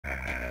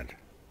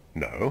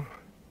No.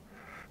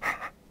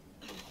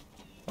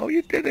 Oh,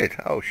 you did it.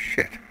 Oh,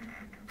 shit.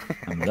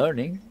 I'm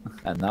learning.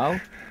 And now?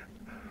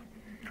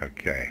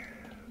 Okay.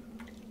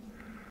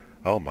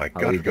 Oh my How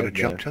god, we I've got to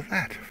get jump there? to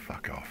that.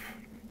 Fuck off.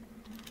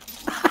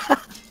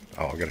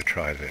 Oh, I'm going to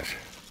try this.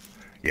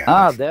 Yeah,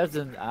 Ah, there's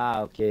an...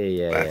 Ah, okay,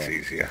 yeah, that's yeah.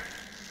 easier.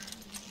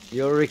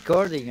 You're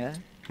recording, eh?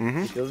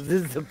 Mm-hmm. Because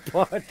this is the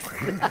part.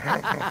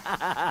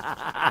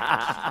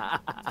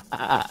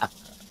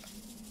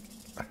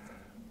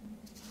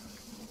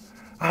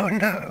 Oh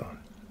no.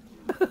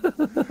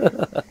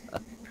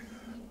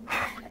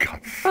 Oh,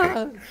 God's sake.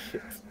 Ah,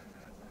 shit.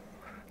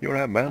 You're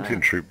our mountain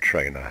Ah, troop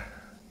trainer.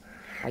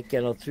 I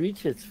cannot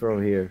reach it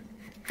from here.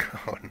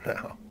 Oh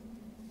no.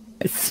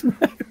 I swear.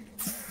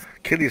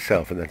 Kill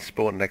yourself and then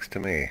spawn next to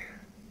me.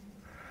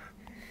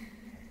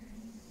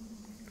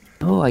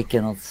 No, I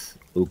cannot.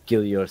 Oh,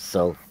 kill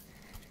yourself.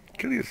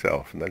 Kill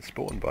yourself and then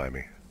spawn by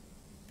me.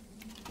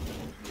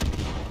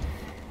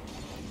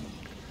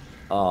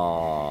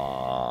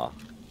 Ah,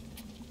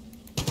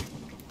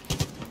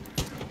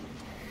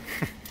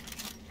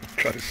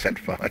 Try to set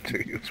fire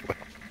to you as well.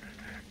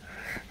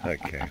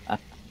 Okay.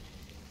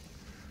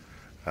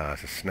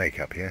 There's a snake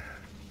up here.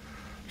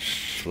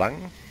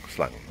 Slung?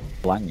 Slung.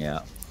 Lang,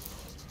 yeah.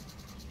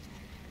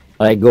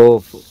 I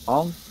go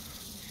on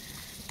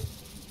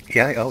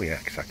Yeah, oh yeah,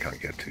 because I can't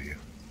get to you.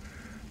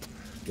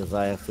 because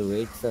I have to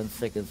wait 10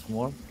 seconds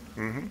more.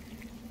 Mm-hmm.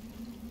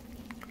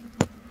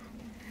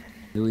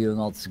 Do you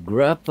not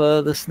grab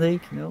the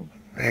snake? No.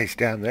 He's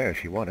down there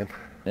if you want him.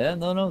 Yeah,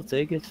 no, no,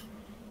 take it.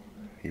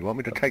 You want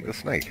me to take the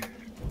snake?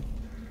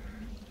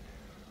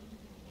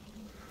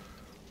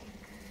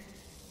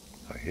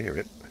 I hear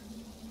it.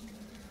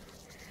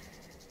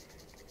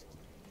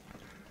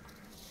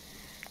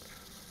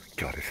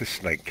 God, if this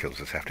snake kills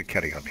us after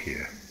getting up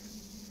here.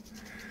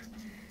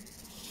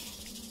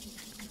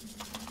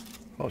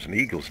 Oh, it's an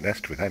eagle's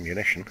nest with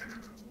ammunition.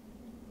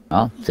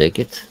 I'll take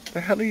it. What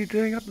the hell are you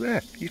doing up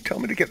there? You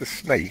told me to get the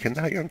snake and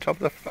now you're on top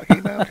of the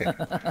fucking mountain.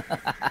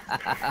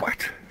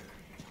 What?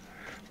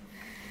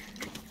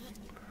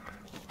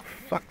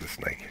 Fuck the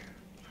snake.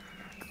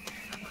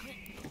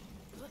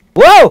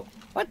 Whoa!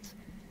 What?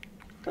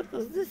 What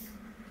was this?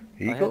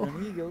 Eagle? I had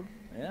an eagle.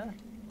 Yeah.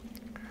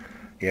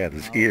 Yeah,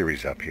 there's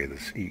eyries up here.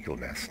 There's eagle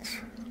nests.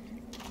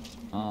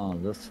 Oh,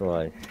 that's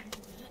why.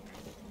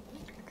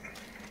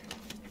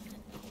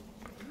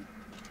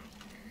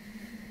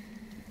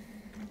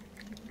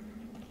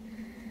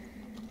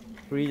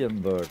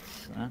 Freedom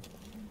birds, huh?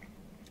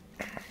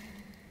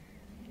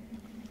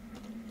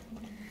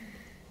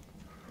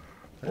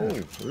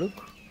 Oh, look.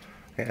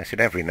 Yes, in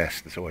every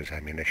nest there's always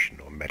ammunition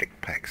or medic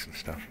packs and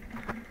stuff.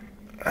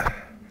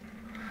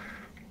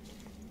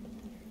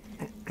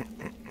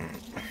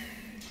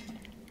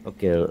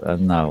 Okay,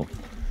 and now.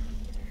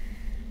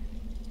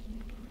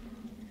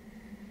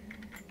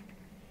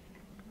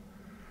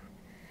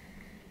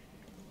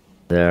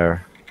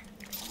 There.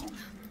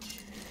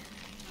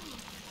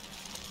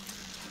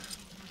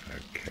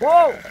 Okay.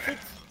 Whoa! Shit.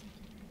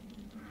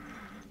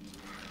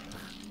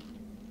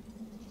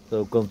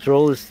 So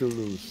control is to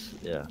lose.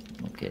 Yeah,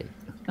 okay.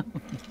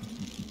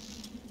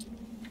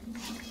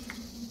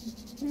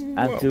 And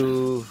Well,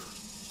 to...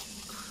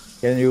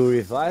 Can you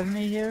revive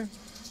me here?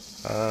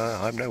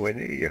 I'm nowhere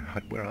near you.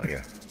 Where are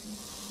you?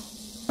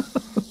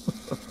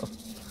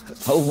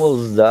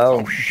 Almost Oh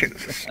down. shit,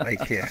 there's a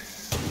snake here.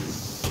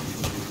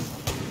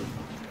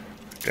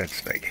 Dead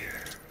snake.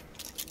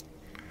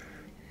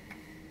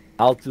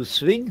 How to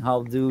swing?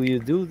 How do you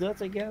do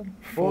that again?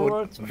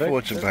 Forwards,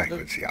 Forwards and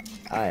backwards, yeah.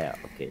 Ah, yeah,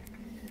 okay.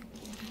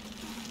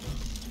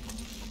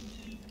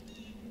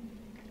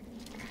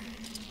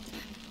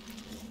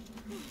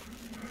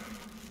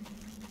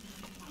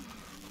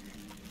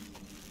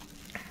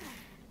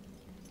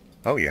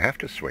 Oh, you have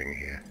to swing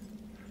here.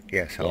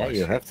 Yes, oh, Yeah, I you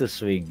see. have to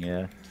swing,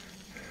 yeah.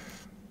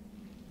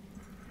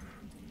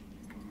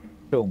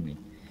 Show me.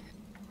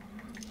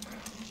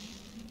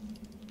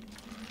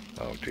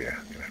 Oh dear,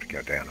 I'm gonna have to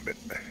go down a bit.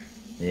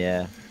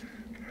 Yeah.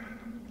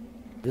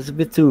 It's a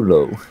bit too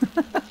low.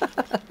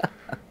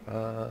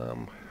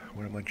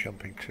 Where am I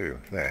jumping to?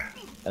 There.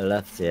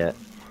 Left, yeah.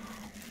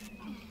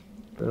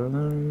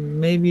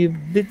 Maybe a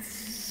bit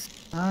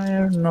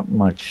higher, not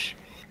much.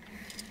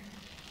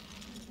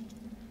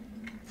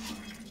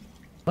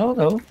 Oh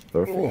no,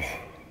 perfect. Oh,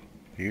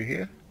 you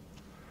here?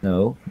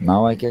 No,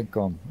 now I can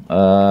come.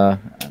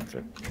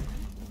 Enter.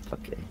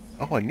 Okay.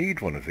 Oh, I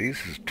need one of these.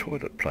 There's a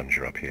toilet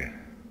plunger up here.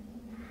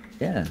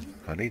 Yeah.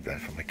 I need that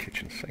for my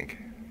kitchen sink.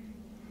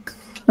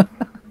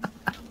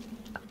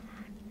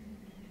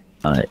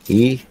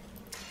 E.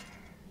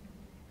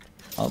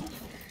 Up.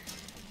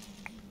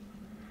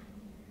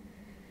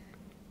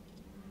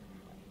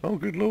 Oh,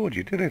 good lord,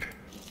 you did it.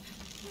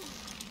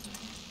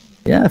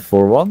 Yeah,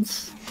 for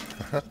once.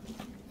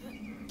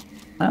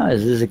 Ah,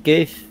 is this a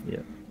cave? Yeah.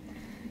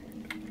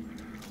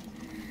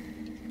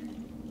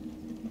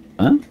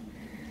 Huh?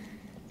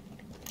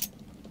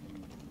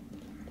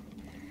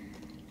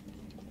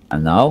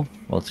 And now,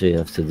 what do you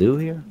have to do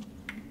here?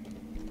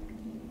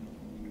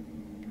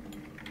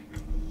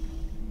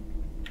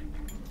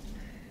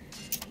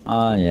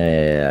 Ah,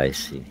 yeah, I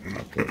see.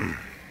 Okay.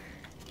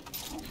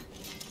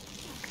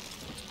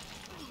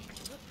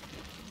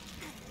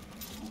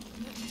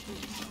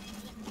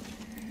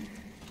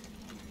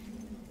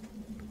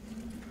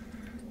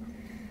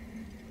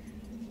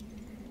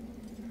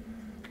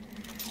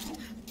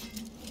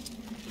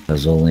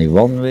 There's only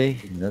one way.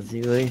 That's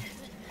the way.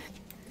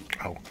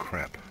 Oh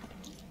crap.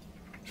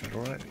 Is that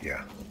alright?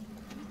 Yeah.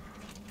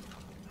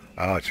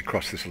 Oh, it's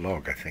across this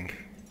log, I think.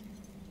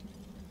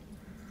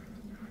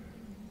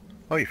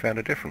 Oh, you found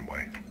a different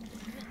way.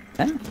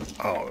 Huh?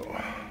 Oh.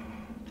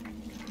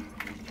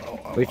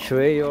 Which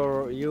way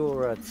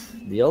you're at?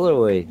 The other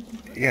way.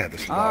 Yeah,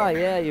 this Ah, log.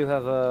 yeah, you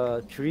have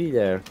a tree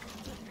there.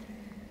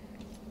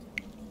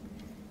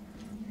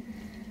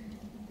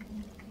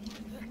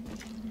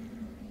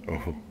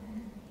 Oh.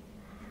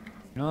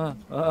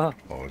 Oh,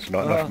 There's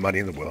not enough money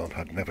in the world.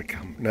 I'd never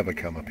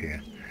come up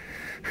here.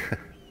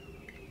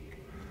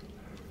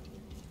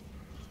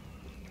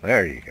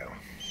 There you go.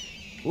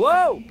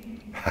 whoa!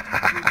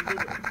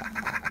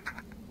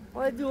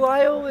 Why do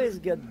I always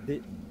get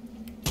bit?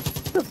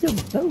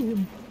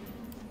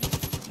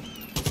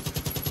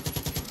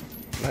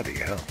 Bloody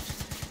hell.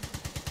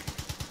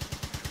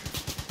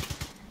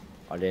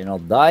 Are they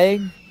not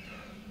dying?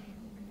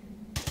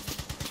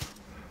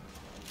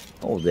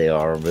 Oh, they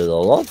are with a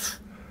lot.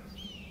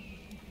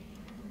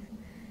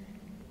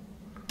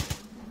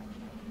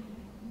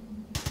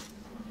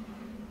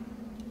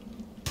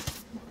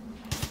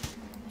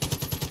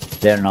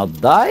 They're not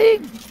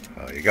dying?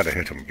 Oh, you gotta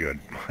hit them good.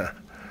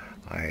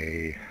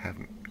 I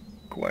haven't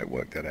quite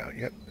worked that out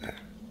yet.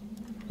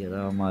 Get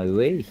out of my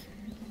way.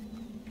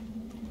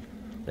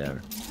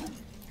 There.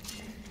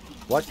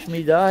 Watch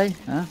me die,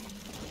 huh?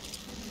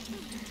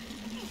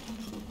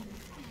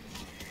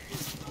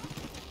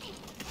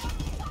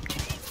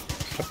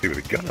 Somebody with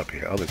a gun up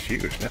here. Oh, that's you,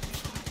 isn't it?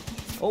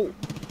 Oh.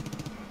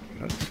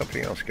 There's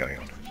something else going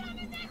on.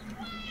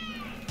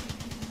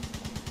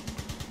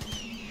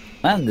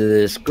 Man,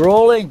 this is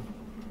scrolling.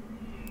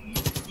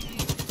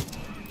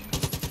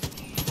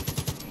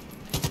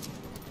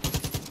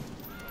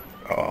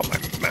 Oh,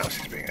 my mouse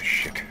is being a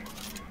shit.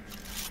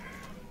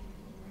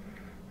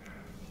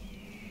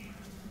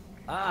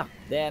 Ah,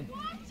 damn.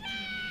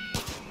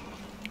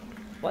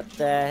 What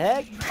the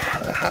heck?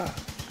 Huh?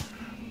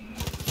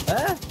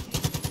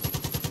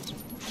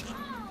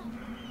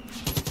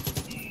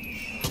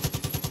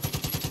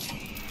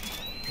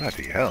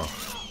 Bloody hell.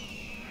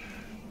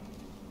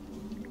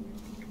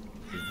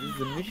 Is this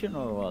the mission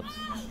or what?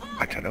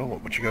 I don't know.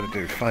 What you gotta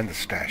do? Find the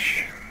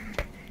stash.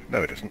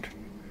 No, it isn't.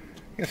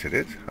 Yes, it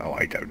is. Oh,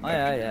 I don't know. Oh,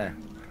 yeah.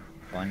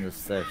 Find the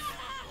stash.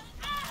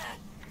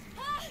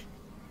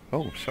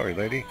 Oh, sorry,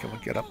 lady. Come on,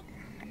 get up.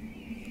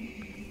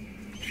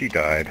 She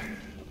died.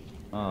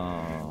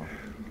 Oh.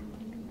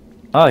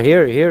 Oh,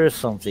 here is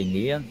something,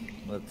 Ian.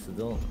 But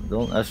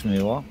don't ask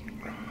me what.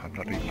 I'm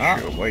not even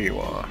sure where you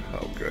are.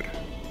 Oh, good.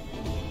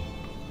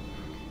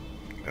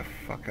 The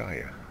fuck are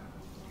you?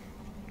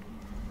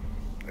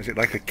 Is it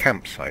like a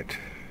campsite?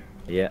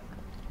 Yeah.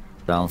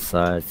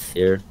 Downsides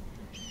here.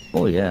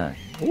 Oh yeah.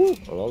 Ooh,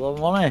 a lot of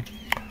money.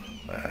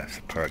 That's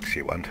the perks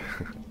you want.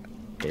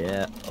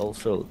 Yeah.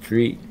 Also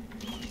tree.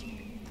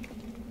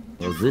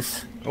 What's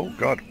this? Oh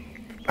god.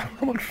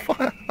 I'm on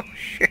fire. Oh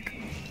shit.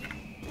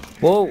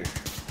 Whoa.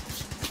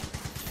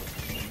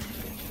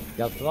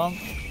 Got one.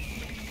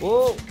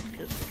 Whoa.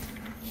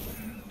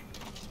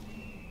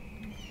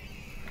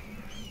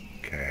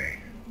 Okay.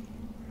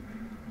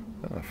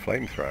 Oh, a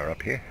flamethrower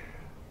up here.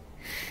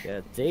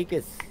 Yeah, take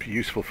it. Be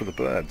useful for the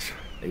birds.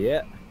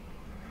 Yeah.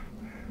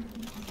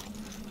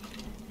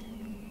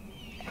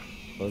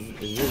 Is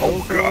it Oh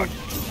also? god.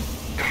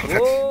 Whoa.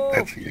 Oh,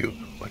 that's you.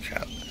 Watch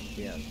out.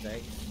 Yeah,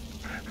 thanks.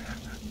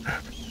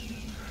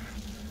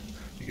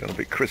 You got a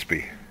bit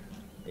crispy.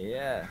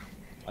 Yeah.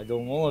 I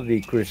don't want to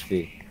be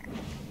crispy.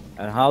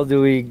 And how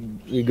do we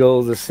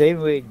go the same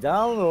way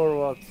down or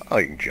what? Oh,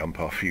 you can jump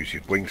off, use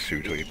your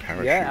wingsuit or your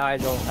parachute. Yeah, I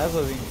don't have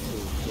a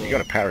wingsuit. So. You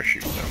got a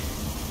parachute though.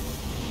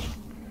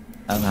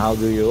 And how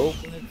do you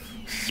open it?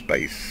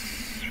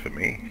 Space for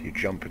me. You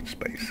jump in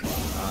space.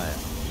 Ah, yeah.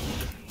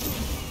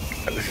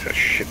 Oh, this is a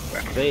shit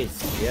weapon.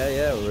 Space.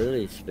 Yeah,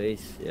 really,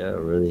 space. Yeah,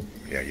 really.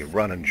 Yeah, you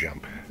run and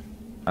jump.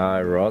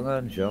 I run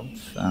and jump,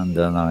 and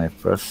then I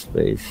press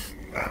space.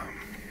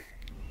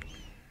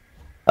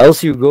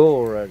 Else you go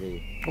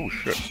already. Oh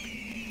shit.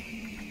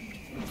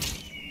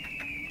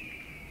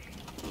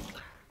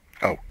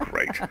 Oh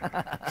great.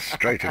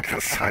 Straight into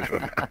the side of a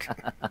mountain.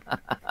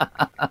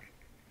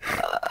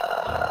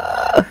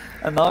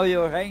 And now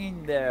you're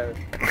hanging there.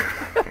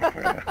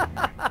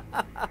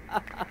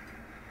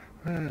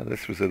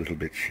 This was a little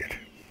bit shit.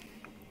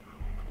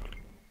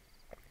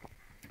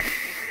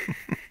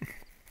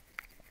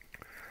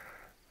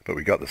 But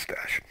we got the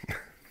stash.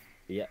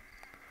 Yeah,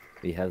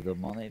 we have the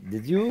money.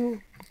 Did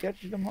you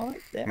catch the money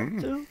there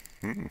too?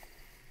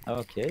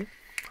 Okay.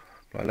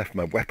 I left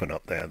my weapon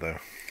up there though.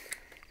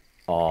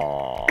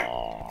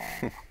 Oh.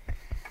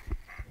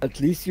 At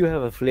least you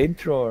have a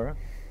flamethrower.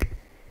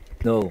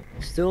 No,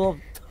 still up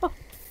top.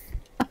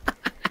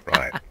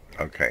 Right,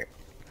 okay.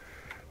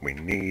 we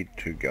need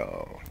to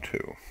go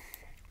to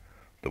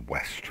the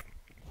west.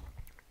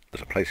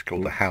 There's a place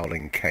called the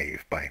Howling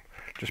Cave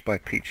just by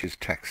Peach's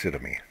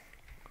Taxidermy.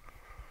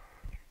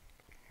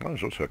 Oh,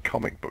 there's also a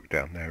comic book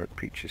down there at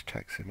Peach's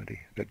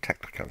Taxidermy. I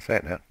can't say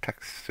it now.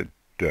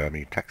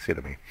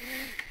 Taxidermy.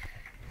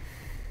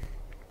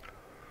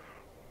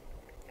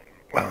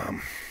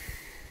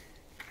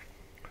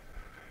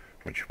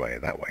 Which way?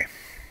 That way.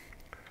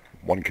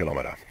 1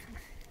 kilometer.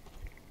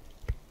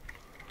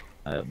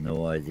 I have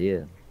no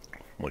idea.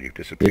 Well, you've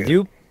disappeared. Did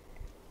you?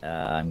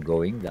 I'm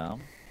going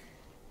down.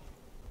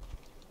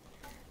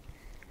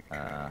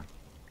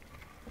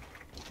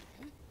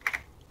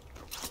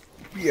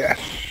 Yes,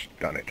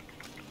 done it.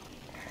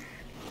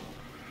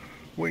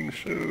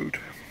 Wingsuit.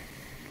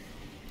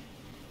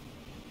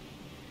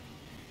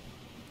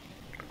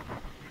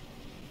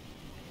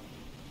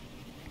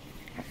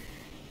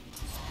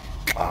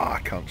 Ah, I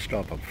can't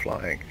stop. I'm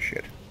flying.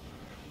 Shit.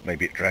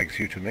 Maybe it drags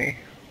you to me.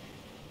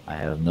 I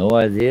have no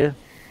idea.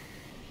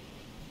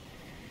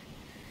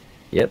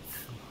 Yep.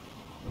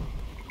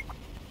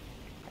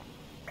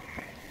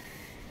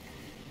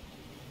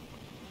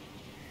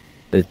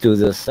 To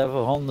the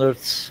 700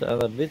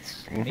 and a bit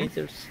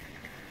meters.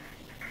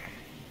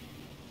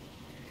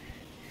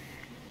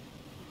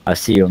 I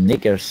see your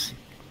knickers.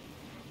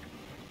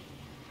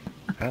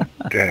 How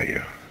dare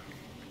you?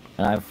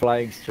 And I'm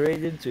flying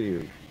straight into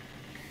you.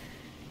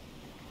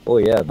 Oh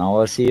yeah,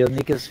 now I see your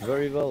knickers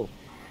very well.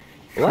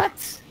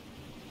 What?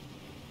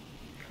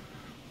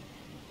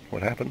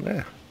 What happened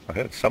there? I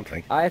heard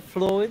something. I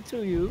flew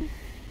into you.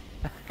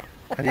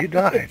 And you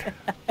died.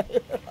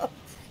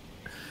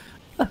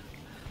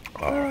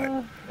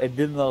 Alright. It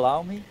didn't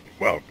allow me?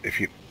 Well, if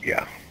you,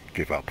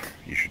 give up.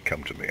 You should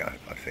come to me,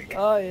 I think.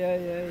 Oh,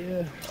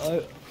 yeah.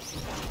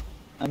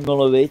 I'm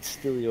gonna wait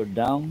till you're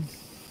down.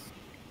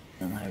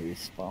 And I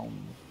respawn.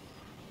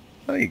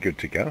 Are you good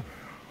to go?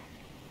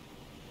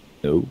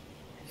 No.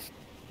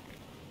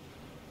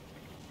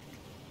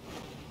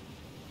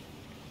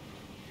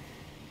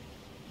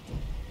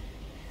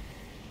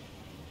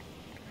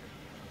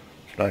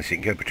 It's nice you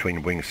can go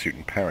between wingsuit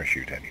and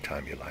parachute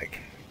anytime you like.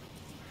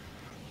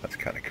 That's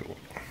kind of cool.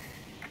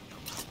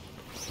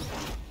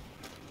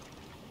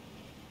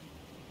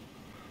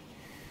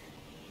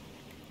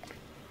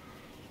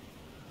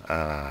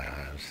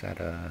 Is that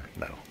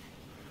no.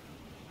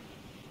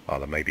 Oh,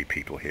 there may be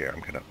people here. I'm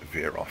going to have to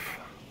veer off.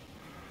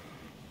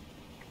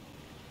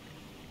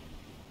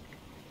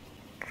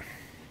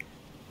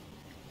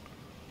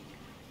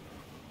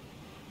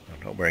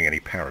 I'm not wearing any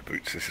para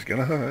boots. This is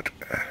going to hurt.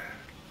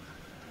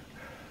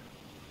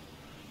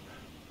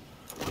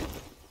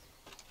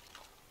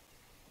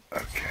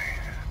 Okay.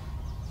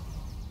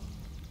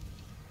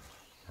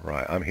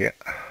 Right, I'm here.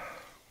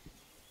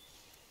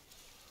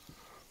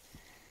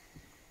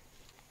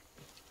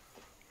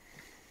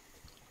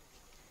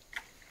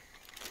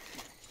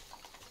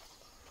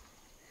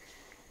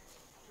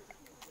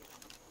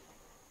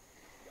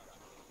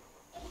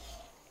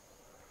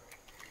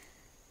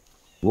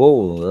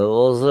 Whoa, that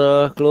was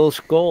a close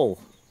call.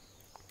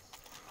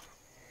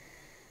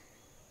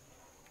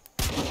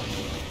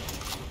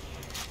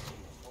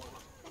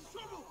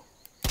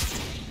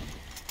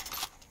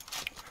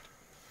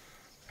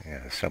 Yeah,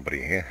 there's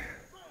somebody here.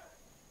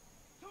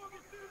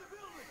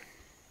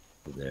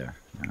 There.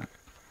 Yeah.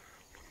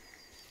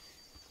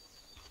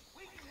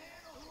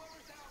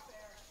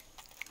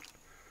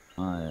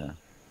 Oh, yeah.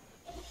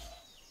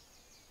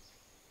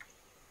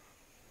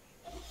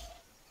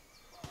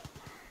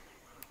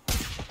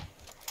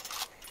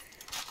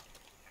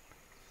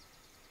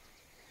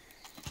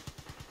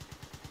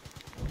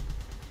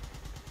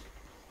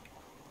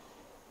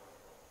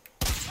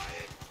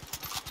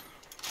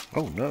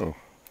 Oh, no.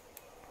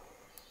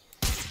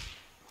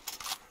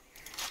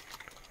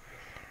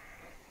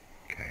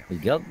 Okay. We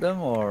got them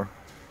or...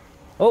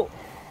 Oh!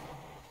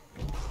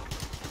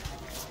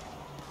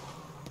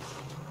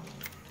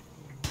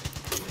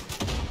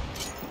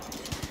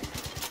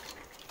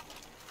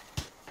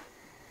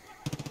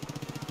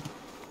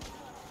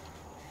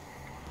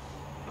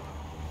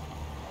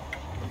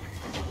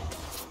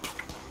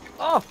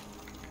 Oh!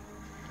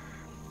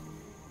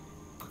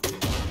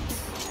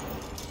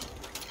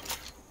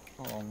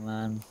 Oh,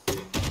 man.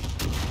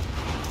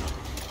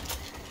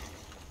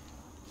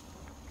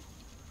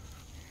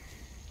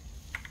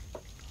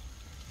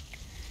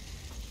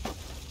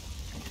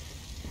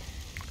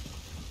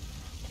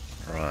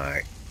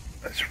 Right.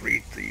 Let's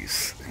read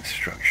these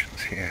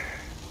instructions here.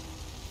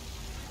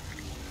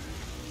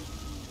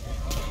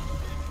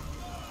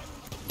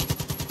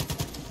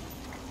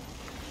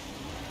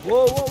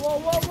 Whoa, whoa, whoa,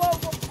 whoa, whoa,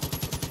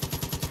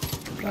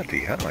 whoa! Bloody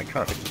hell, I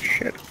can't.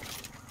 Shit.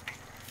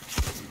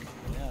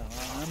 Yeah,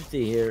 I'm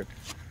empty here.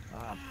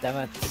 Ah, damn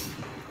it.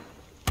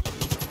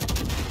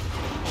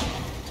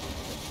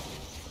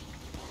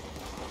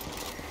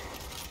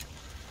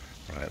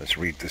 Right, let's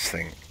read this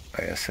thing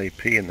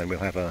ASAP and then we'll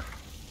have a...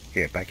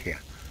 Here, back here.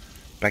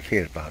 Back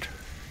here, bud.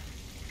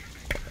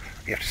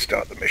 You have to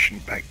start the mission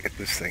back at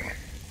this thing.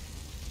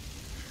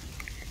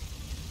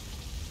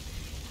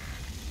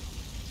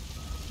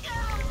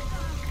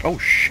 Oh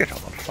shit,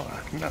 I'm on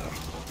fire. No.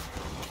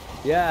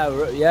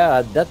 Yeah,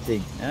 yeah, that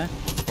thing, eh?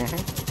 Mm-hmm.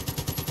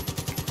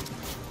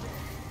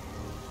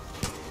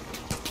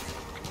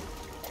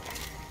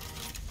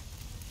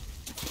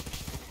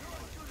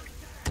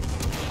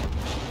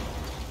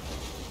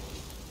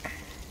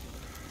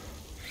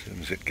 As soon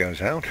as it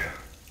goes out.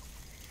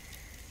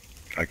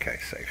 Okay,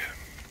 safe.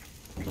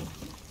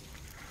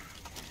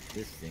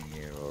 This thing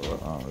here, or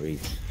oh, reach.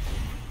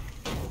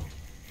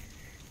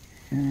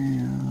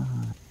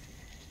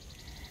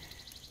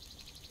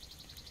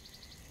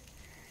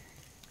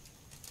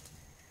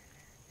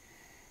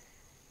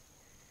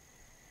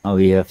 Oh,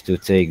 we have to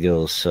take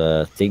those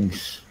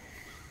things.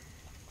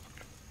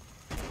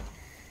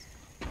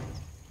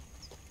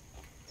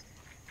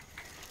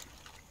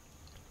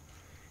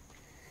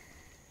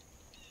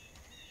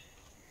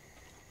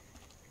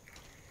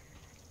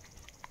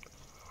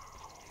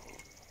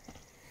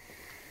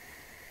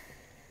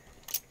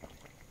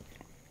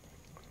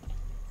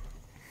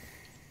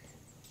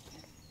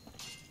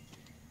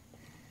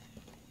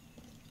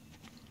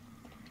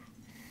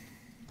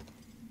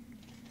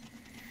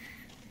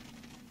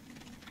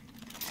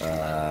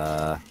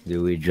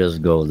 Do we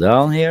just go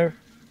down here?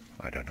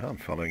 I don't know, I'm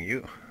following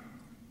you.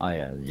 Oh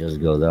yeah, just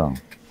go down.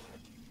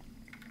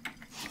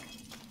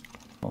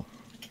 Oh.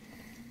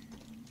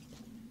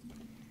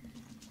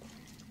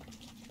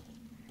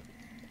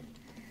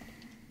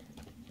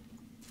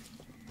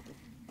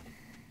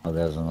 Oh,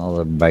 there's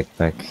another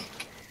backpack.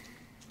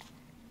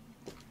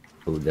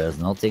 Oh, there's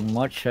nothing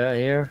much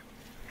here.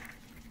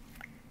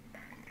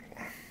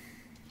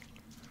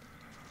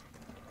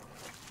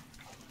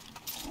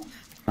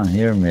 Oh,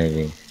 here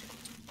maybe.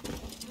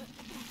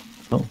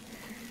 Oh.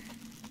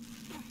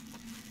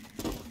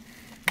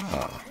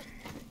 Ah.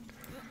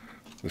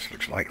 This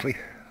looks likely.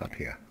 Up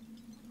here.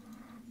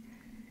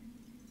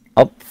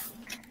 Up.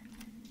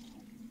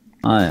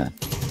 Oh yeah.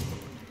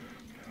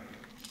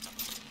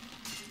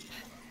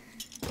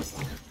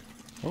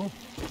 Oh,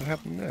 what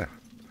happened there?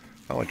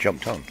 Oh, I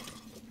jumped on.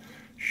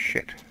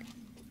 Shit.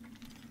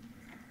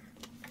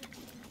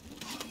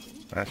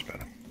 That's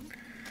better.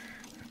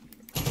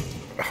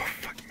 Oh,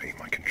 fuck me.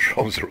 My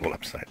controls are all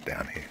upside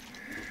down here.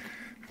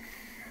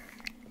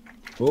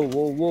 Whoa,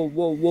 whoa,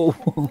 whoa, whoa,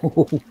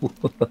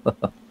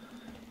 whoa.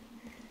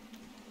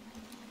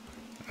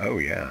 Oh,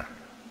 yeah.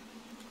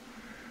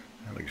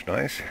 That looks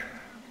nice.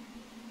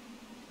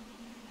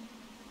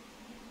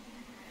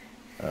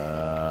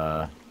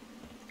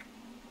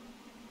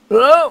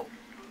 Oh!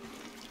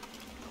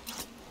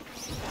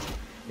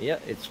 Yeah,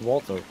 it's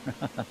water.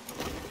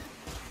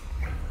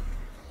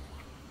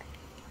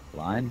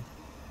 Line.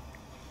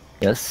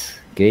 Yes,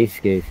 cave,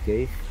 cave,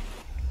 cave.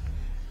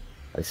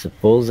 I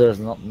suppose there's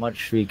not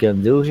much we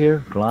can do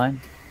here.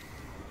 Climb.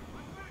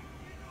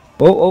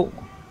 Oh, oh.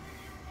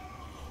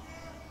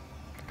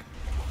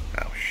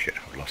 Oh, shit.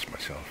 I've lost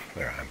myself.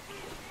 There I am.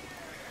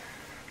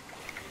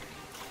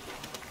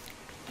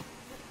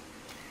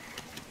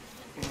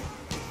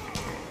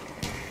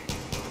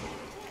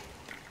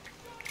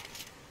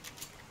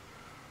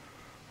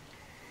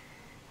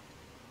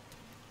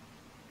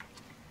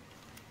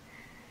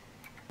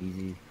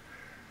 Easy.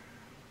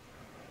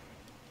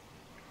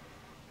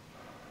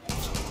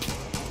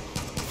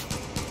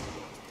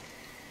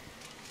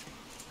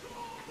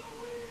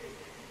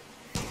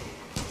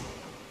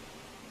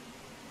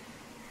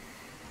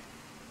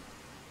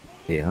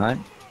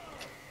 Behind.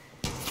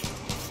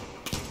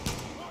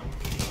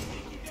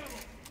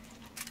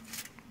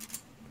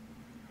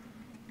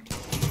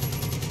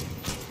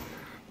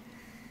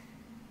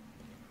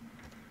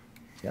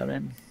 Got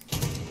him.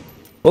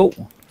 Oh.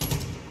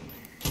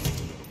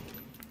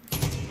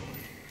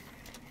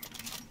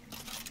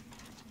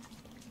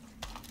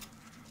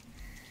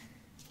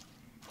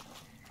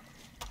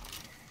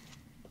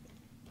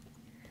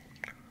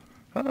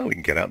 Oh, we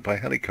can get out by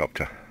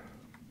helicopter.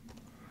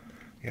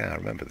 Yeah, I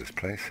remember this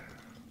place.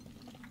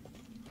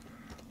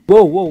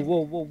 Whoa, whoa,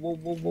 whoa, whoa, whoa,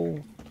 whoa,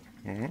 whoa.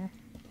 Mm-hmm.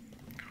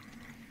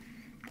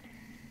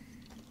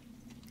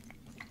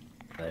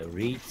 I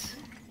read.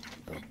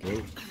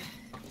 Okay.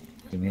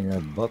 Give me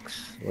that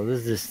box. What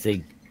is this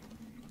thing?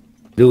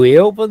 Do we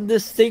open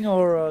this thing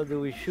or do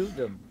we shoot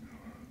them?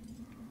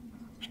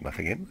 There's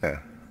nothing in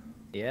there.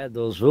 Yeah,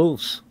 those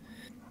wolves.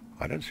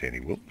 I don't see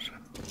any wolves.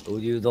 Oh,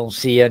 you don't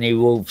see any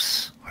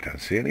wolves. I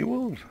don't see any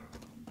wolves.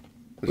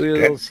 We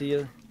don't see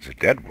it. There's a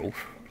dead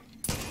wolf.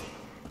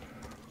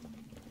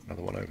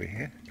 Another one over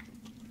here.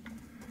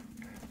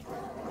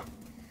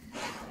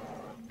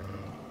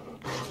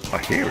 I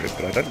hear it,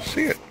 but I don't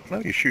see it. No,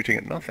 you're shooting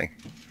at nothing.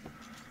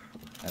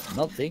 At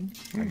nothing.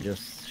 I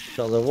just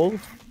shot a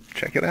wolf.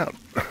 Check it out.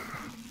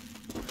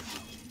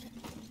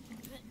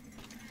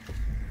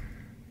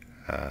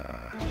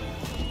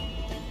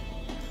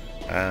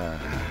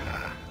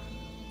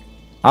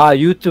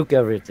 You took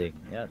everything.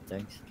 Yeah,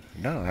 thanks.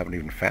 No, I haven't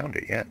even found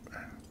it yet.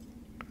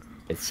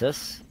 It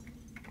says.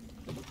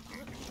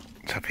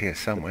 It's up here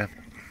somewhere.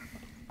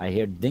 I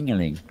hear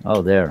dingling.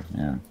 Oh, there.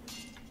 Yeah.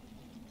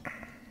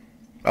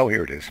 Oh,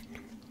 here it is.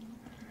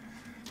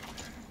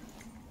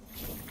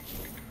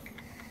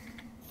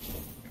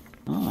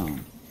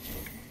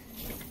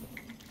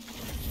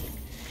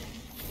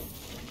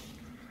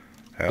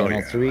 Hell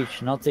Cannot yeah.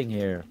 reach nothing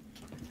here.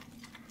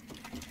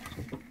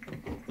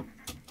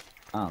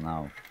 Oh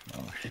no.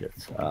 Oh shit.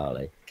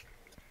 Ali.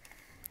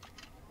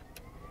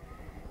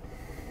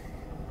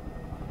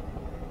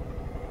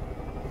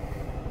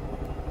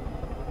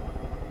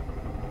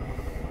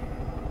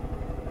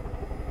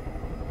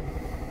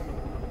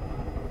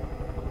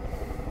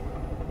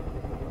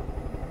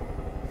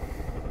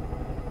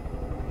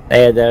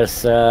 Hey,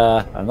 there's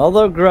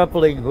another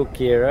grappling hook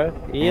here,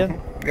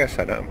 Ian. Yes,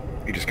 I know.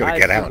 You just got to I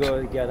get still out.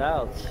 go get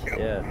out. Yep.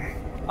 Yeah.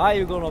 Are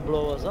you gonna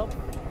blow us up?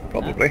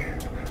 Probably.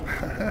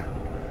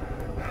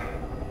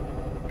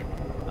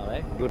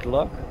 Alright, good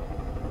luck.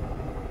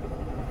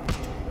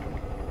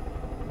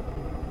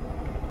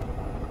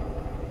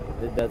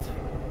 Did that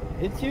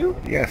hit you?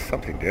 Yes,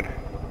 something did.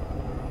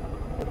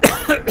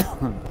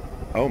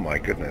 Oh my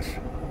goodness.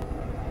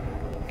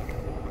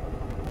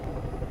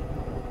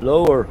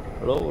 Lower,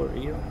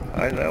 Ian.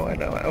 I know.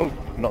 Oh,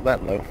 not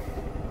that low.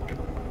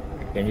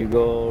 Can you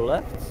go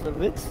left a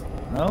bit?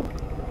 No?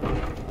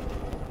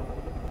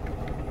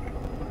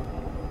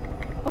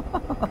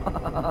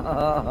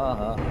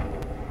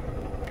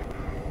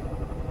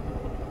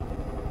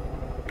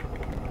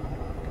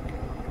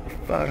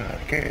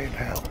 Fucking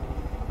hell.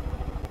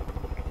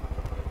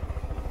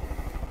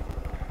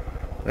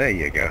 There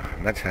you go.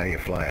 And that's how you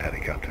fly a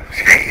helicopter.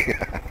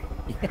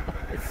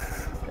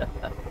 Yes.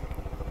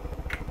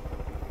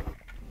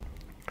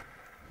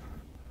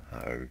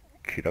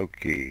 Okie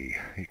dokie.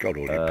 You got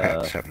all your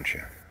pets, haven't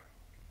you?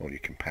 All your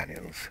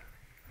companions.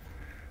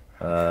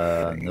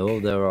 No,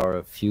 there are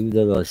a few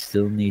that I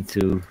still need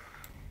to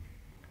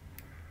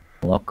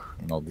lock,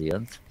 not the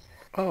end.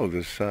 Oh,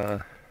 there's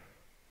oh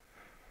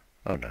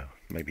no,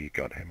 maybe you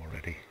got him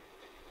already.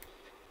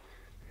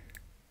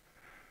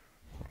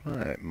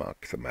 Right,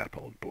 mark the map,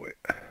 old boy.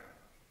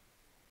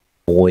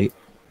 Boy.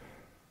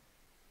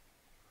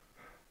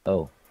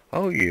 Oh.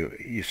 Oh,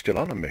 you're still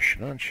on a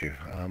mission, aren't you?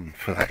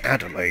 For that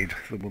Adelaide,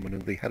 the woman in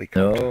the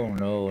helicopter.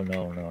 No.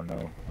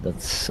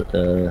 That's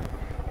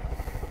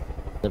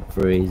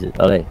separated.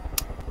 Allee.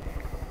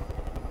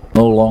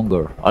 No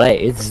longer. Allee,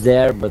 it's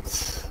there, but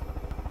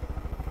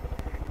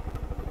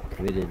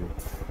we did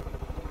it.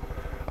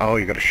 Oh,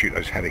 you got to shoot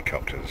those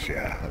helicopters.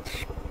 Yeah,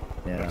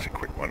 that's a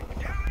quick one.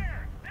 Yeah.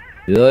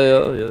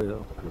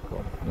 Quick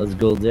one. Let's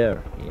go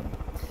there.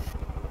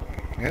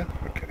 Yeah.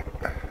 Okay.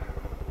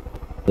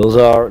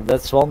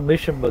 That's one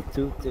mission, but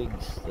two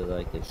things that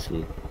I can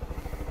see.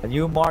 And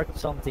you marked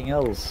something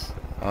else.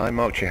 I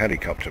marked your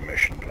helicopter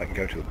mission, but I can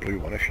go to the blue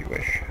one if you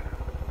wish.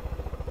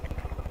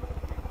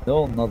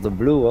 No, not the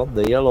blue one,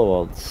 the yellow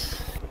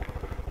ones.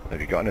 Have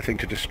you got anything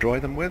to destroy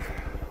them with?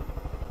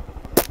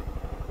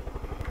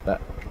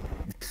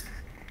 Let's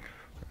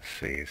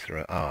see, is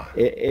there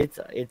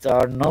It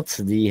are not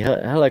the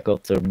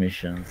helicopter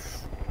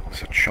missions.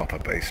 there's a chopper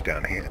base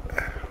down here.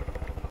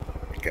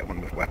 Get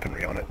one with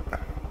weaponry on it.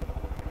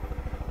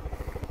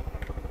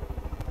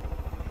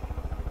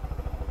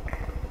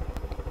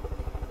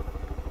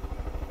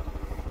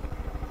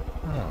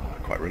 Oh,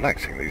 quite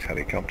relaxing, these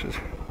helicopters.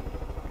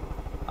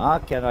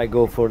 Can I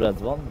go for that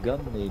one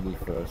gun maybe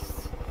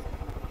first?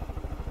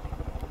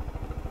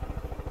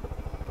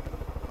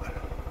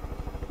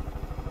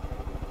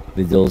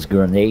 With those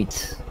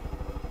grenades.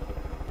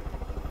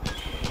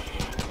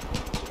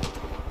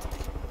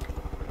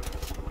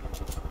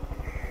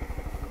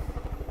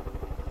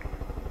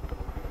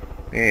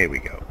 Here we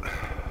go.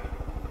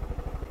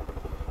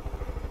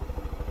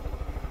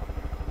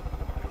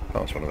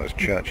 That's one of those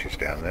churches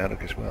down there,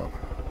 look as well.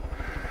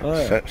 Oh,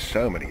 yeah.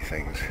 So many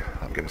things.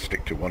 I'm going to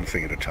stick to one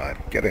thing at a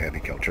time. Get a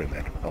helicopter and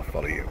then I'll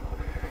follow you.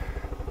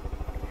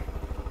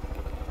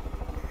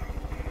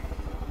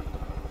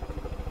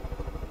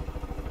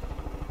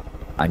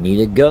 I need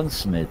a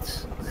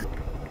gunsmith.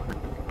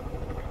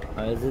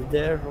 Is it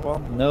there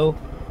one? No.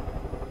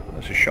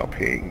 There's a shop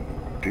here. You can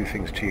do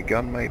things to your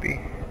gun,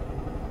 maybe.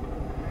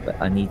 But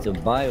I need to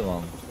buy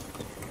one.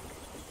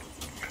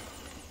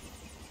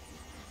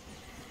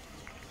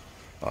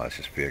 Oh, it's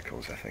just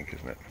vehicles, I think,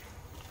 isn't it?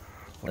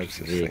 What That's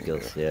does this thing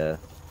vehicles, do? yeah.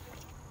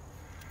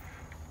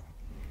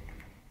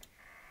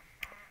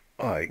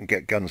 Oh, you can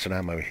get guns and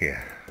ammo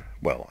here.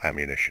 Well,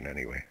 ammunition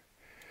anyway.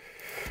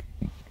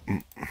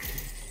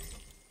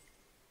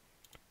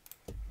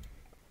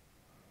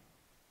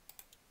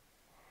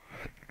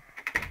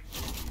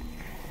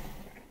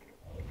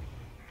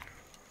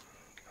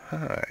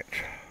 Alright.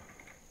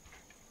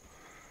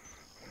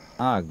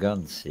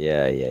 Guns.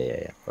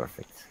 Yeah.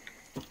 Perfect.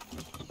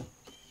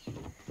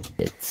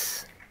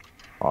 It's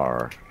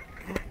R.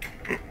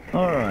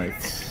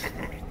 Alright.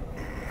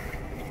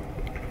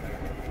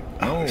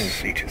 Oh, this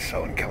seat is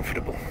so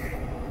uncomfortable.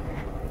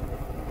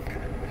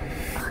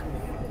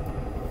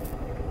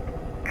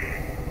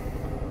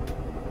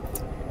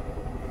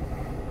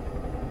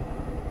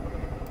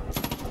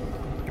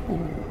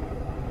 Ooh,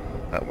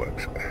 that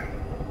works.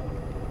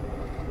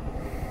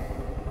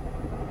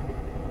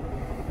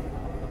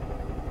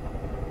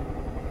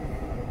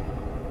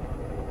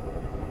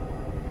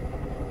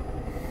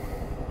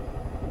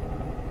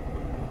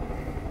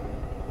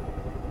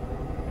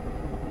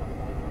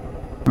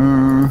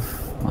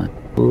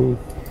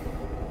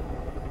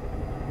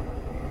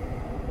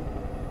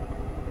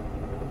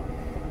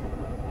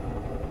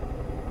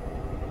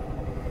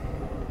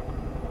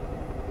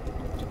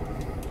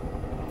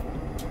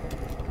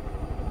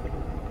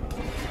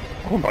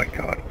 Oh my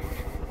god.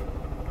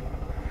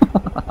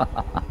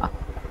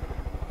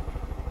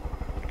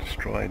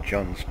 Destroy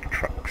John's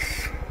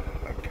trucks.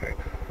 Okay.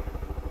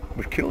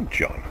 We've killed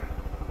John.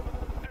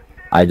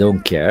 I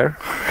don't care.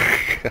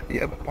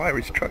 Yeah, but why are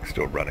his trucks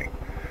still running?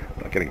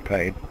 Not getting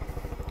paid.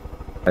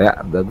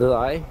 Yeah, that did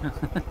I.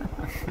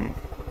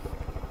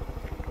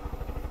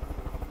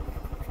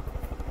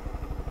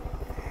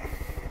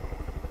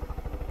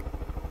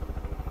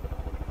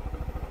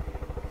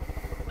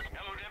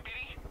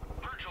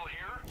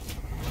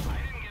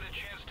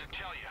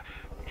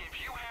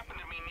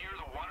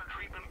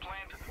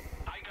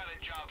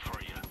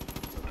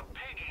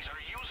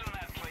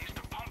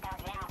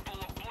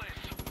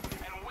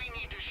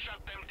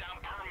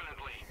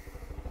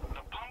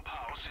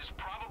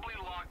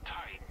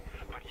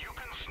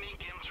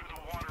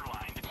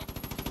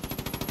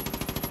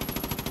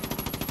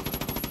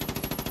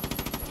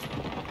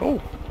 Oh,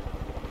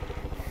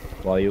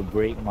 While you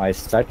break my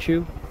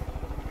statue?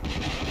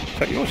 is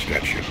that your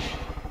statue?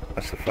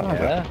 That's the father.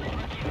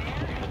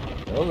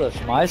 Yeah. Oh,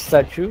 that's my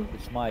statue.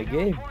 It's my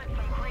game.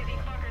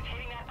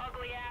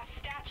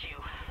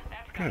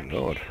 Good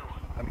lord,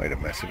 I made a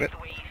mess of it.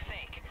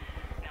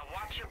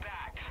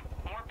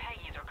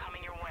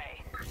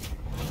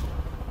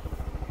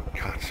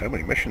 God, so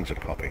many missions are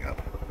popping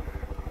up.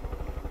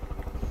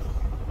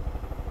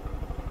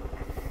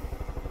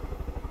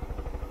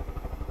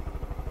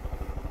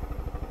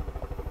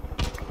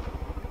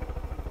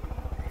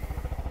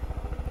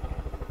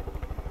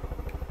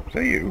 Is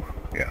that you?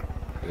 Yeah.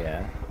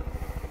 Yeah.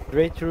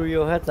 Straight through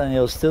your head and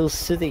you're still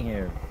sitting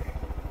here.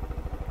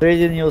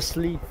 Straight in your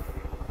sleep.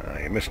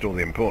 You missed all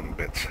the important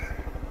bits.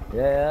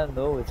 Yeah,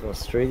 no, it was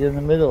straight in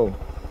the middle.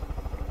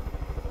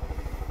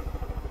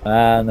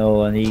 Ah,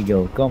 no, an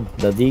eagle. Come,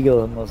 that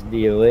eagle must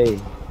be away.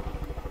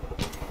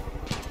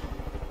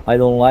 I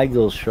don't like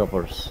those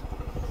shoppers.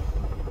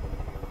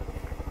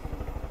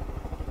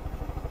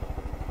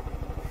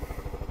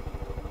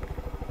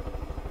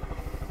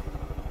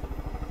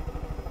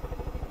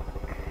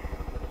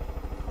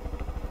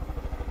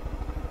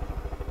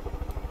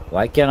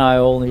 Why can I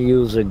only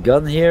use a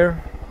gun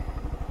here?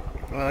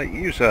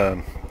 Use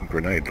a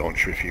grenade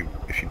launcher if you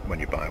when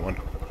you buy one.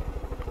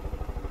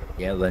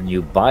 Yeah, when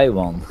you buy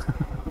one.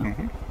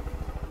 Mm-hmm.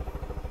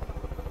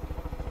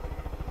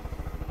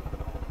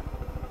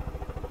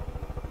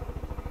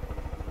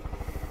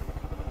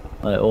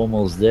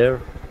 Almost there.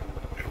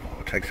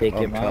 It takes Take a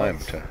long him time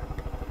out. to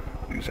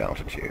lose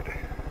altitude.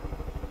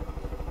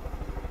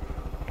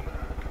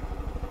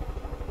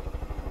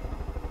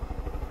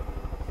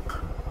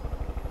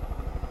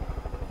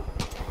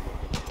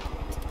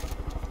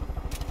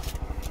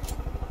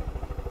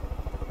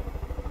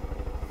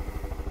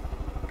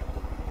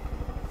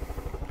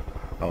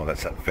 Oh,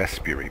 that's that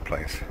Vespury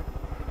place.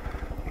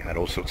 You had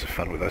all sorts of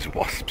fun with those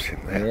wasps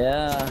in there.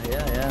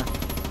 Yeah.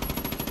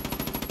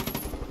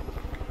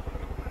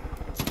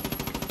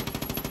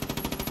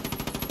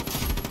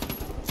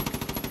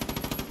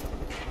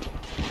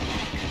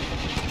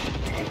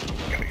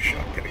 Getting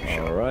shot.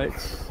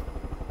 Alright.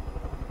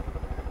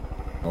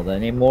 Not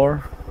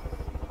anymore.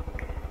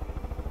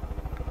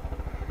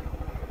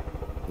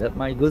 That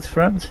my good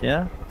friend,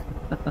 yeah?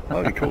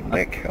 Oh, you called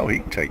Nick. Oh, he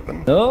can take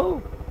them.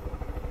 No,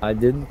 I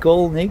didn't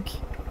call Nick.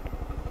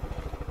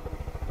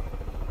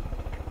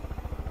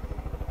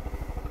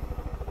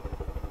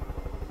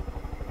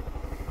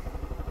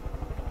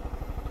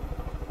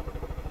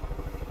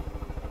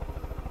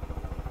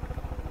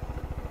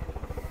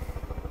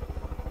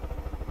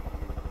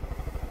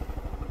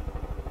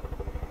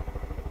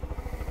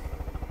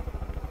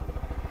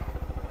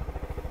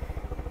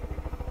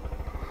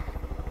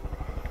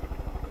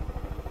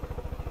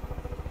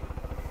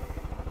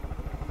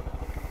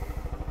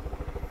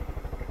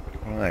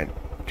 Right.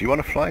 Do you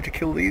want to fly to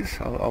kill these?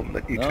 I'll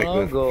let you take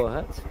No, the... go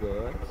ahead, go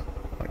ahead.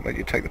 I'll let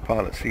you take the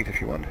pilot seat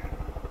if you want.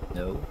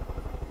 No.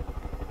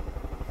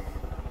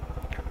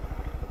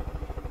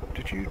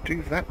 Did you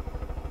do that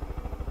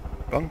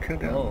bunker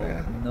down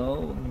there?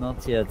 No,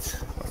 not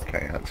yet.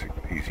 Okay, that's an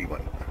easy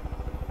one.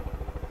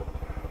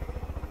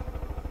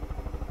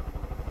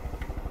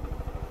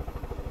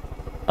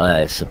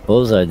 I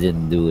suppose I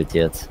didn't do it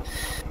yet.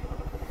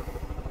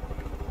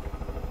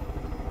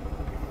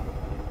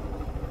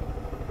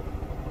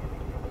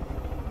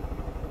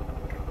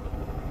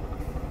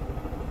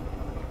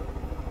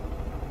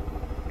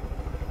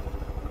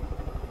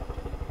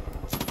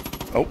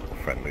 Oh,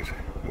 friendlies.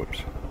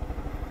 Whoops.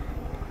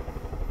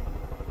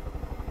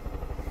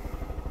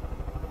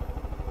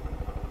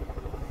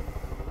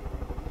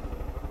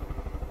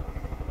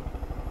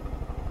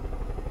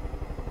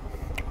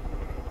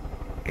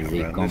 Is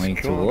he Around coming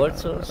this corner,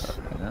 towards us?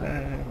 Yeah.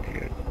 And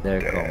you're They're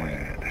dead.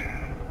 coming.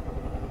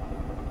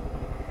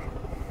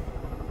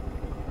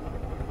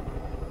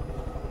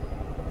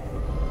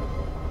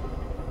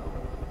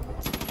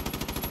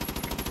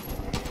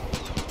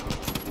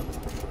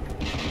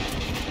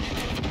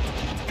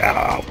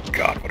 Oh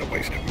god, what a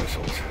waste of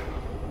missiles.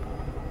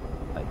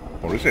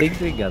 Or is I it? think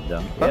we got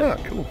them. Ah, Yeah.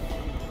 cool.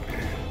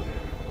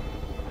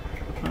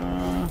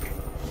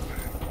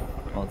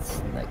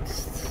 What's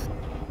next?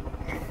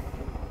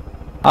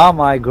 Ah,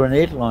 my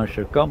grenade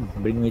launcher. Come,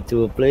 bring me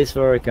to a place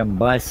where I can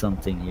buy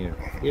something here.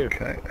 Here.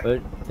 Okay.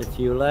 But a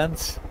few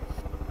lands.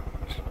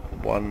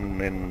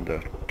 One in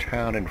the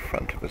town in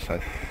front of us, I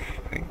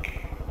think.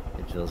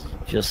 It was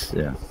just,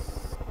 yeah.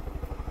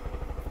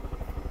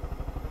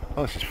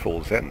 Oh, this is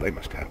Falls End. They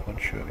must have one,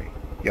 surely.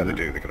 Yeah, they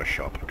do. They've got a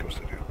shop. Of course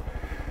they do.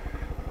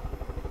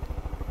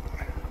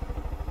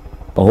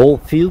 A whole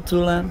field to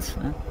land?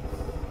 Huh?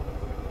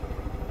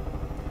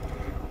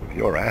 With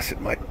your ass, it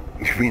might...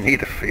 We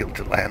need a field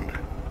to land.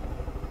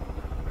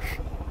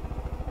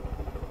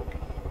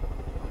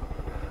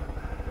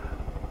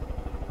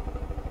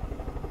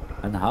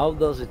 And how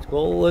does it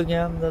go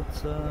again? That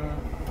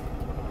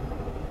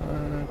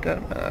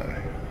Don't know.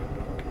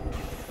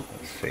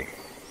 Let's see.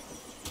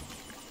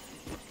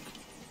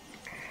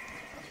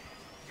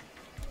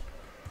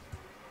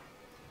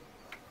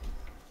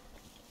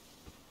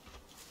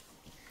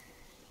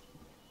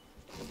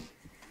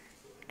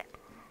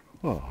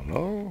 Oh,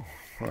 hello.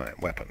 Right,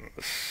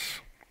 weapons.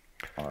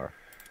 are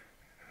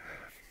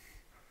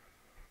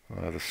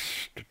No,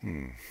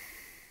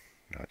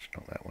 it's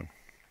not that one.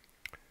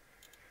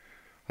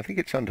 I think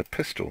it's under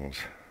pistols.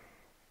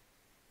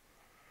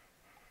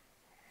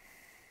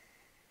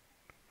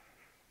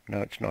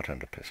 No, it's not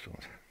under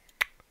pistols.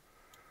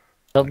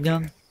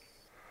 shotgun?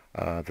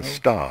 The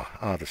star.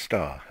 The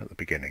star at the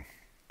beginning.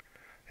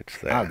 It's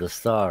there. Ah, the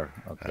star.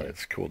 Okay.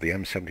 It's called the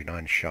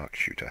M79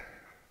 Sharpshooter.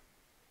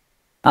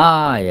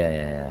 Ah,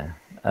 yeah.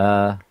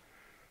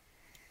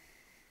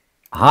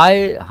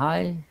 High.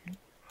 Hi.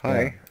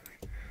 Yeah.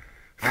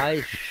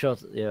 High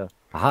shot. Yeah,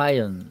 high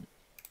and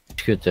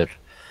shooter.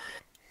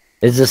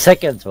 It's the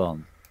second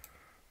one.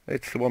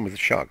 It's the one with the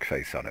shark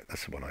face on it.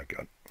 That's the one I've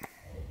got.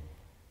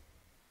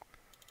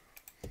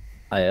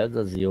 Ah, yeah,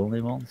 that's the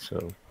only one.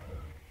 So,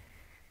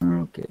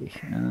 okay.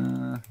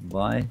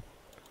 Buy.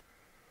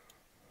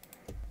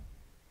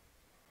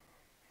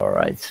 All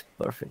right,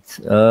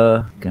 perfect.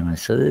 Can I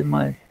set it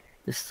my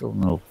pistol?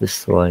 No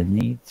pistol. I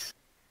need.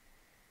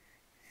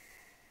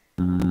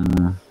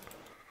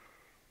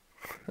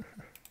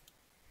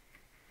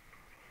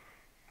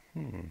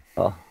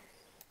 Oh.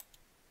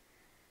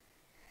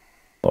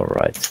 All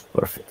right,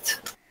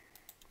 perfect.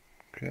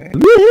 Okay.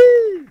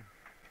 Woohoo!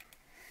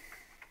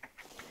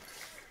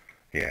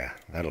 Yeah,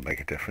 that'll make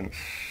a difference.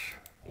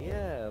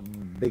 Yeah,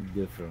 big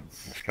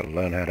difference. Just got to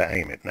learn how to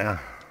aim it now.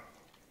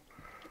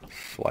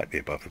 Slightly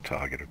above the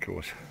target, of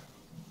course.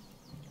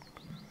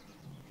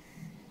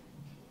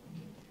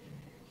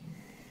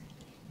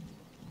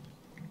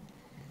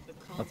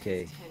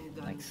 Okay,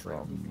 next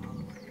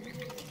one.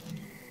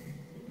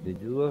 We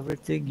do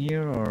everything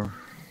here, or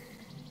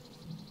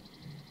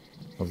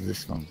what's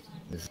this one?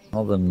 This is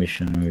not a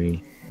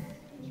missionary.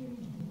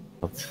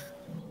 But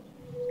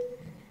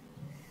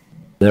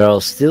there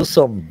are still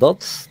some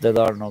dots that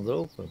are not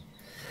open.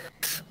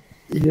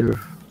 Here.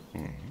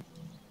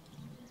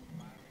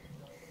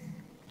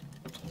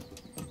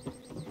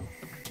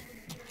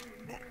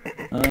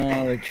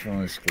 Which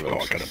one is Oh,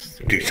 I've got closest?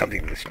 to do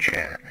something with this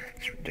chair.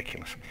 It's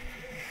ridiculous.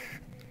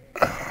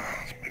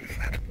 Let's move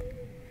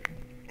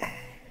that.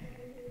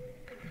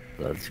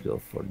 Let's go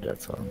for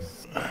that one.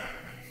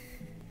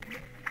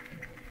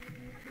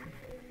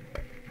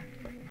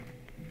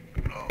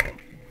 Oh,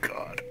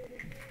 God.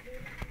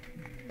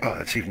 Oh,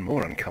 that's even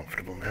more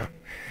uncomfortable now.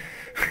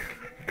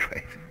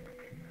 Great.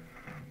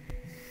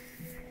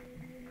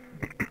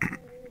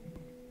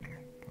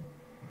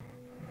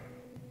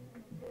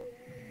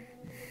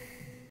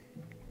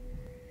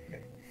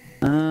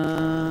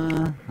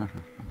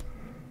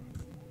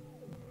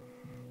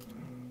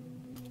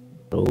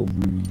 So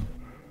many.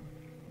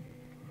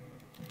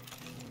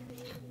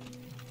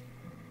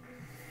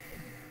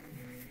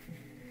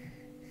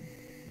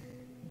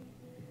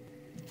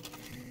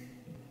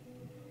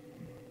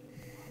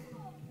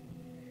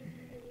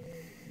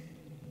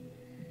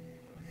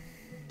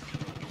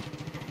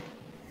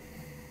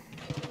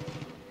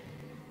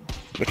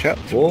 Watch out.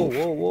 it's a Whoa, wolf.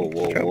 whoa, whoa,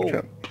 whoa, Watch out, watch whoa.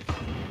 out.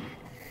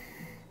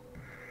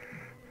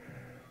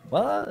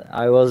 Well,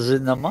 I was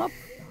in the map.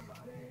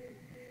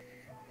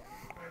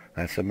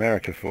 That's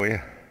America for you.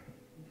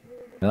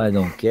 I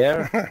don't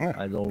care.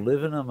 I don't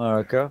live in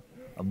America.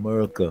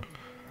 America.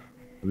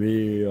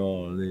 We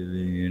are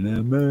living in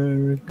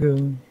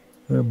America.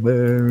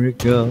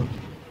 America.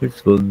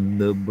 It's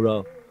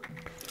wonderful.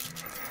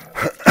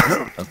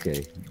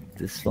 Okay,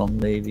 this one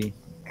maybe.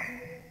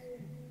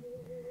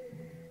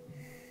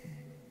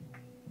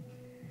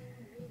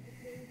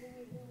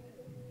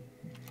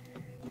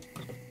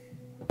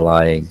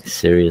 Flying,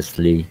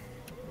 seriously.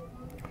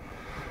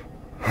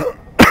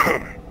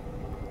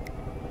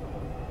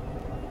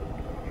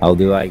 How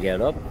do I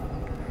get up?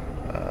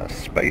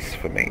 Space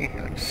for me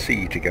and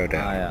C to go Ah,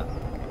 down. yeah.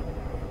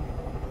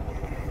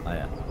 Ah,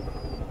 yeah.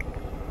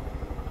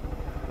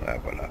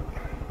 Voila.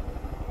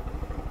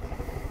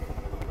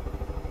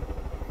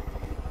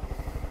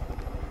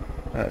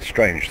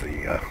 Strange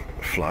the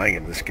flying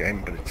in this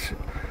game, but it's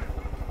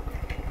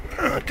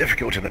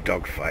difficult in a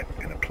dogfight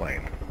in a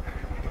plane.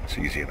 It's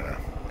easy in a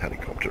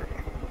helicopter.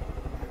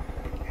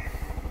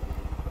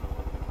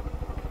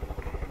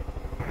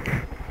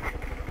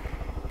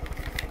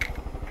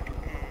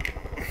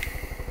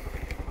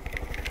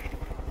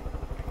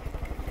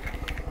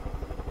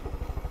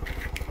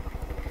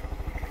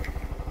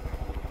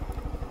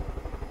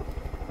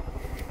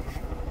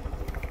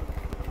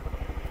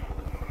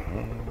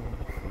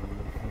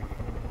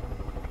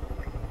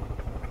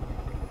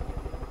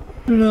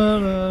 La,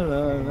 la,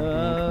 la, la,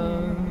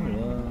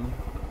 la.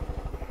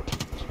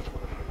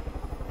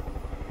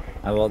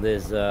 And what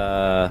is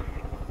F.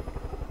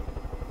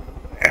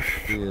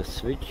 the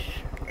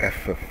switch? F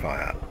for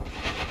fire.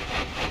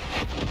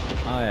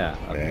 Oh yeah,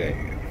 There okay.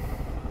 you go.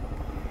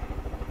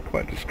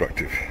 Quite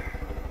destructive.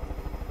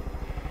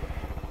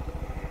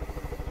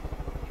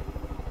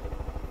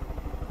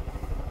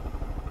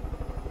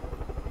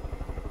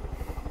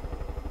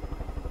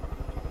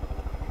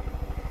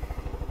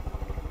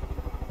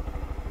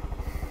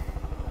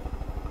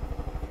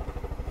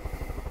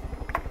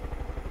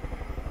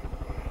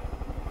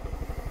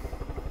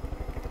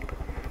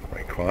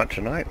 Very quiet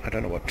tonight. I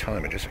don't know what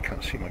time it is. I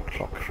can't see my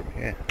clock from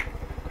here.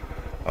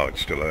 Oh,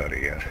 it's still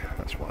early yet.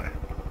 That's why.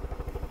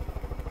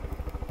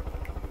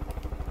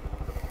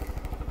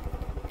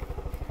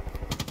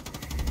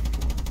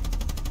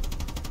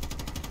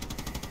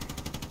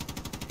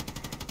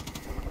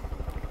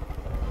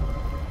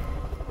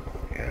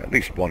 Yeah, at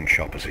least one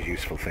shop is a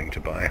useful thing to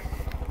buy.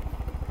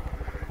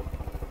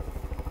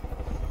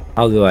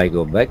 How do I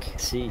go back?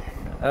 See.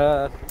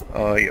 Oh,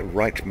 yeah,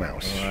 right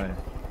mouse. Alright.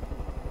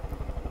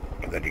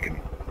 And then you can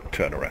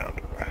turn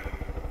around.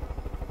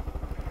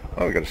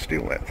 Oh, we got to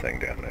steal that thing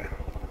down there.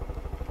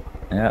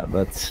 Yeah,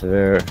 but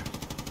where?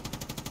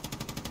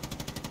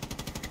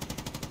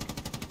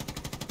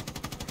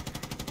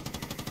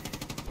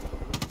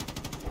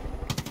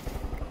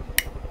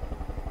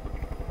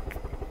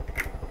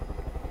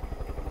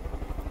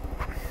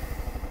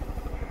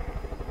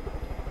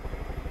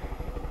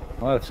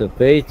 I have to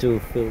pay to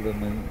fill the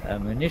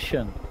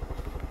ammunition.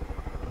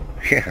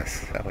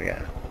 Yes, oh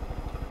yeah.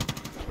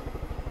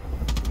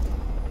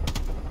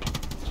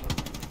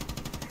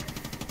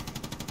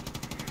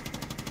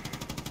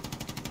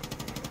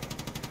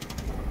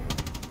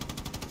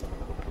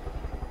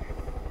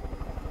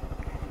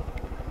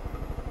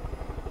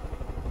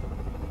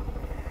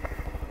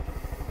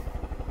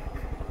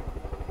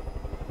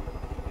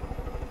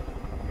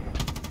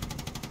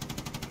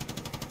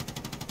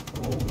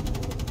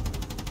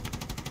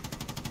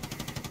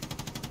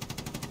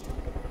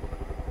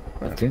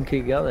 I think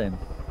he got him.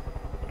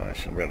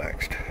 Nice and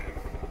relaxed.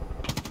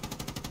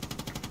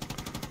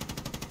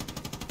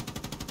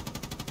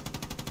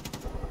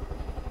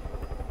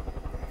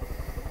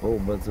 Oh,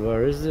 but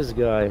where is this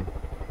guy?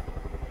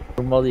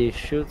 Somebody is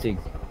shooting.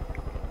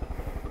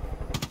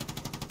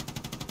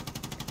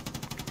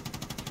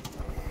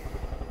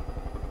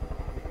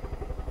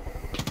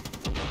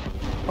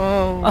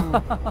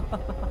 Oh!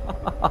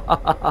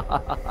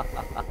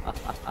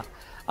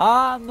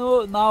 Ah,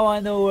 no, now I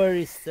know where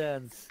he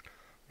stands.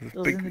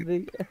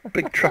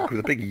 Big truck with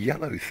a big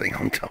yellow thing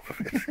on top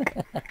of it.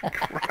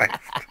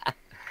 Christ.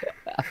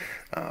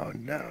 Oh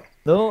no.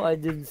 No, I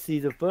didn't see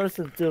the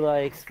person till I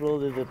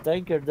exploded the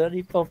tanker, then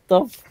he popped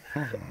up.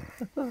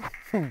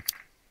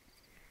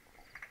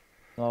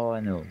 Now I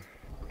know.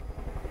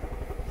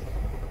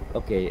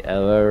 Okay,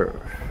 where...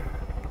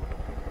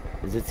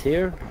 Is it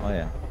here? Oh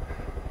yeah.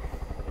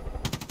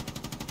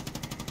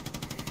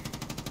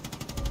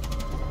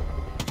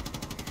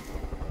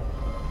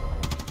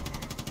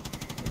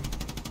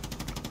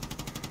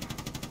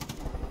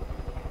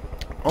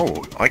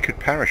 Oh, I could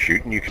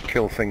parachute and you could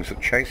kill things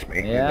that chase me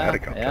in the Yeah,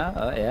 helicopter.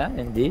 yeah,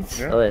 indeed.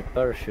 Yeah. Oh, yeah,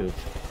 parachute.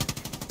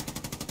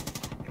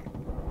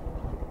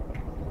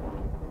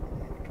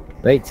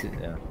 Wait,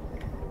 yeah.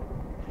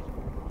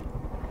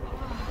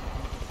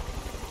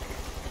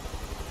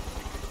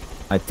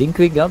 I think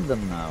we got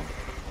them now.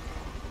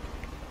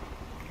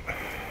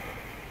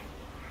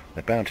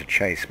 They're bound to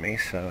chase me,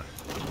 so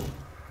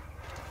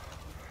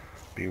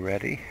be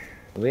ready.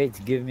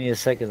 Wait, give me a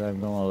second, I'm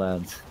gonna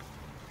land.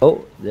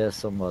 Oh, there's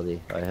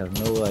somebody. I have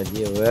no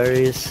idea where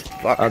he is.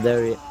 Fuck. Oh,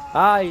 there he...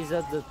 Ah, he's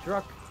at the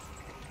truck.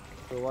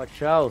 So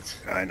watch out.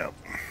 I know.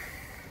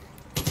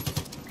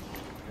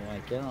 Oh, I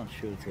cannot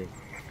shoot him.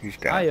 He's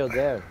down. Ah, you're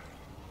there.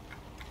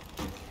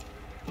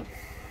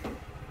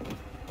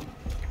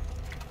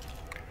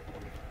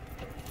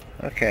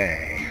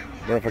 Okay.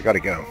 Where have I got to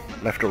go?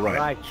 Left or right?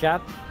 Right,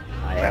 chap.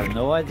 I have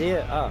no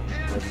idea. Ah,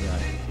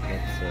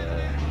 that's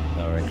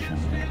direction.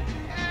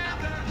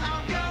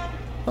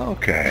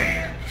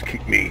 Okay. Just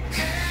keep me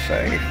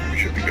safe. We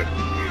should be good.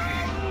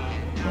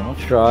 Gonna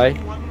try.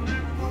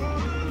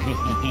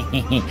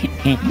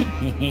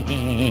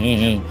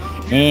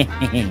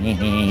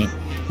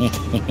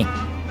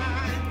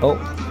 Oh.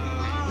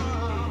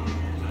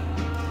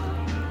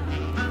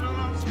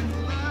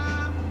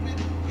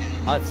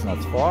 That's not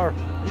far.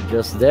 You're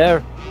just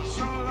there.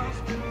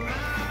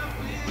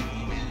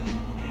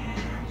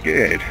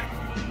 Good.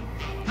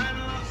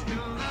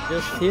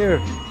 Just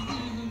here.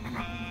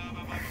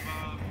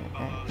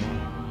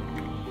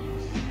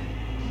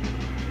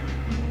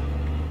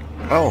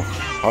 Oh,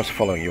 I was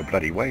following your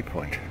bloody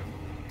waypoint.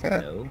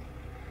 No.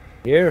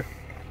 Here.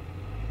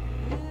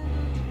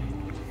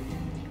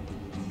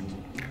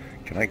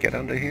 Can I get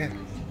under here?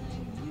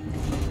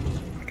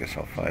 I guess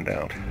I'll find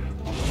out.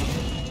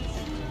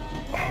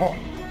 Oh.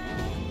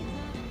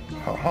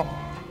 Oh.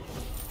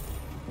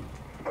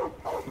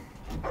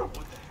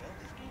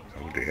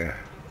 Oh dear.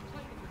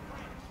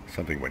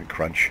 Something went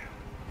crunch.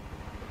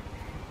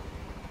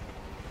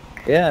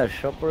 Yeah,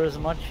 shopper is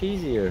much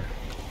easier.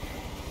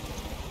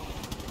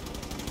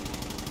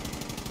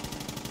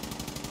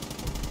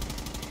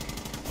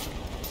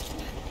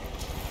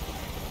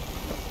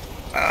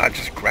 Ah, I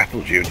just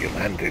grappled you and you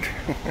landed.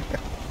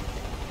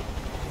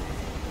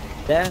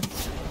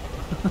 Dance.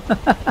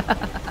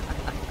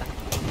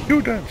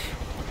 You dance.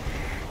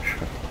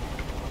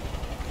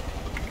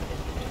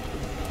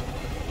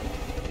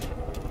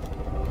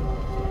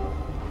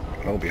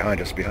 Oh,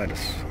 behind us, behind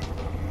us.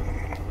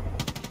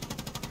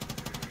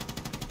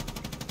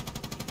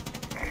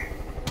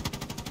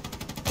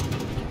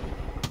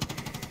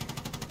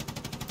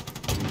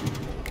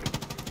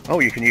 Oh,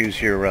 you can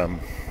use your,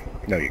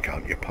 no you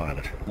can't, your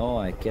pilot. No,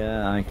 I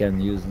can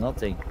use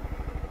nothing.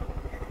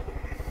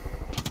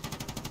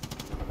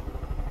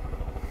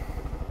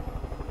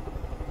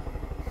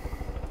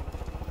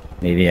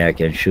 Maybe I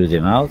can shoot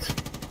him out.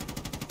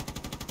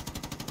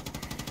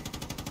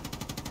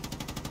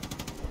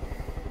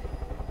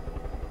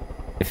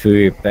 If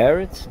we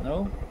repair it,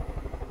 no?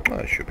 Oh,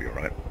 it should be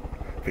alright.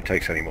 If it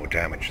takes any more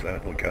damage though,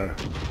 it'll go.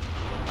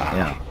 Ah,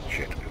 Yeah.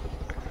 shit.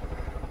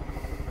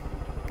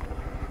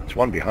 There's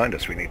one behind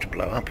us we need to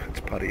blow up. It's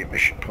part of your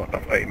mission, part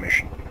of a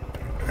mission.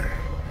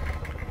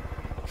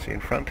 See in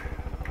front?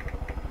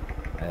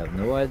 I have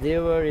no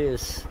idea where he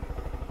is.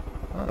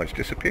 Oh, it's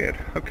disappeared.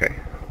 Okay.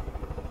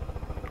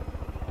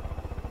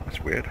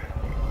 That's weird.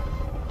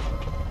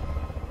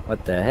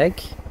 What the heck?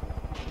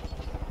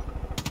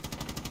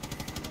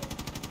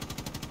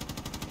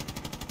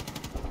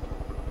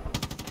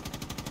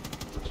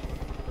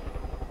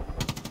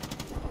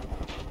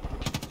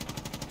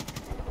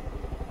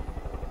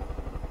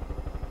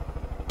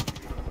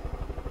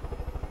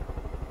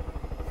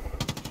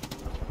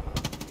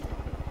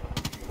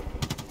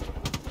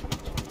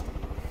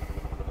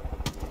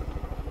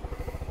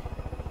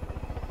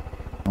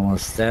 I'm gonna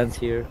stand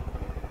here.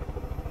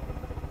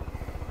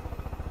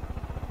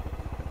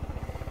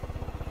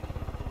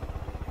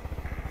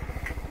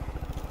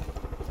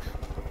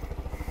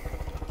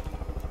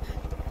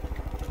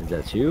 Is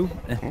that you?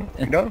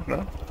 No,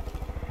 no.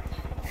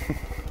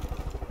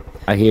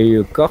 I hear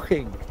you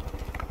coughing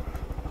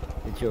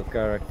with your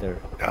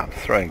character. I'm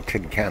throwing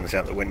tin cans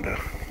out the window.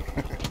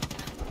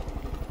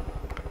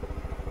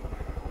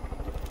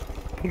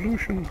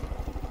 Pollution.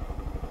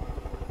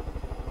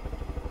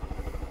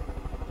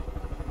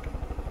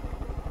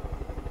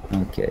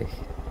 Okay.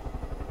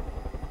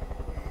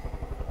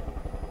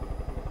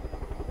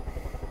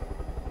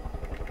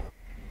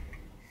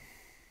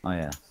 Oh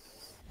yeah.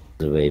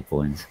 The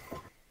waypoint.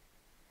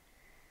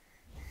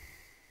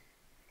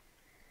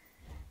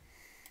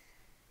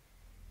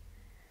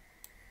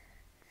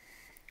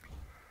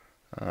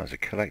 Ah, there's a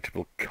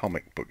collectible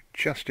comic book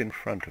just in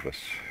front of us.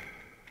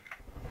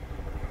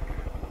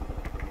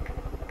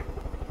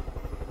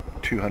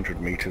 200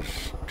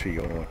 meters to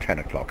your 10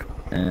 o'clock.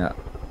 Yeah.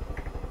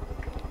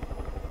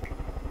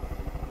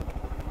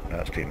 No,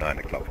 it's to your 9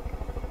 o'clock.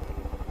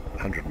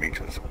 100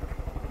 meters.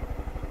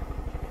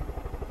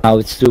 Now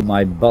it's to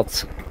my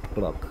butt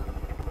clock.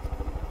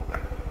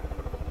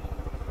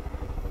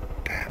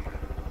 Damn.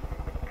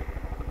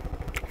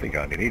 I think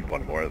I only need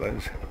one more of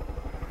those.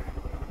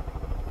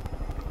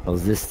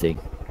 How's this thing?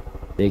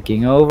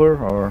 Taking over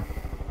or?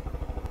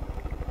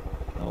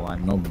 No,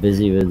 I'm not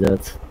busy with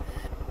that.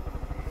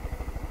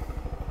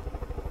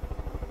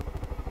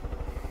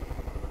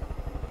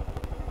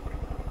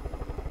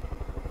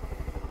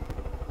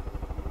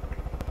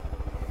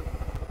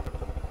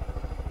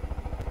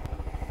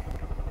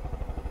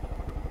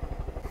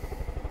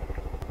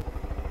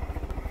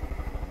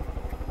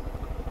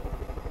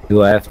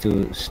 Do I have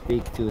to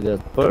speak to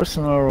that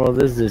person or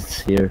what is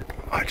this here?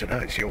 I don't know,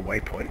 it's your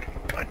waypoint.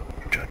 I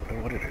don't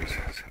know what it is.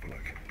 Let's have a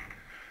look.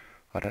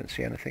 I don't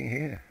see anything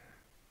here.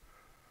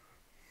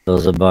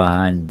 Those are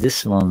behind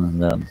this one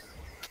and then.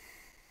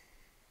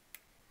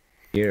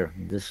 Here,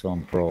 this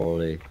one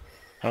probably.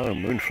 Oh,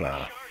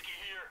 Moonflower.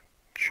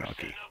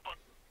 Sharky.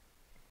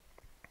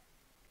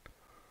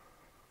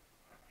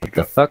 What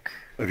the fuck?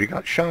 Have you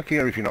got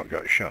Sharky or have you not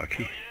got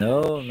Sharky?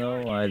 No,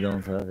 I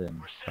don't have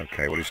him.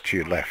 Okay, well it's to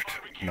your left.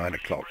 9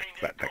 o'clock,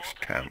 that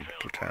next town,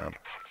 little town.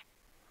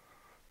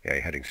 Yeah,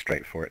 you're heading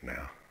straight for it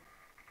now.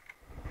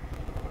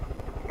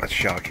 That's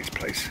Sharky's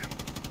place.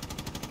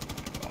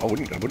 I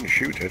wouldn't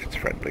shoot it, it's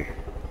friendly.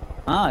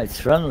 Ah,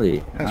 it's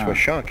friendly. That's where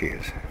Sharky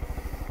is.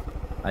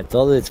 I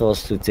thought it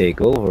was to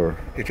take over.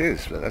 It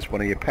is, that's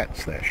one of your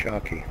pets there,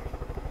 Sharky.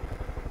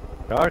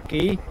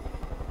 Sharky?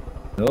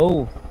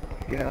 No.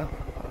 Yeah,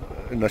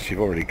 unless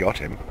you've already got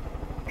him.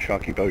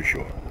 Sharky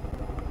Bowshore.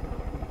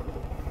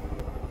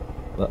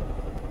 But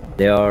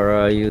they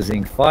are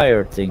using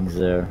fire things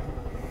there.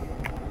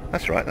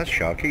 That's right, that's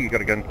Sharky. You got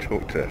to go and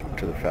talk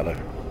to the fellow.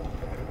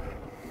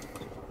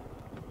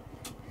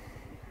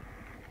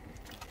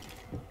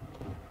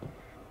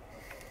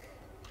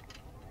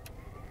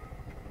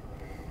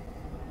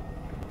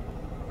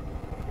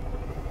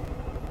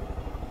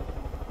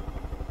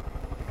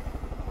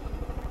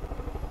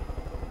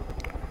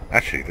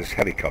 Actually, this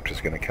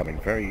helicopter's going to come in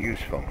very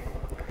useful.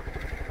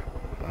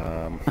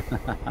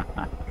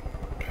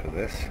 for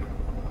this.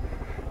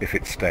 If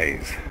it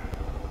stays.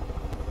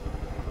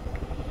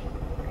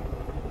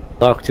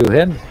 Talk to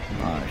him?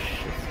 Oh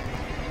shit.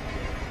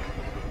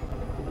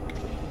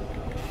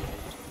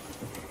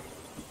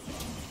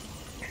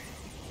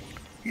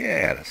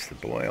 Yeah, that's the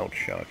boy, old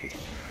Sharky.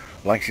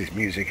 Likes his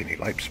music and he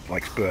likes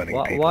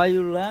burning people. Why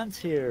you land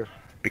here?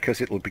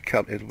 Because it'll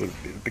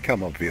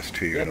become obvious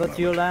to you. Yeah, in a but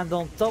you moment. land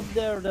on top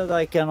there that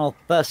I cannot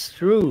pass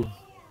through.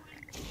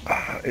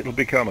 It'll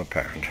become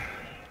apparent.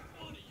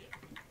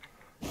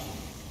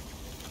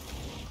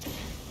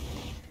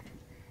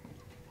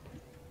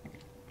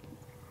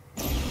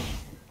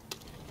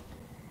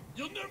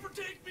 You'll never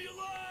take me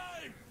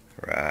alive!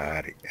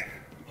 Righty.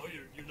 Oh,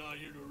 you're not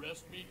here to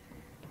arrest me?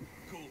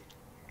 Cool.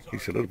 Sorry.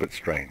 He's a little bit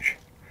strange.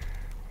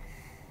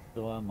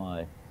 So am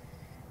I.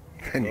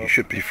 Then you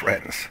should be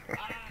friends. I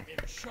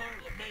am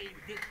Charlemagne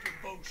Victor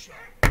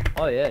Beauchamp.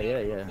 Oh yeah.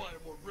 Require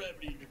more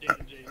brevity in your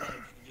day-to-day life. You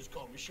can just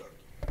call me Sharky.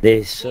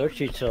 They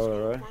search each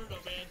other, right?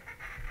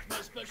 It's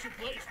my special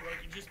place where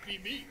I can just be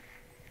me.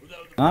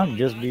 Without the Huh? prying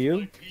Just eyes be of you?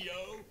 my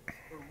PO,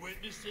 or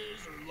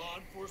witnesses, or law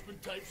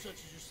enforcement types such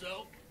as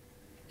yourself.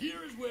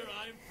 Here is where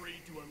I am free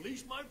to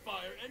unleash my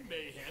fire and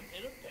mayhem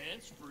in a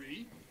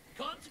pants-free,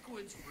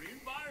 consequence-free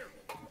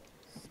environment.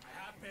 I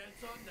have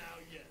pants on now,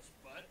 yes,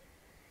 but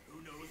who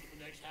knows what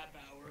the next half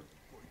hour,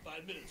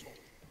 45 minutes hold.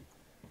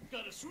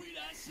 Got a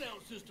sweet-ass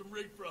sound system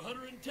rigged for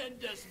 110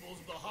 decibels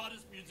of the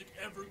hottest music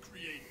ever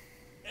created.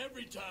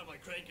 Every time I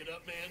crank it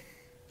up, man,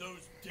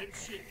 those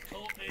dipshit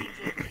cult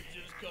angels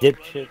just come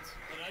Dipshit.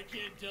 running, and I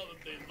can't tell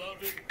if they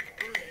love it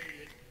or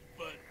hate it,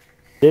 but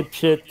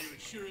Dipshit. it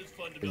sure is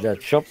fun to Is build that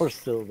their chopper faces.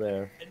 still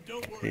there? And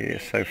don't worry, Yeah, man,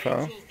 so the far.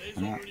 angels, they's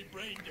already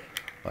brain dead.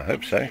 I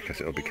hope so, because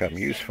it'll become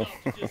useful.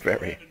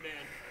 Very.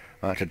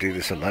 I have to do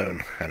this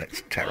alone, and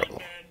it's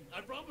terrible.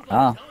 I promise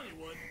Ah. I'll tell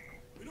anyone.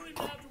 We don't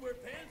even have to wear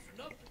pants or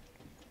nothing.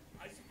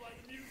 I supply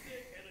the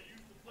music and I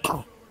use the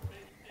flamethrower to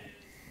make it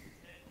dance.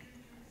 And you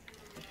use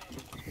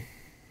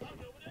your, I don't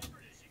know, whatever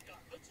it is you got.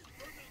 Let's just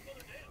burn this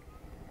mother down.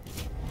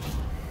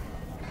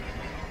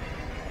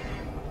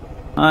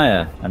 Ah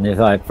yeah, and if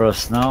I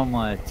press now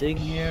my thing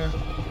here,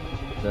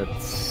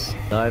 that's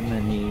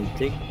diamond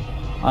thing.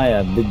 Ah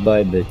yeah, bit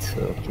by bit.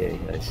 Okay,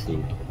 I see.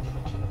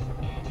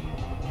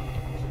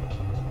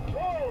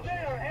 Whoa, they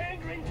are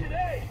angry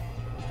today.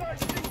 Start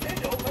to think they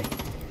don't like.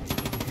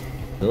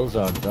 Those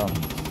are done.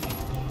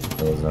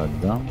 Those are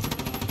done.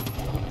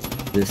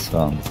 This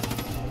one.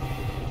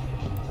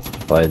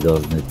 Why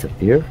doesn't it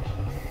appear?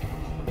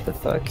 What the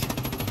fuck?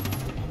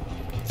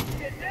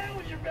 Get down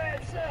with your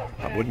bad self,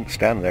 I wouldn't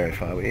stand there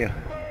if I were you.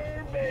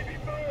 Burn, baby,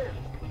 burn.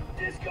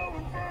 Disco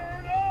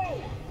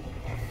Inferno.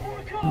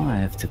 Oh, I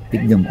have to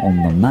pick them on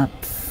the map.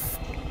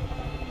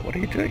 What are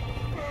you doing?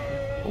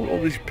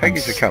 All these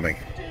peggies are coming.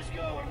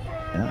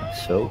 Yeah,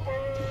 so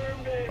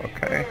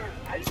Okay.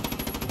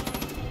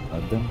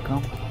 let them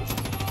come.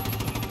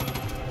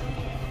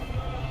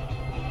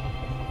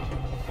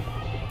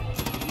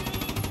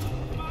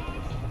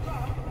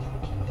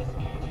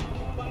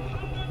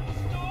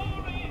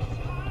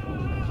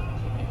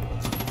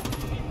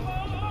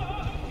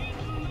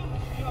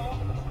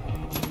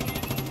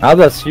 Ah,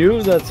 that's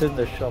you that's in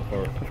the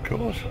shopper. Of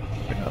course.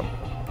 Yeah.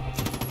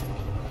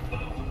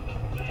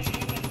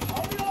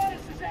 I'll be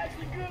honest, it's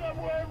actually good I'm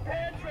wearing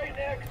pants right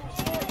now because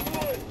I'm smoking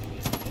wood.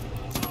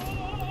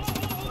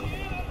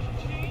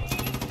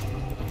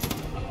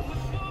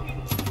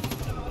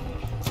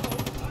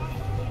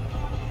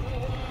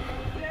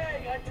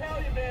 Dang, I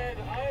tell you, man,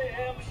 I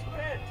am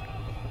spent.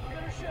 I'm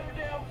gonna shut her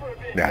down for a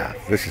bit. Nah,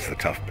 this is the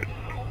tough bit.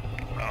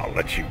 I'll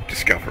let you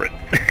discover it.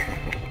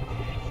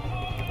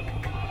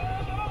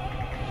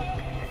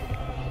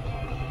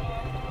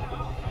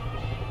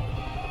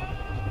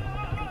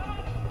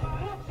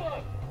 What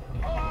the?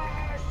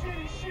 Ah,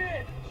 shitty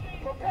shit.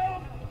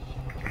 Propel.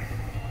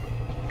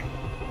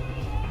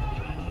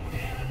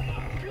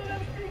 Feel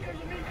them speakers,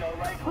 amigo,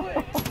 right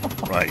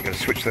quick. Right, you've got to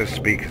switch those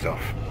speakers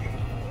off.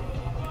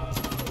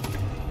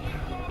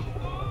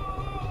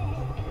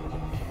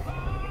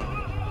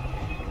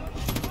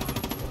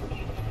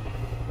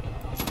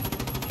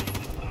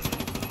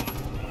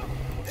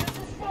 This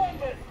is fun,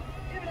 but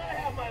even I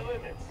have my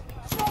limits.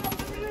 Shut up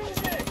the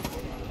music!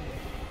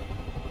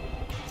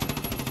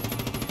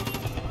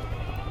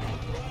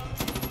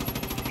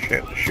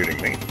 Shit, they're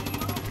shooting me.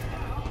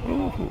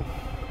 Ooh.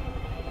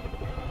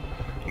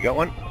 You got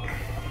one?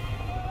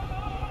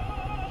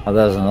 Oh,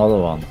 there's another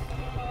one.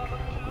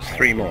 There's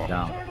 3 more.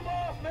 Down. Turn them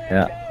off, man.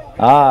 Yeah. Go.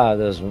 Ah,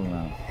 there's one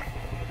now.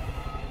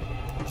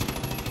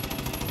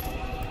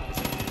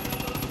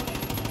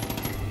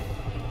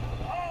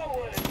 Oh,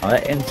 what a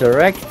I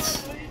interact.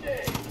 lovely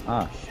day.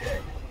 Ah.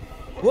 Shit.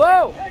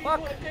 Whoa! Hey, you Fuck!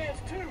 wanna dance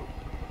too?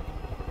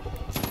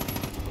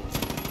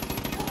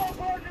 Come on,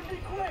 partner, be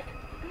quick.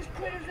 These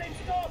critters ain't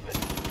stopping.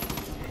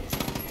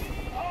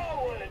 Oh,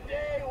 what a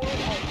day, what a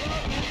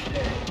lovely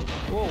day.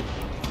 Whoa!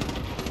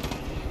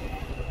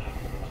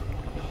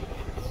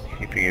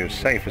 Keeping you as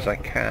safe as I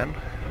can.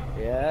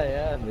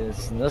 Yeah,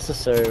 it's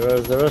necessary.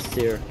 Where's the rest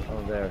here?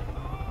 Oh, there.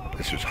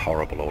 This was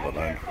horrible all alone.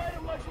 Can't fight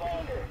 'em much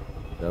longer.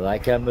 That I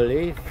can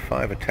believe.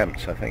 5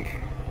 attempts, I think.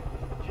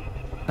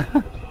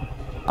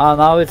 Ah,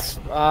 now it's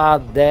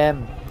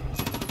damn.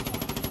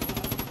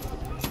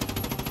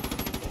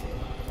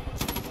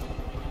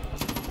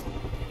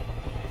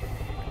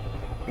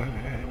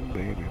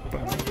 Baby, What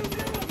are you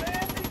doing,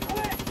 man? Be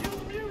quick!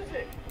 Use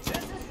music! This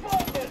is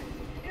fun, but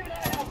even I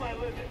have my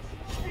limits.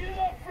 Speed it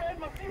up, Fred.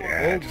 My feet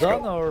Yeah, All just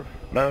done got... or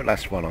No,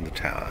 last one on the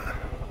tower.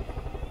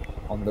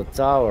 on the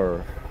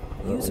tower?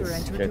 User Let's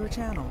entered check. your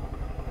channel.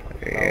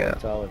 Yeah.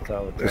 Tower.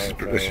 This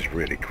is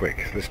really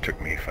quick. This took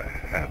me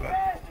forever.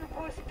 faster,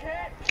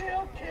 pussycat!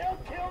 Kill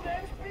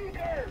them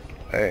speakers!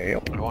 Hey, I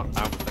can't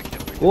wait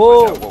to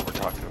Whoa. find out what we're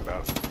talking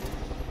about.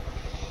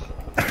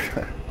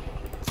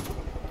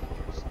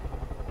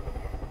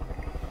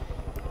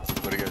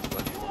 What are you guys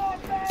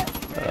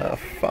playing?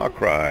 Far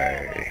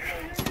Cry.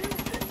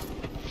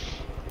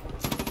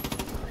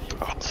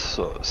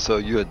 Oh, so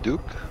you a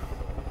Duke?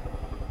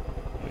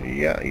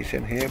 Yeah, he's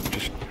in here. We're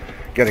just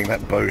getting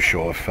that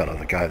Bowshaw fella,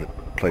 the guy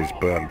that plays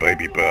Burn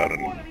Baby Burn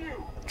and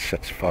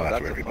sets fire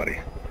that's to a everybody.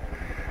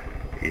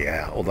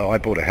 Yeah, although I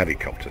bought a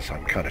helicopter, so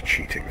I'm kind of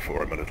cheating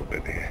for him a little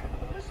bit here.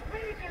 The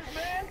speakers,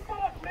 man!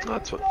 Fuck, make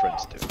That's it what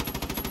friends stop. do.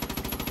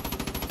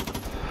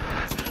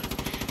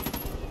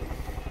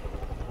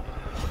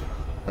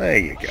 There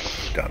you go,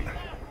 done.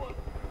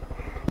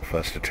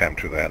 First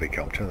attempt with a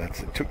helicopter.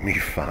 It took me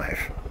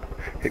 5.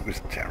 It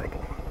was terrible.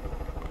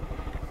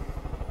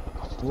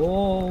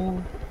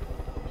 Whoa.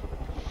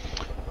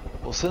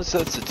 Well, since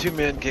that's a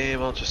 2-man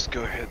game, I'll just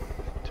go ahead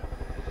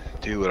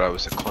and do what I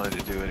was inclined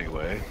to do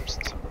anyway,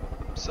 since I'm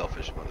a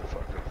selfish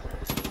motherfucker.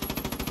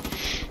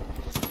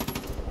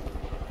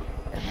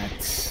 And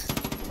that's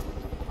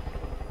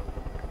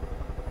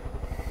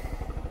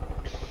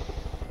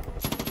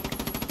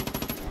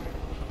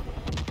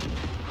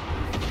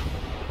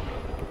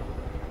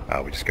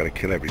Oh, we just got to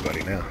kill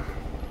everybody now.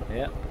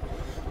 yeah.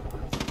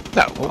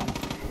 No, well,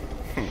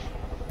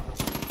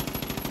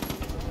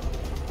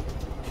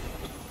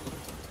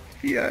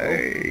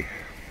 Yay!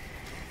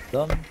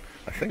 Done.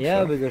 I think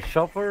Yeah, so. with the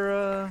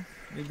shopper,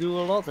 you do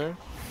a lot, eh?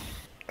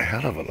 A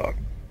hell of a lot.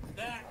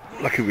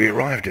 Lucky we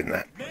arrived in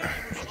that.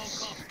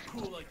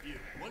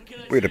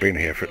 We'd have been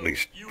here for at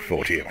least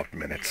 40 odd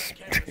minutes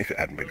if it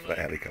hadn't been for the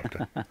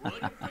helicopter. We're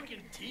like a freaking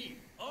team.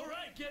 All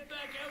right, get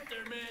back out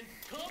there, man.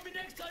 Call me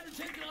next time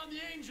you're taking on the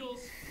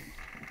Angels.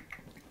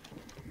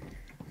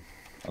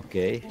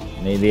 Okay,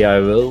 maybe I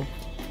will.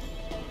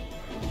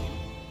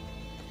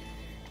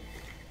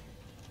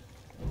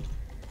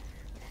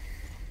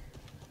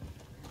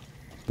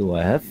 Do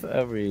I have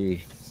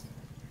every...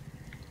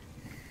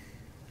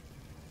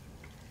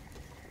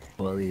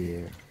 Well,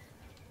 here.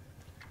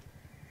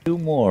 2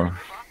 more.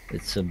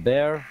 It's a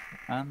bear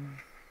and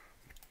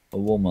a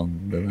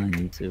woman that I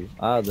need to...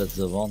 Ah, that's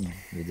the one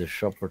with the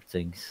shopper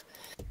things.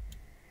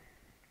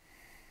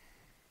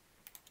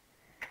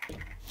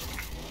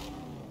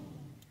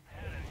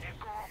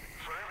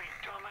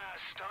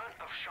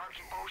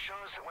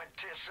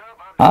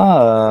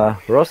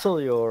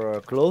 Russell,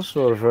 your clothes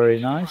were very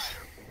nice.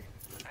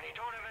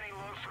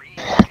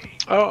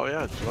 oh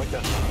yeah, do you like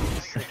that?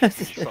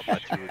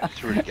 Something I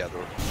threw together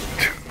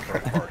for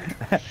a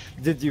party.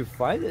 Did you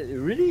find it?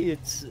 Really,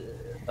 it's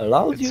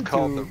allowed It's you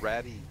called to...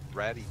 the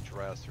ratty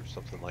dress or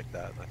something like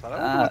that. And I thought, I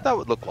wonder what that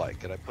would look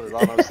like. And I put it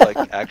on. I was like,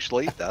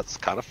 actually, that's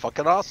kind of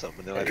fucking awesome.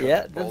 And then I took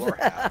Yeah, the bowler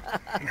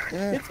hat.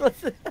 it was...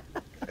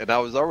 And I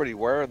was already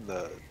wearing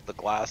the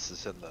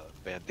glasses and the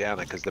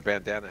bandana because the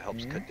bandana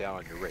helps cut down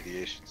on your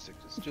radiation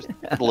sickness just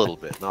a little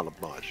bit, not a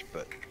much,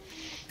 but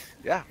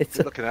yeah, It's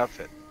good a- looking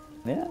outfit.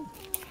 Yeah.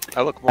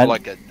 I look more And-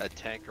 like a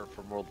tanker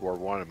from World War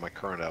I in my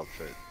current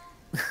outfit.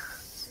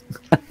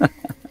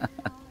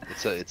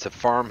 It's a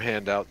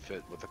farmhand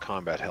outfit with a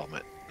combat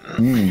helmet.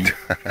 Mm.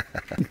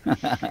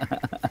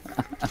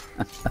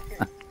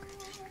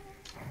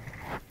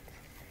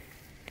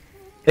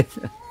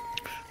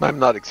 I'm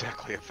not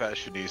exactly a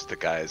fashionista,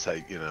 guys.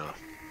 I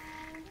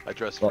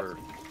dress for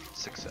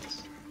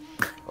success.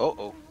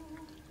 Oh.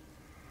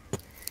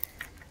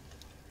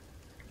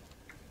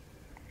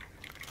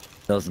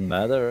 Doesn't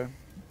matter.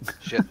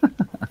 Shit.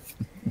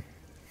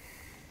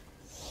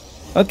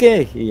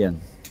 Okay,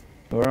 Ian.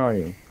 Where are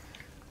you?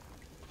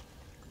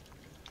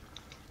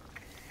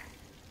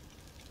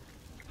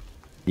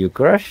 You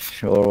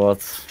crashed or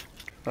what?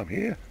 I'm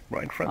here,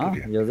 right in front of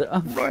you. You're the...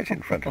 oh, Right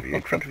in front of you,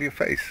 in front of your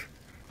face.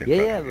 In Yeah,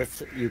 front yeah, of you.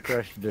 but you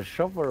crashed the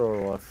shopper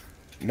or what?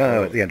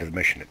 No, at the end of the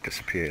mission it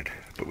disappeared.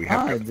 But we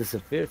have It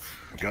disappeared.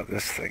 got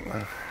this thing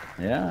though.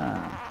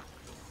 Yeah.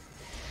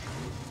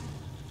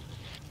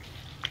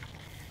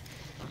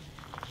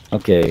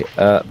 Okay,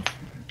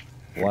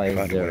 why is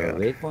Find a there way a out.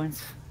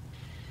 waypoint?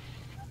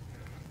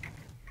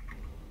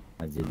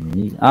 I didn't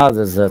need...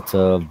 there's that...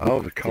 Oh,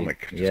 book the thing.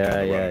 comic. Just Yeah, down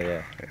the yeah, road.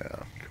 yeah.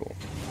 Yeah, cool.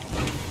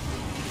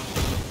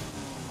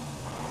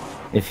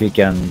 If you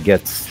can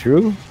get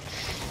through.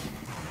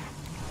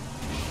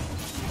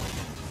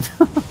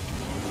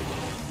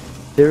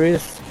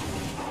 Serious?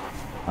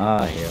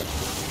 Here.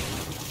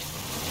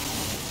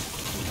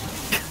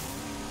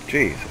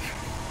 Jesus.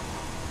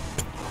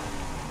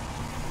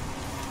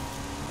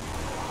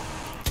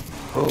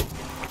 Oh,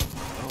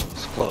 it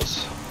was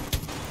close.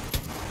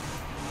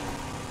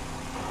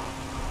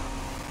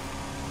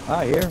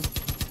 Ah, here.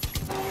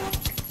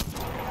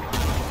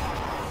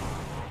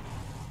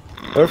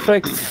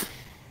 Perfect.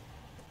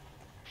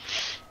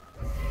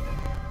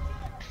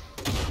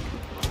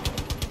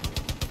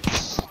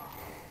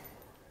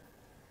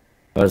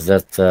 Where's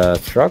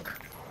that truck?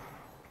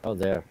 Oh,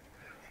 there.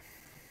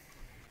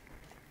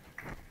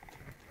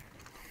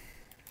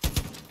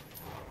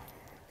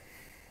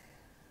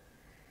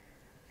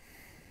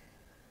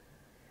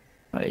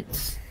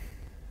 Right.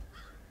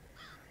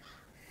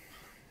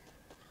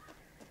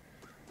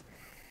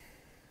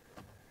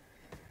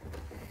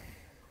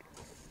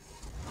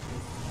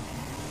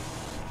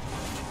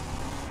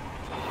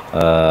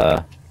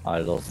 I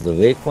lost the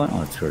waypoint.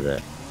 Oh, it's through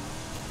there.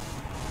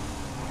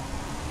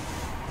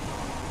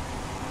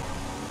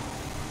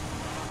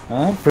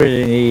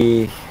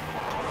 Pretty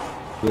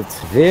good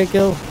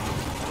vehicle.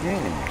 It's a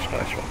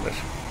nice one, this.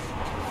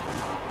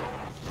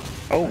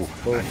 Oh,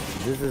 Well,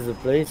 this is the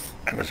place.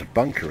 and there's a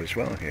bunker as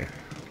well here.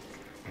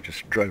 I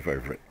just drove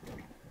over it.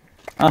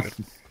 Ah, Good.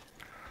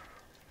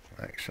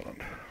 Excellent.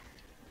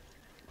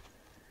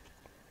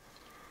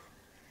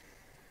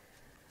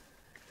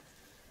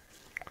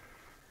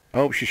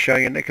 Oh, she's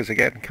showing her knickers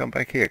again. Come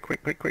back here.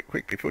 Quick, quick, quick,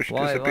 quick, before she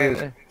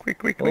disappears. why? Quick,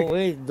 quick, quick. Oh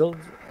wait, don't.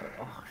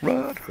 Oh,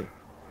 Run. shit.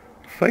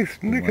 Faith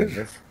Oh my knickers.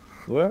 gosh.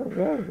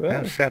 Where?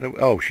 How sad.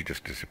 Oh, she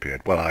just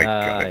disappeared. Well, I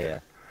got it. Yeah.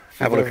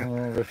 Have a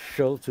look.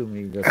 Show to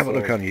me. That's Have a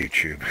look all. on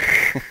YouTube.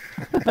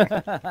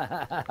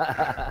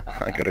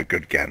 I got a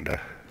good gander.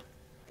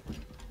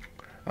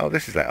 Oh,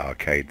 this is that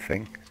arcade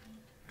thing.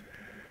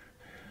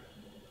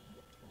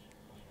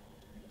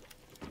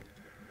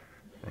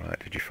 Right,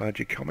 did you find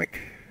your comic?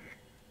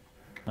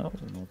 No,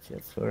 not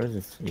yet. Where is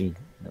it?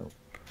 No.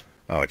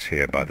 Oh, it's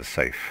here by the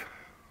safe.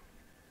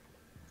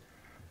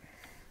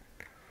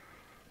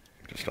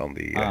 Just on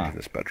the in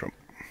this bedroom.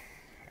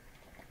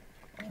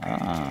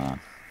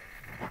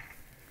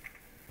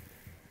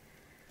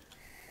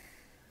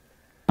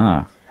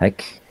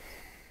 Heck.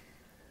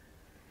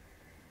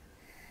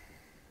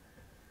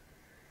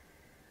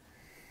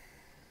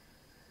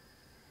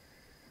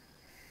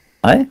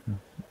 I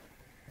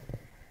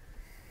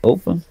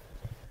open.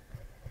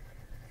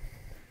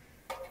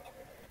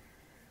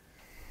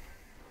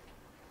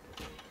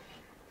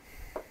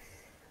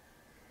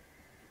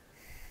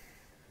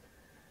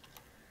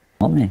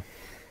 Mommy,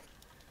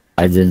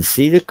 I didn't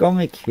see the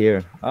comic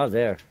here. Oh,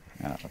 there.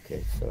 Oh,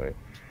 okay, sorry.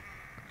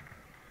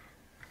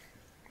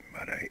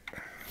 But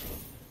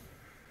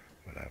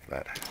we'll have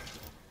that.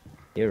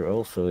 Here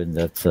also in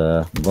that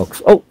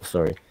box. Oh,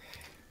 sorry.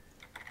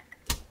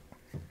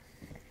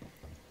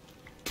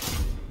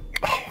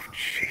 Oh,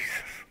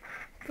 Jesus.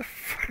 What the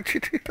fuck did you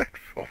do that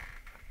for?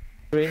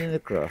 Raining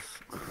across.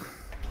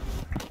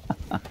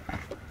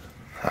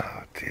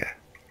 Oh, dear.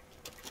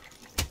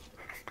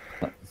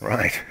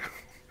 Right.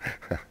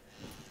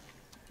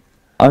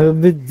 I'm a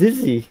bit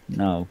dizzy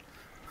now.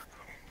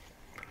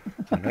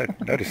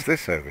 Notice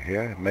this over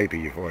here. Maybe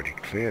you've already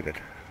cleared it,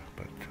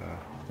 but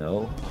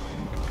No.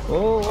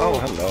 Oh, oh,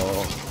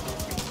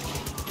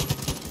 hello.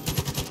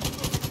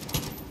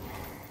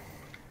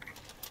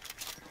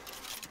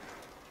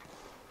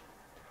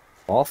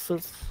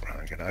 Bastards. Right,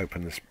 I'm going to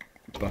open this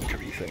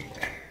bunkery thing.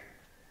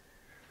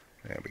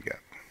 There we go.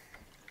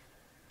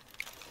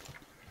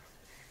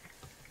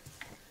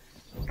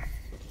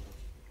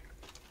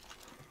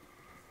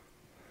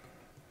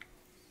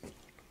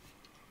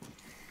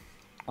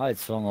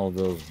 It's on all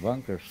those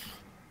bunkers.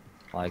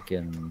 I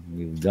can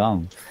move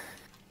down.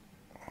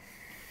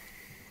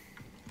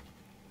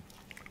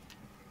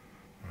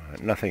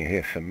 Right, nothing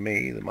here for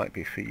me. There might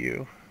be for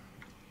you.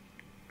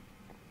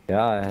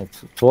 Yeah, I had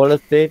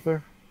toilet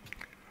paper.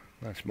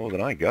 That's more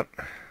than I got.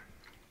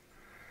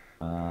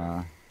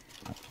 I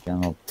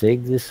cannot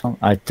take this one.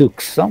 I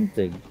took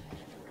something.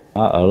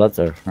 A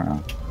letter.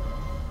 Oh,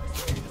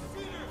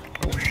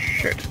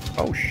 shit.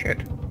 Oh, shit.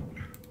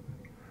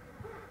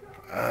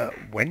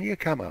 When you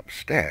come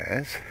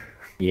upstairs,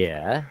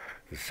 Yeah.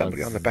 there's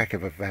somebody on the back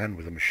of a van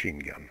with a machine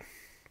gun.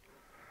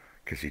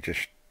 Because he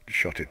just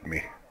shot at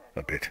me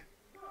a bit.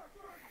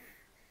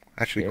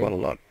 Actually, Okay. quite a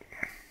lot.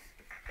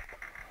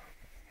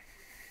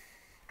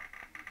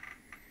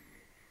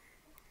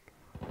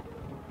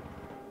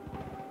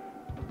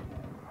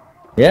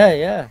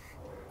 Yeah.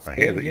 I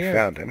hear that you here.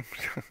 found him.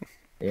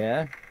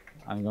 Yeah.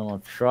 I'm gonna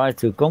try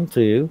to come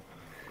to you.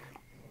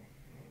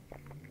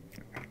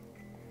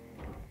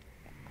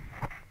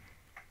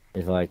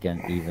 If I can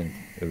even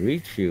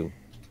reach you.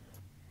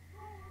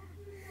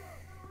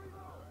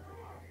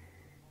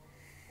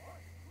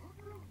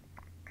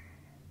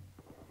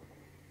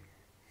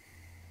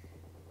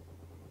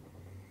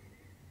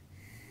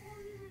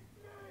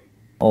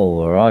 Oh,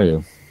 where are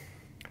you?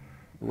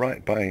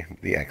 Right by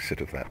the exit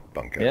of that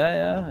bunker.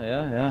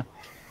 Yeah.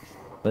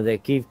 But they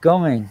keep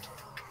coming.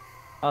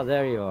 Oh,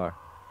 there you are.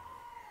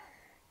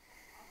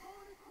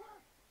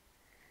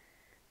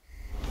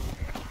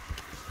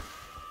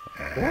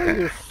 Why are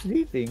you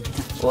sleeping?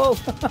 Whoa!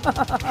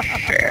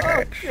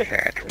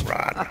 Shit,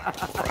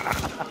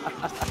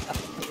 run.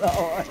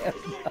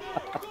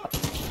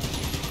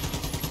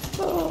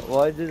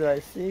 Why did I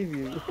save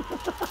you?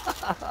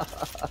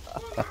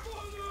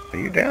 Are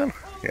you down?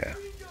 Yeah.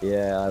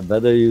 Yeah, I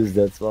better use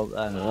that one.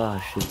 Ah,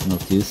 shit,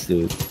 not used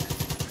to it.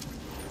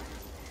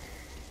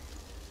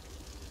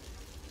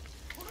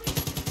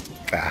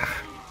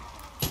 Ah.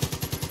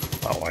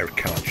 Oh, I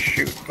can't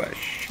shoot, but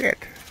shit.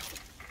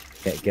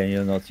 Can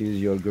you not use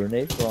your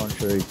grenade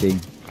launcher thing?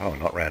 Oh,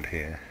 not round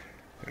here.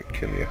 It'll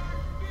kill you.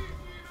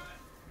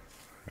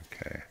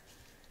 Okay.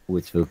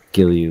 Which will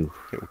kill you.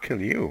 It will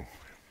kill you.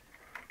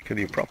 Kill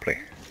you properly.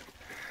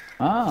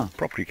 Ah,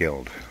 Properly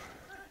killed.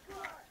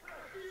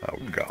 Oh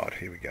god,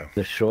 here we go.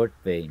 the short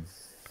pain.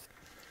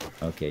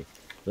 Okay,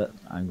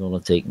 I'm gonna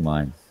take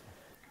mine.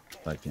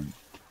 If I can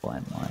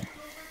find mine.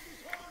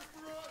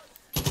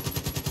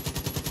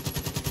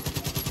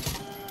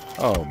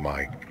 Oh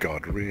my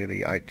god,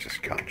 really? I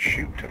just can't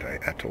shoot today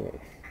at all.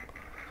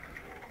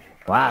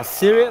 Wow,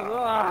 serious?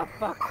 Ah,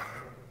 fuck.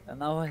 And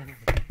now I have...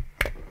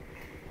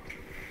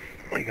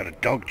 Well, you got a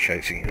dog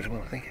chasing you as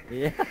well, I think.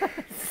 Yes.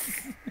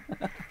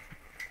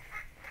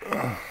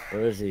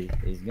 Where is he?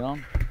 He's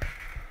gone?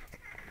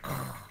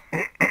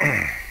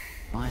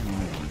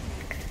 Finally.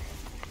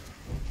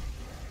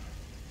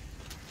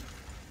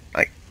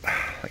 Thank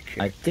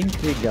you. I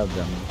think we got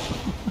them.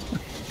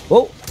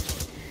 Oh!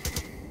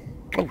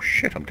 Oh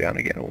shit, I'm down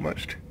again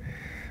almost.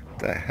 What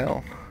the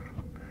hell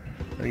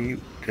are you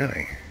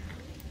doing?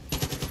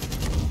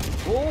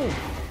 Oh!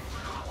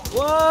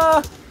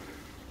 Whoa!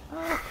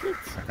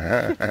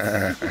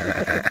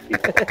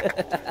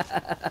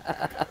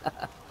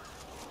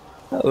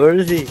 Oh, where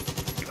is he?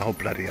 Oh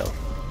bloody hell.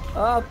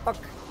 Oh, fuck.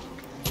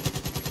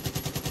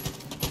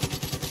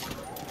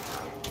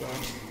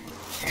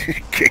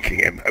 Kicking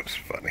him, that was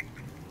funny.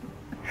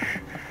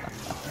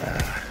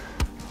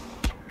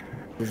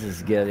 This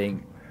is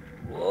getting...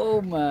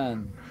 Whoa,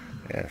 man.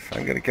 Yes,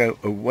 I'm going to go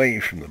away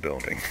from the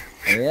building.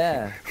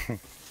 Yeah.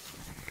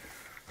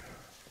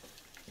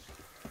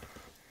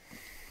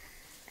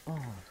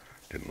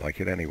 Didn't like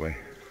it anyway.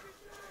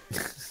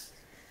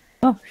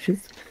 Oh, shit.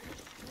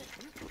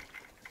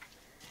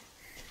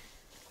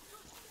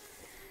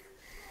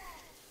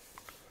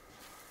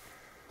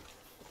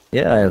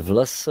 Yeah, I have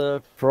less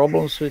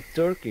problems with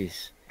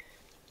turkeys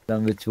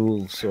than with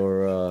wolves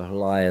or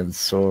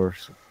lions or...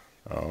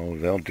 Oh,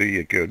 they'll do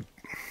you good.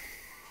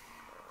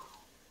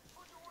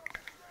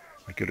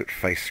 They're good at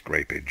face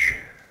scrapage.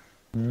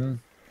 Mm.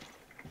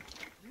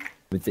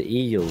 With the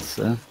eagles,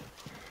 huh?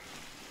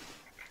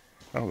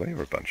 Oh, they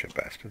were a bunch of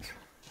bastards.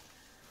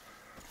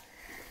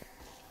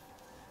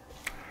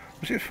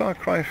 Was it Far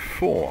Cry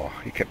 4?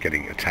 He kept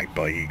getting attacked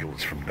by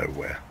eagles from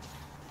nowhere.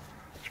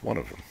 It's one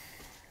of them.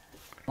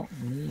 Not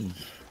me.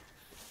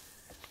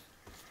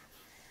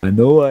 I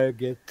know I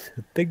get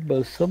attacked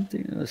by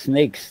something.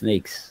 Snakes.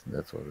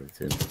 That's what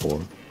it's in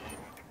for.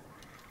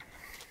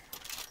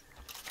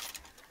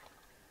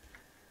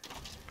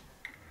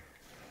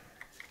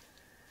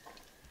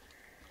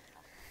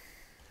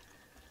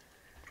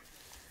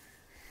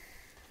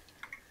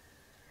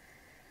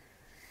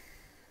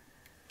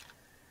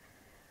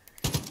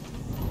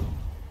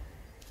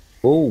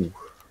 Oh.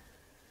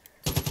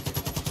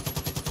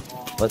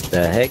 What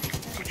the heck?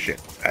 Oh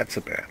shit, that's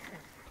a bear.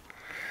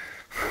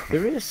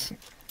 There is.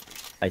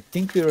 I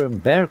think we're in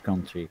bear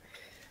country.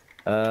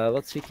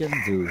 What we can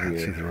do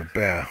It's here? either a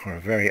bear or a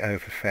very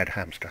overfed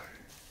hamster.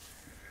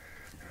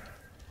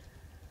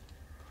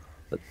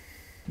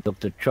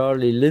 Dr.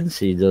 Charlie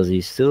Lindsay, does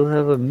he still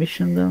have a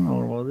mission then,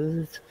 or what is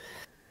it?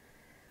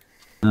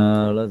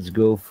 Let's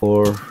go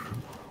for...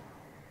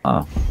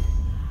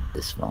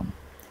 this one.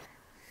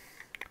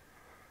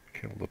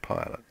 Kill the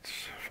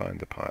pilots. Find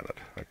the pilot.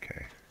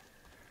 Okay.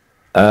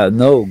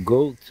 No,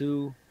 go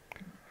to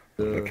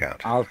the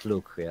Lookout.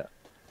 Outlook, yeah.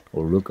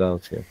 Or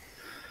lookout, yeah.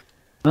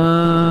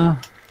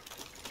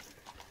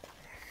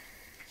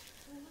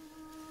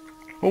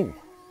 Oh!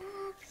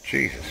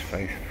 Jesus,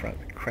 face front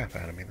the crap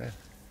out of me there.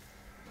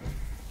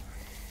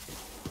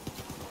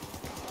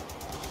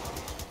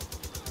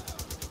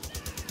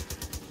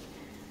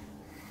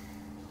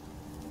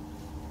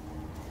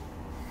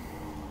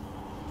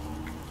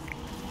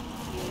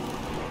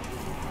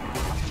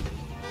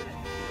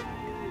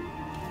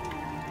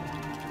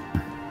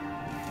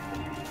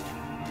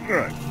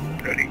 Alright,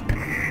 ready.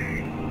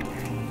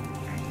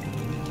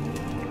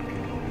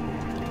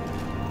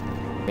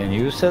 Can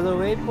you set a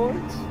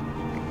waypoint?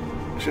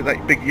 See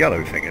that big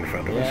yellow thing in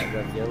front of us? Yeah,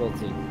 that yellow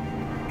thing.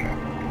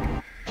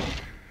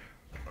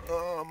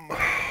 Oh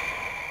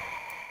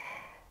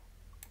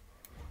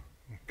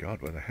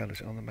God, where the hell is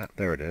it on the map?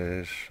 There it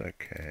is.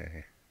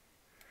 Okay.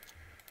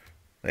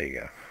 There you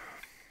go.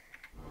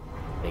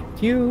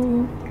 Thank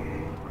you.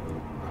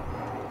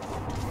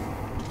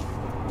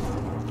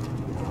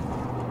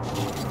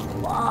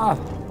 Wow.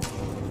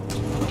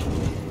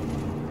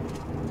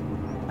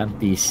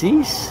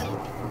 NPCs?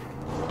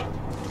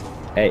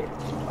 Hey,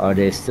 are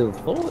they still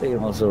following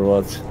us or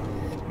what?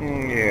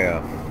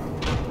 Yeah.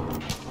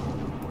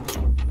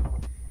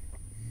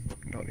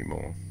 Not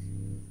anymore.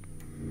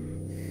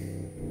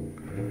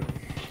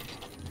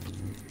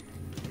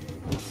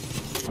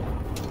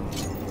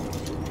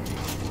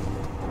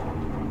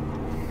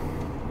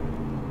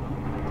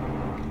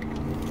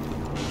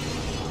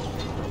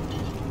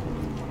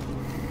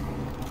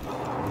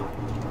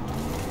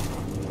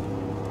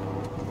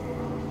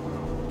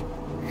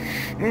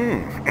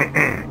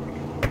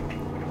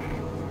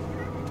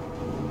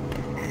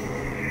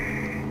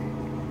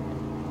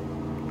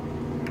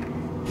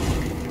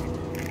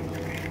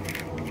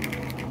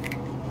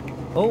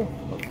 Oh,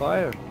 a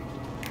fire.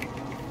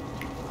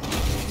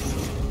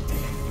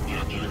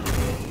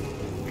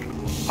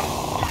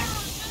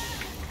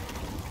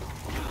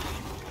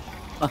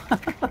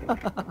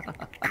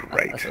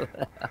 Great.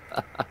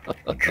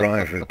 A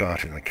drive with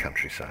Bart in the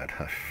countryside.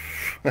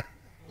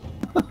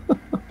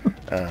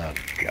 Oh,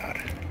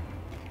 God.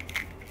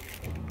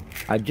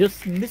 I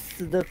just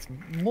missed that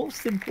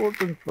most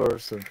important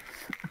person.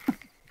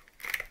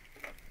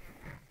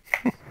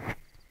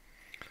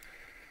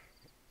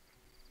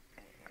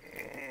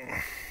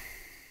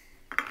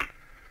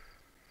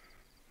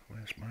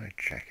 Where's my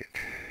jacket?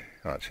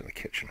 Oh, it's in the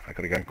kitchen. I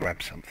gotta go and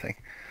grab something.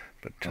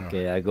 But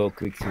Okay, I go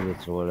quick to the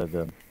toilet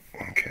then.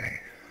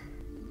 okay.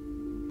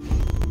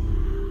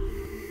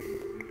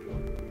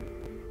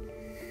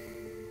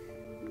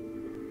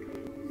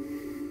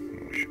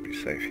 We should be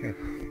safe here.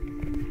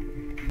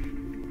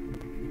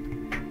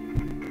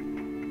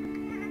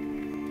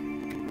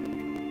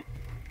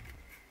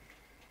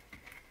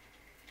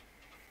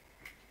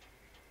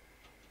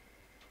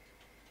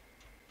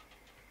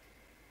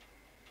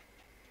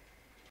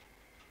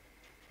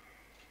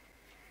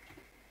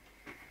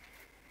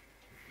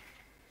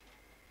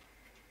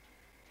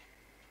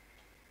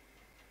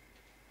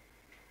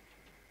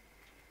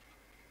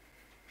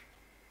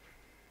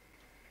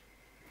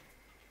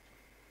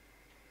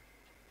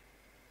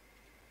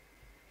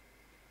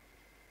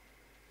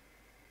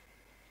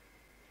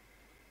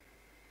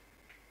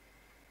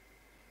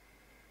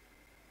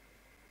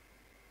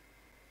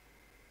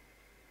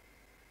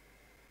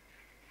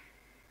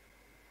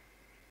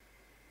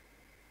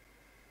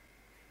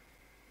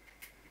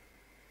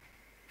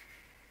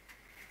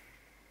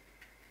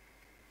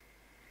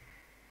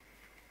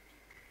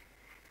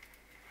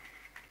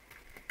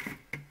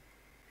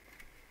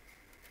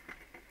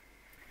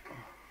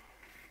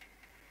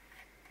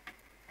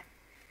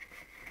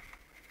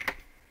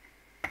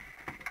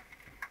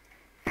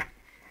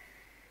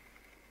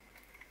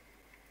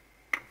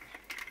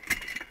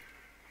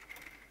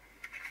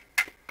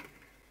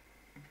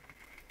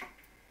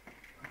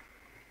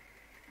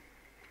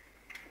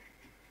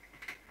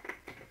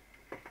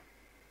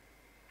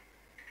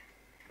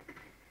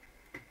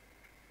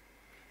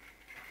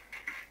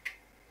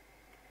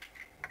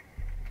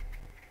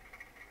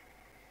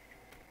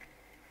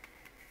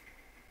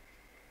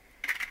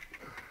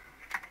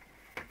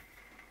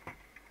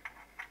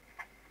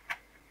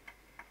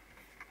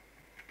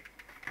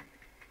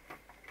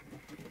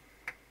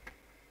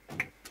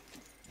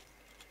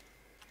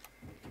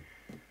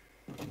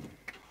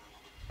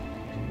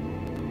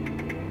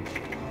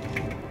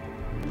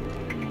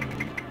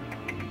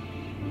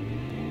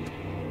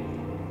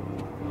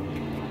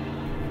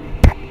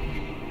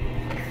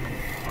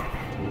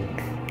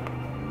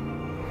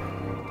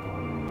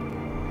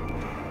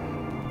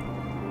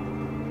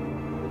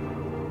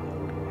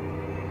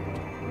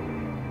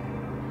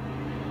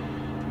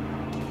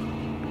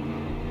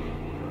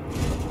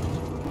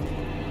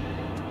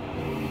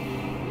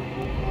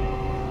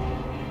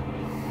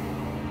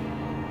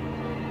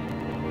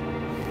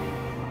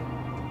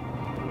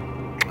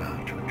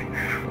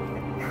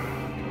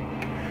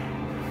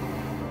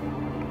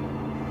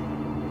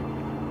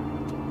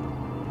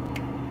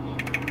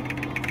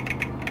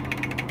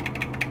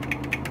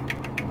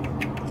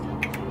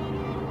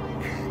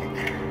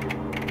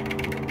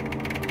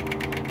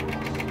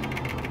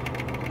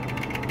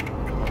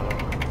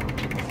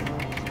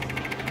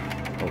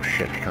 Oh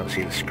shit, I can't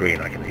see the screen.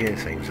 I can hear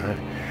things though.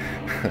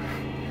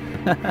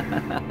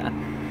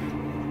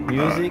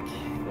 Music?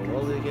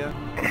 What was it again?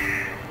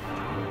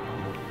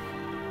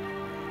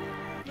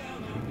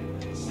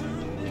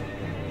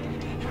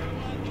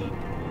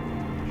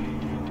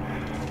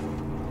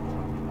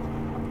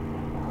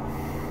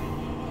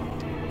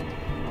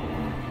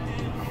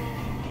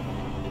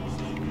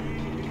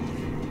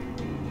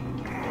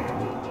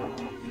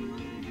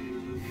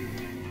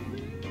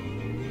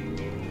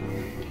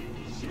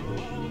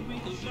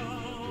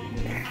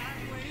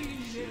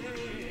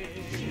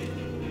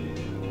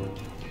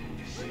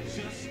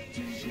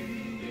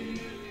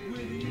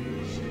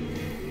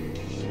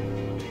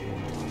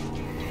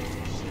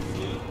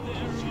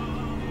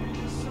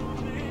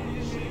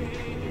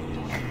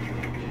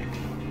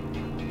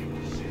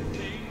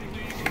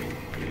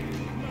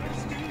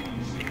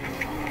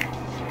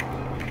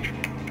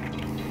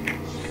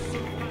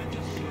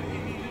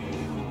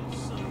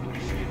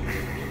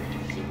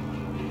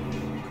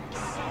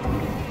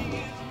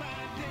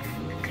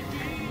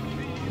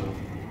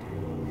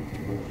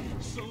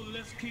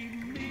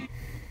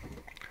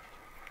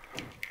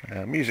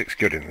 Music's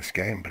good in this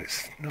game, but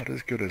it's not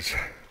as good as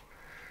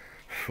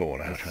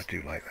Fallout. I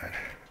do like that.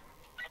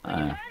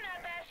 Ah.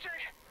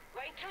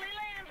 Wait till he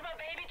lands, my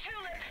baby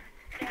tulip.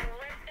 Then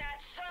rip that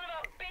son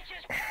of a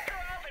bitch's pecker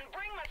off and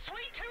bring my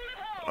sweet tulip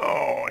home.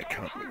 Oh, I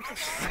can't move this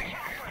thing.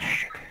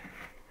 Shit.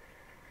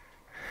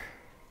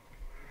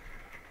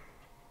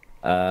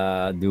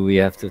 Do we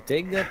have to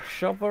take that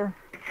chopper?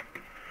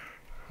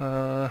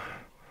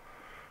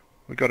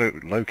 We've got to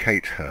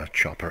locate her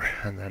chopper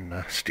and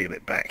then steal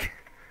it back.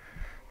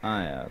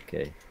 Ah, yeah,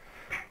 okay.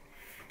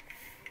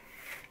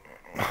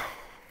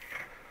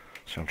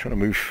 So I'm trying to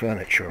move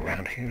furniture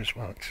around here as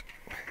well. It's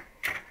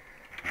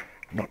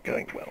not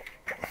going well.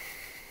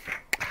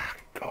 Ah,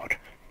 God.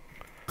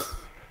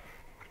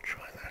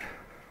 Try that.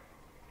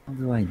 How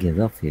do I get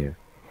up here?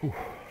 Whew.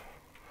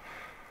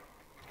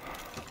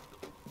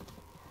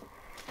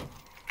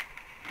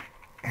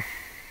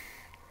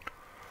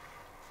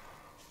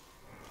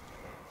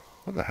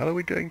 What the hell are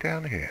we doing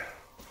down here?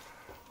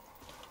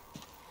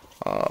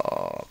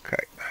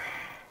 Okay.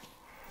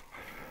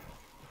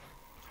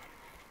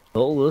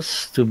 Told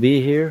us to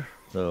be here,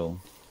 so...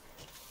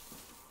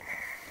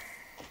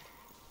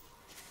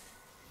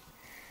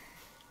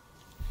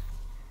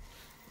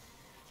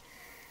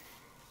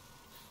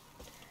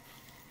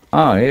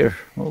 Ah, here.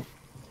 Oh.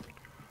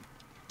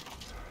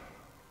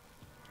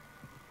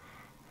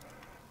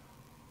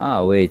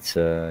 Ah, wait,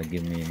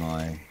 give me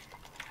my...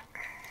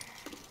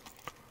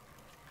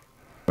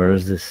 Where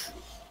is this?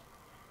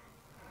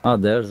 Ah,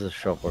 there's the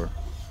shopper.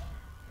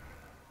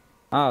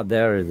 Ah,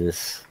 there it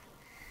is.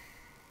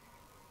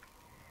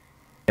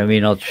 Can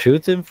we not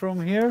shoot him from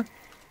here?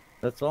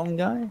 That's one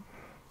guy?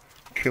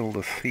 Kill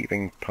the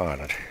thieving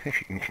pilot.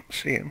 If you can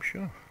see him,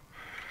 sure.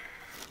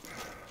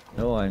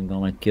 No, I'm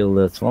gonna kill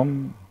that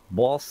one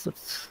bastard.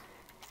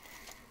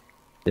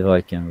 If I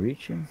can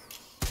reach him.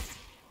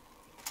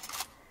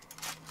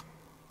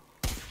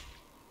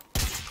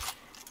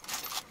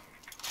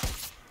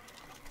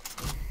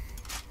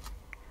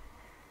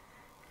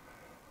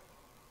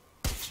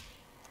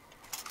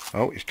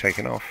 Oh, he's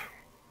taken off.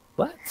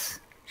 What?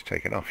 He's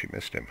taken off, you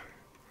missed him.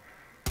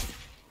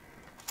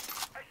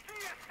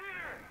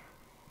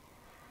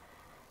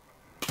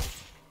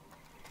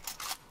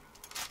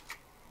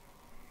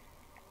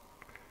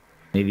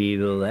 Maybe he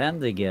will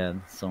land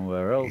again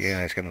somewhere else.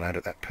 Yeah, he's going to land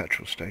at that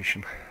petrol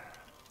station.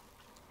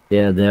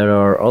 Yeah, there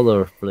are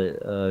other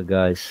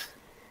guys.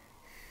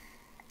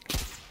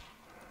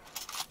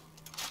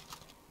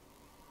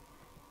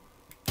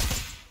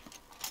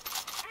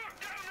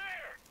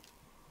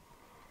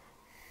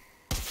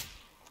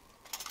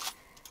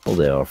 Oh,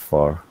 they are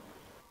far.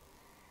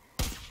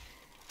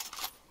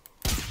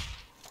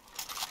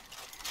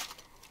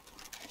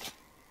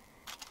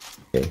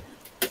 Okay.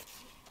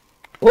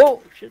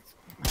 Oh, shit.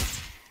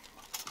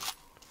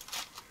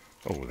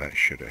 Oh, that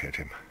should have hit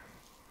him.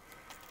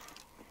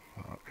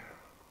 Fuck.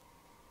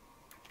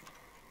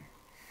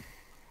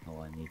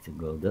 Oh, I need to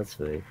go that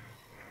way.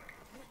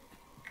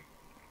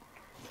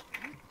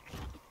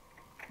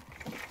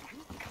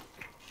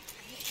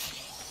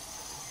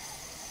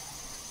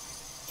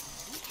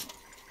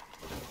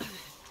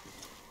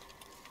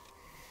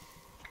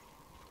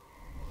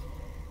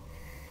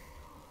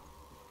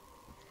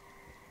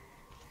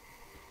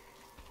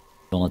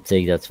 Gonna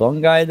take that one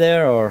guy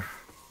there, or?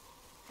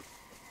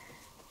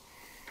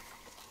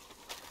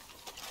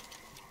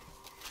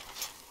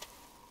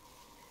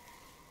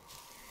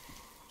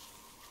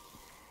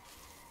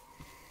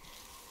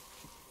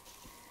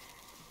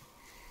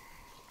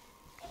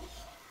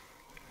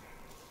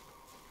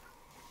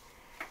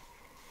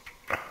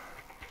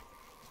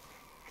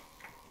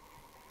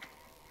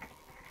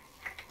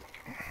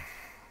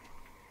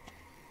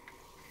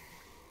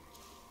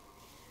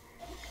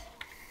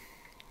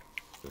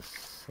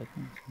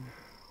 Second.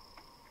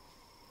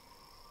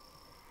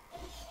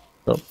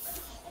 Stop.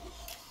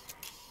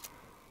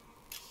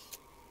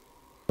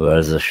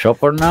 Where's the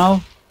shopper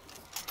now?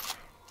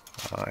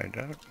 I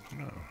don't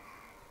know.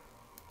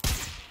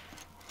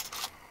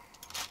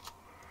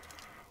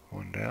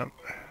 One down.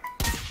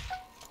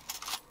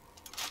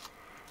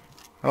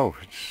 Oh,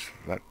 it's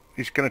that.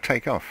 He's going to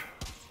take off.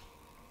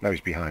 No,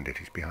 he's behind it.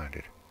 He's behind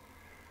it.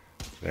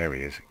 There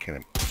he is. Kill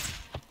him.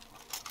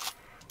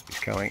 He's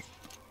coming.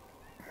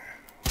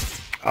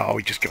 Oh,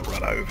 he just got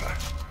run over.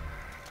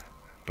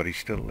 But he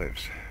still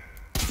lives.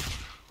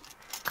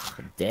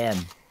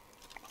 Damn.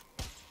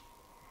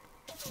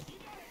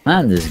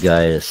 Man, this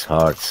guy is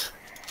hard.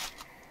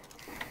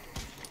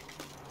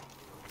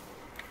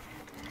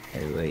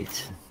 Hey,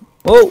 wait.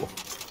 Whoa!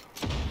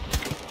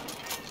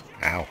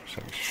 Ow,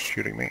 someone's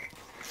shooting me.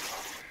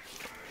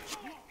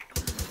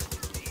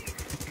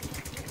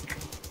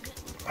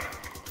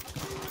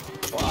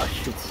 Oh,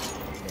 shit.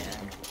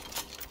 Damn.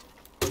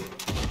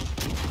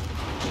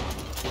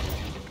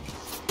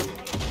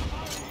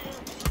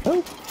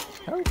 Help!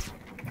 Help!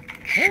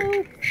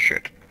 Shit.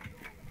 Shit.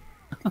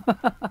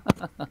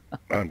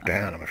 I'm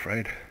down, I'm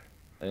afraid.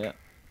 Yeah.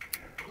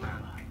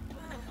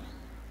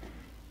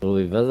 So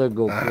we better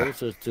go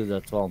closer to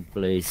that one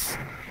place.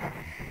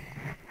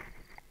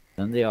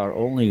 Then they are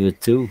only with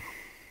two.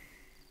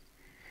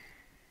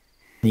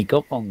 Sneak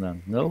up on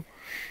them, no?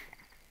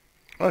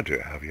 I'll do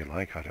it however you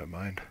like, I don't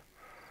mind.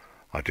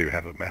 I do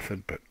have a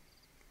method, but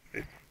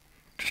it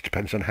just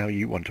depends on how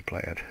you want to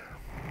play it.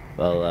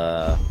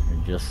 Well,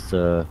 just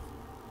an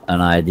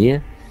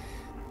idea.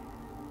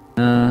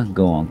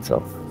 Go on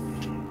top.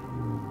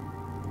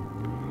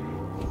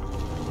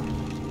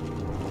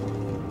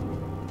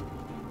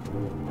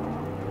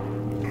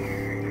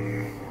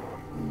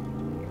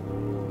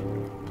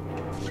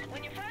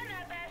 When you find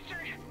that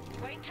bastard,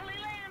 wait till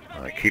he lands, my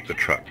Alright, baby keep the tulip.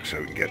 truck so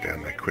we can get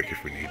down there quick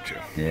if we need to.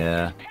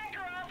 Yeah. Pack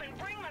her off and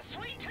bring my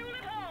sweet tulip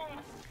home.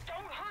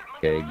 Don't hurt my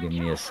Okay, darling give me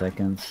a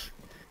children. second.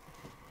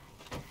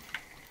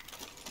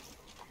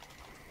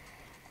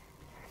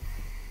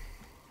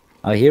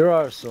 Here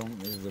are some.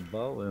 Is the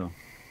bow?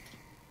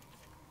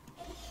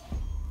 Yeah.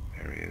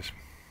 There he is.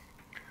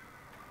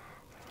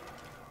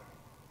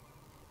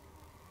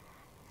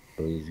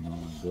 So he's gonna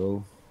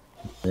go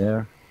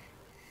there.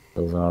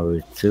 Those are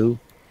with 2.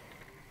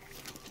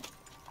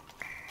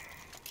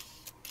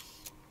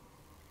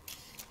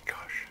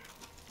 Gosh.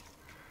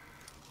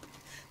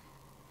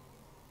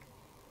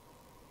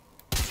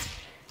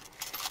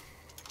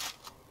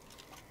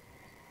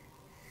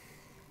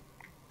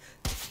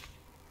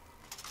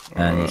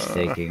 And he's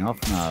taking off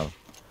now.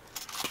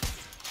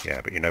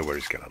 Yeah, but you know where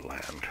he's going to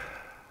land.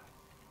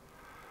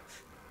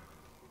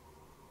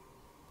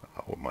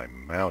 Oh, my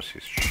mouse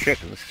is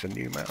shit, and this is a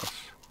new mouse.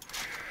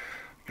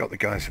 Got the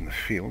guys in the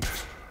field.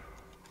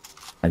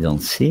 I don't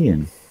see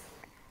him.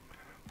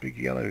 Big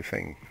yellow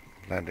thing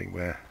landing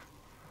where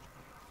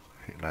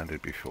it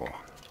landed before.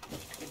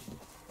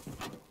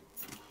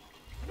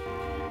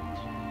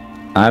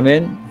 I'm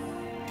in.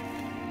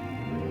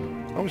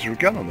 Oh, is there a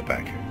gun on the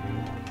back?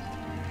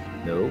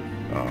 No,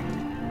 Oh,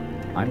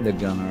 I'm the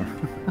gunner.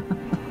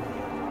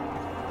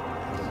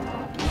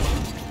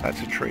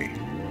 that's a tree.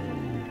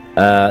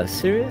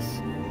 Serious?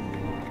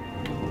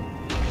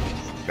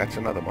 That's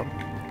another one.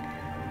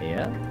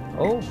 Yeah.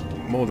 Oh.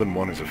 More than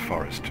one is a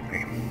forest to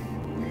me.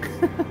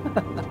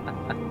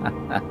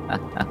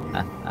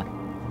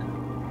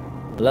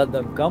 Let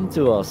them come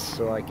to us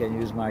so I can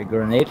use my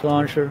grenade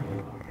launcher.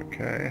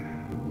 Okay.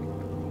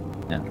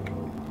 Yeah.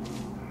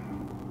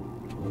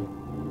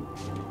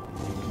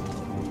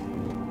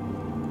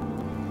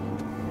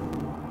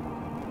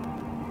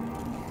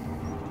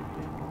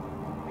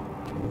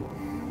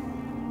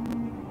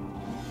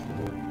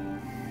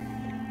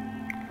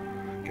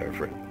 Go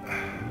for it.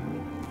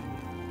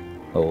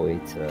 Oh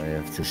wait, I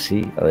have to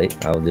see.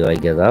 Wait, how do I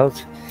get out?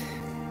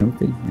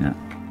 Something? Yeah.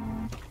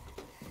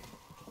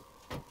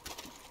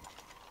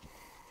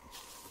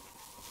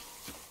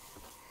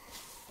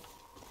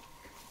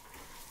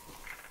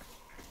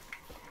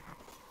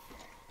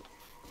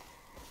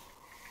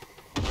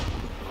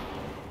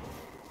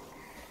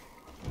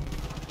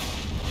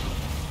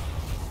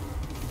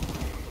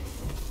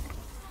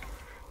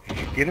 Did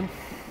you get him?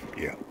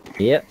 Yeah.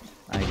 Yep,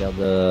 I got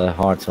the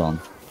heart on.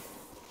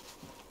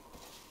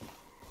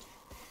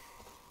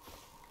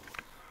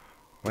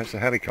 Where's the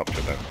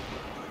helicopter though?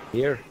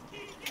 Here.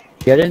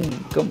 Get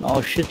in. Come.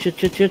 Oh shit, shit,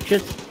 shit, shit,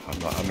 shit.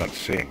 I'm not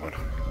seeing one.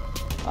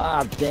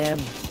 Ah, damn.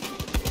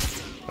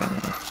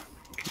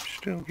 Keep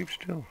still, keep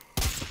still.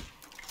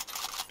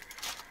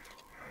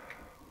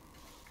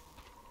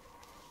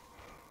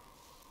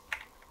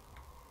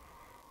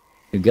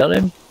 You got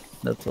him?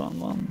 That's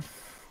one.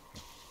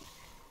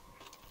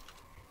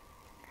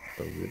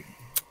 So good.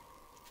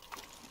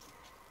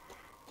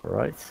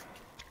 Alright.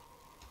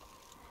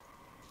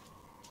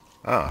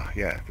 Ah,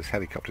 yeah, this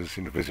helicopter's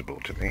invisible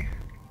to me.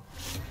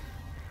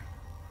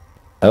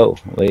 Oh,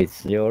 wait,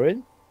 you're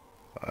in?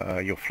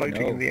 You're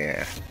floating in No. the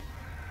air.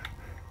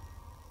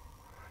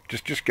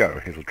 Just go,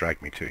 it'll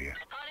drag me to you.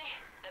 Honey,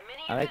 the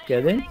minute I you finish get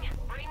in? everything,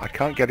 bring I my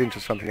can't get into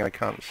something I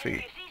can't see. If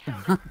you see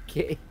something,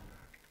 Okay.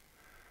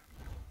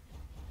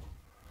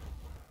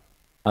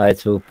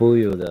 It will pull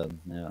you then,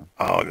 yeah.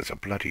 Oh, there's a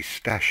bloody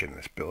stash in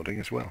this building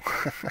as well.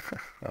 Oh,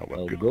 well,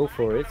 Well, good. go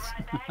for it.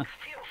 feel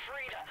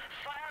free to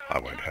fire I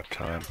up won't to have the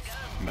time.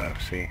 gun. No,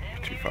 see, Them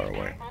too things far got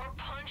away. more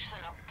punch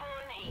than a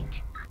bull in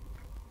heat.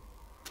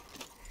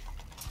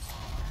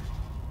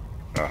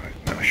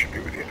 Alright, now I should be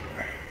with you.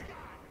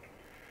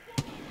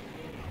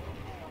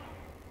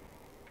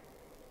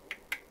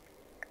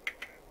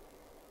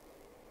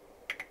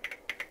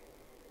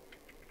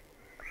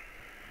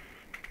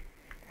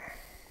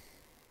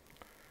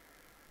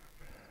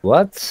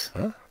 What?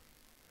 Huh?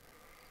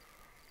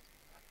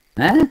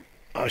 Huh?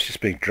 I was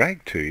just being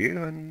dragged to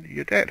you and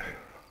you're dead.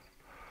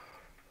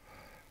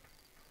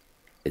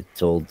 It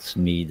told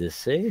me the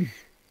same.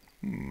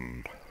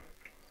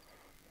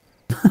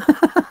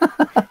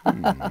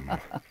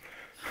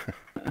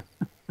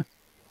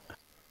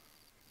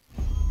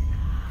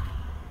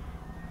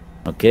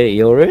 Okay,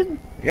 you're in?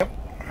 Yep.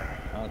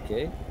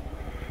 Okay.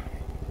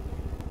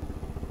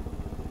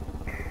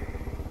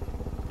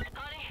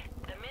 Honey,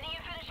 the minute you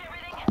finish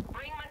everything,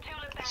 bring my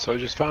tulip back. So I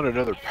just found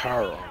another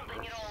power armor.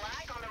 Something you don't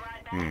like on the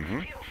ride back,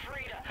 Mhm. feel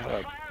free to Had a fire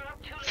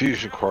up tulip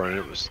fusion gun. core and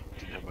it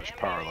didn't have much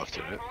power left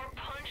in it. More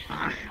punch than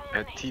a bull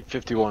And in heat.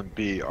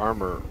 T51B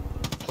armor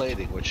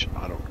plating, which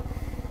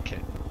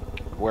can't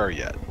wear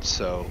yet.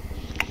 So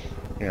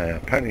Yeah,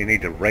 apparently you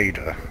need a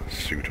raider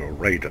suit or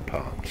raider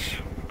parts.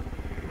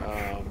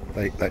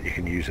 That you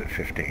can use at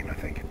 15, I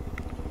think.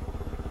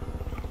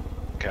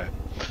 okay.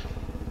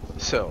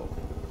 So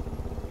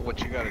what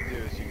you got to do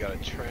is you got to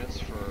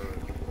transfer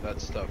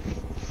that stuff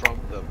from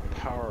the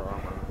power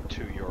armor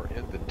to your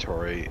inventory.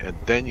 inventory, and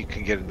then you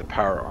can get into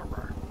power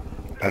armor.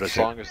 But That's as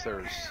it. long as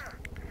there's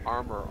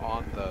armor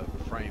on the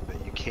frame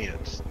that you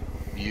can't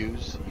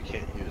use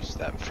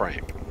that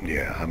frame.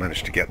 Yeah, I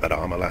managed to get that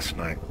armor last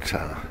night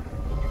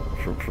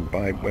from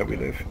by where we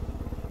live.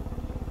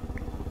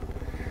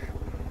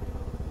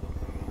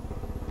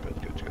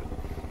 Good.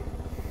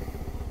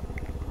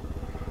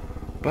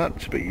 But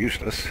it's a bit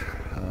useless.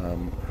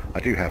 I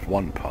do have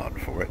one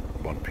part for it,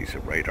 one piece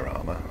of radar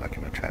armor I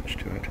can attach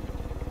to it.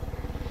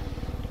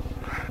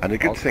 And the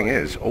good thing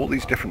is, all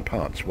these different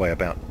parts weigh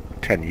about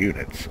 10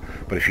 units,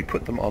 but if you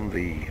put them on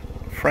the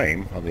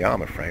frame, on the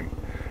armor frame,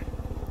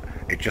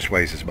 it just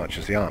weighs as much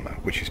as the armor,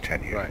 which is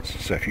 10 units. Right.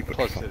 So if you put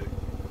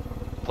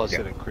Plus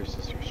it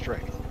increases your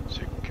strength,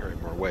 so you can carry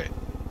more weight.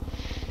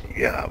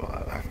 yeah,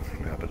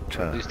 but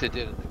At least it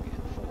did in the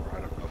BN4.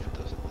 I don't know if it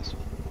does in this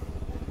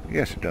one.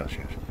 yes, it does.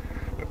 Yes,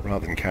 but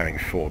rather than carrying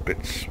 4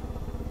 bits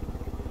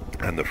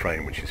and the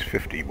frame, which is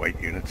 50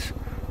 weight units,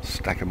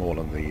 stack them all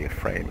on the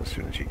frame as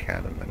soon as you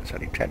can, and then it's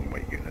only 10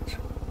 weight units.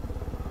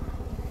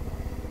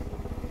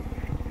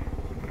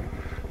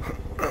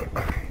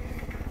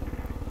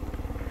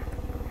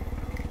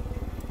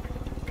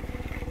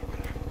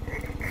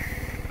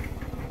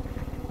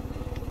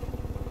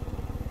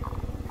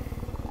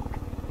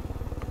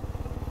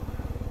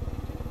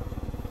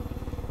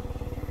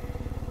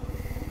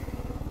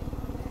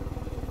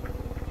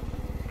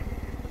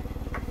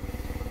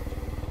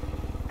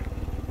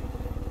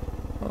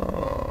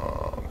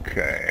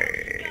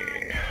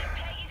 Okay.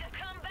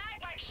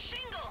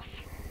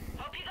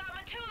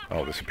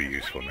 Oh, this would be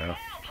useful now.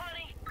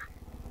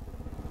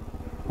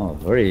 Oh,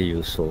 very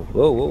useful.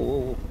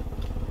 Whoa.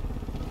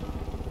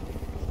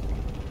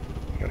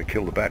 Gotta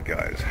kill the bad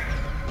guys.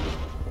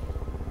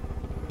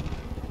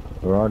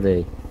 Where are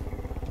they?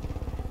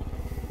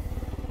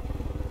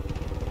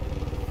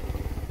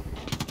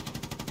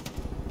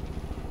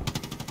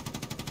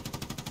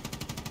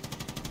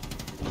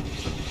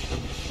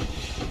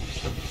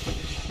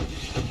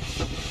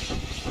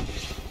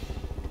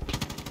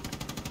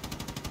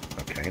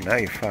 Okay, now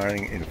you're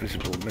firing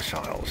invisible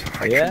missiles.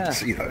 I Yeah. couldn't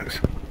see those.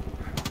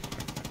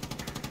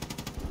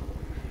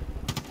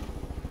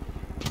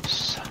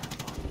 Son of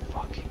a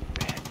fucking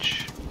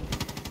bitch.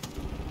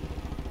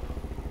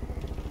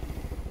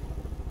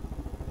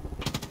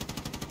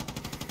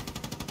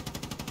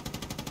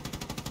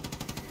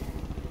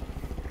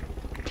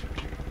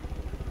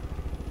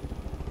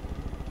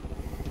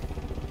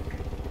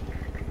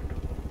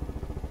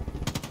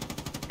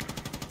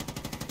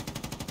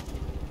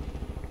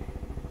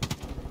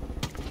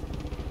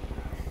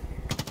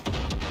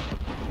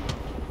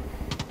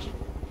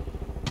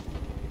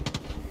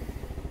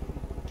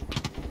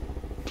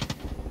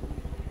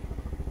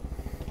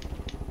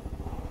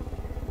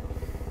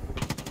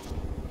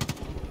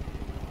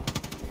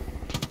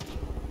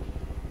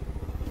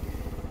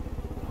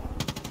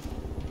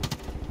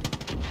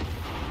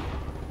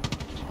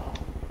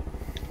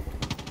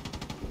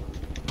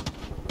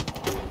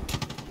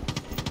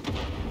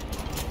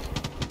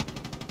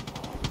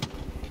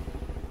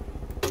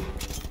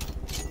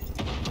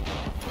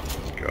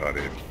 Got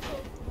it.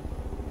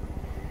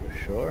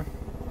 Sure.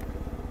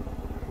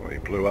 Well, he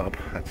blew up.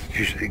 That's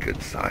usually a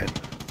good sign.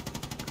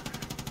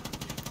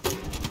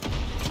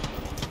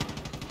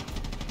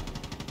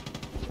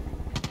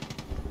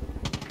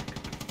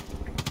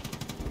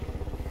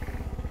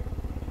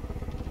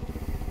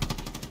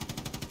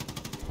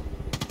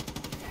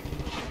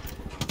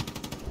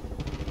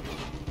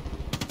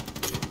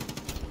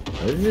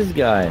 Where's this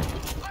guy?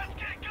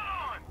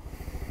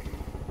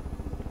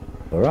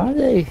 Where are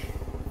they?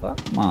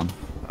 Fuck, man.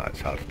 It's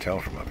hard to tell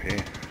from up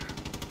here.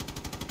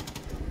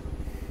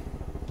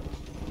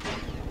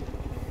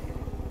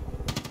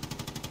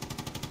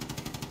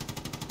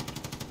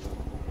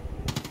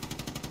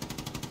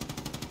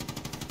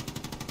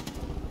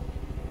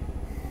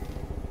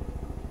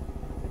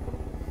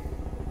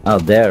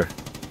 Out there.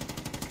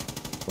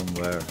 From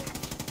where?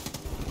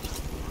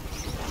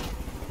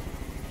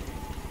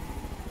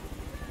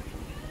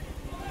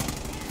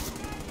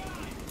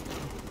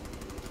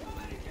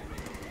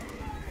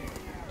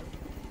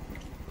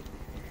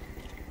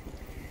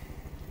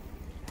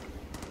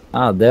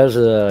 Ah, there's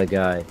a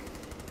guy.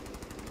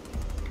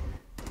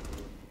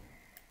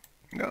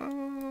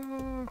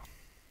 No.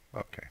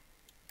 Okay.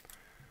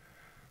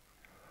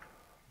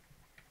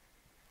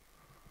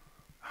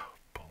 Oh,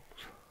 balls.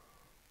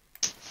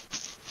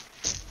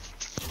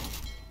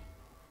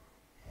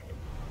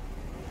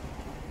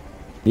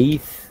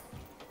 Beef.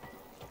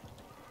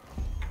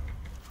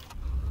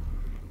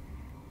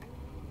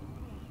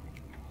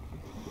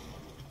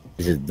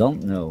 Is it done?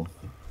 No.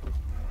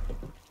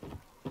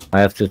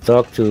 I have to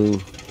talk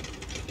to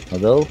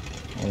Adele? Or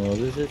what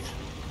is it?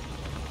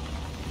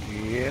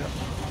 Yeah.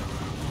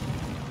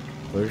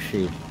 Where is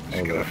she?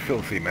 She's got a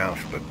filthy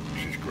mouth, but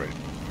she's great.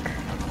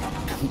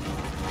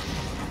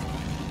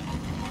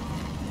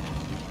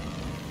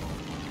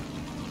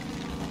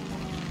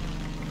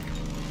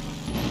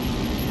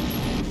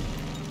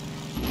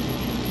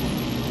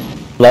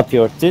 Flap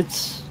your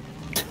tits.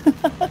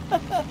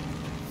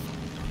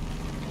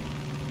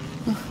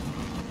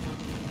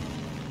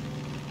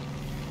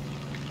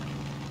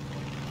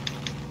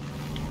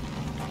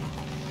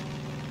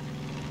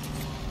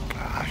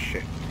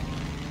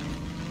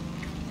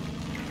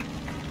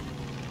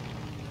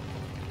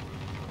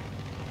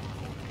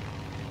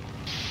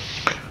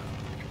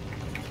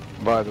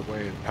 By the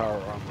way, in power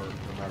armor,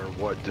 no matter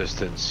what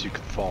distance, you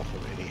can fall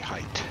from any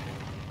height.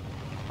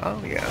 Oh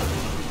yeah.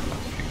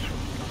 That's useful.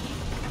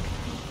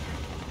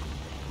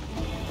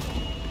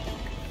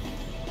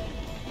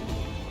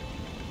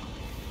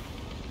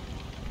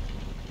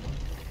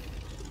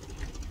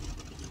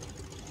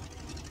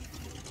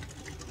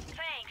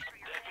 Thanks.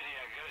 Deputy,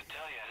 I gotta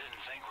tell you, I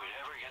didn't think we'd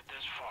ever get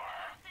this far.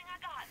 Thing I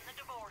got in the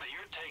divorce. But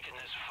you're taking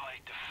this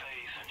fight to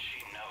Faith, and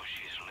she knows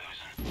she's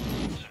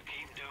losing. So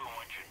keep doing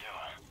what you're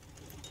doing.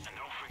 And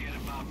don't forget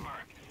about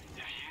Merc.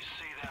 If you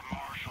see that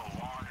marshal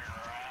wandering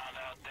around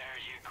out there,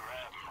 you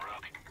grab him,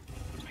 Rook.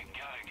 We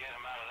gotta get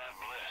him out of that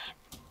bliss.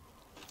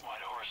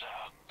 White horse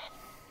out.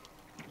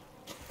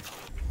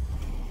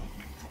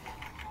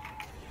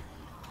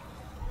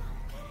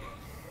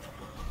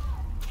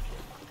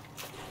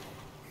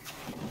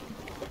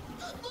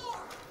 Good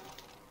lord!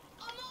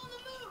 I'm on the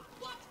move!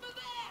 Watch my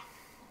back!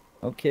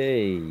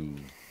 Okay.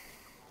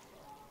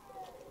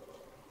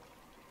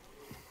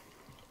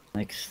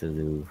 Next to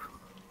do.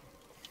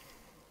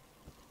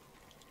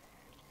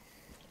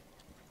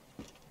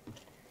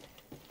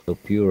 So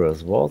pure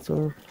as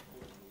water.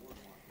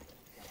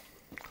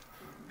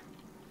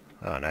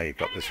 Oh, now you've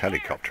got this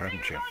helicopter,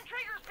 haven't you?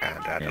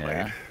 And Adelaide.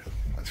 Yeah.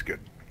 That's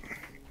good.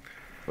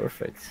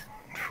 Perfect.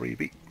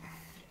 Freebie.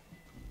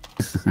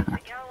 The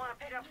gal wanna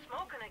pick up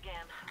smoking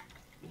again.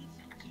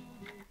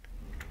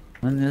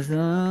 When there's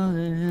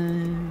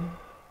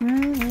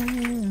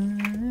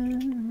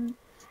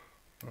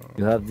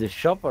You have the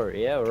shopper,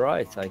 yeah,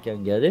 right. I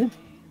can get it.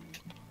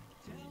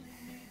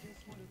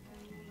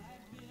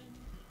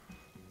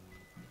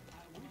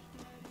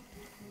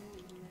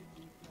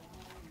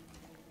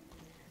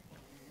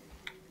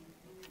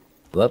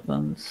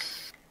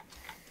 Weapons.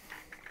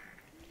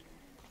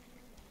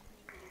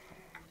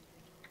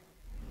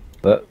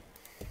 But,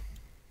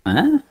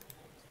 huh?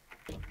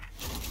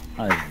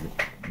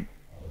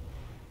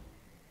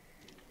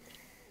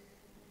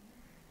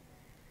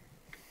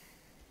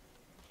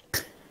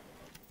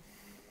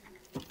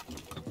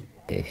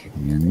 Okay,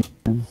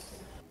 munition.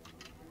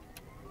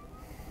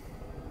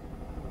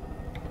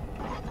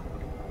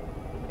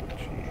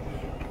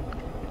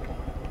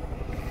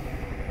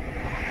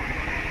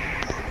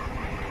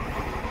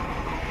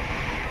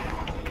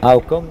 How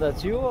come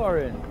that you are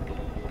in?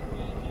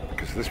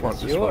 Because this one,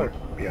 It's yours.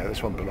 yeah,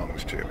 this one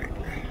belongs to me.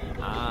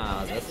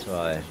 Ah, that's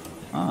why.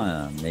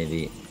 Ah,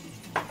 maybe.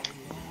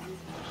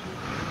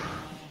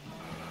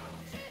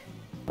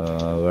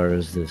 Where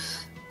is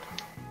this?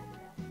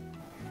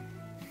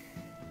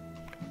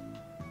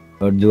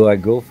 Or do I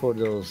go for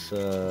those?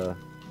 What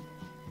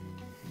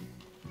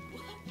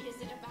is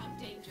it about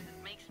danger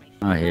that makes me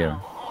Ah, here.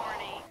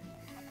 Horny.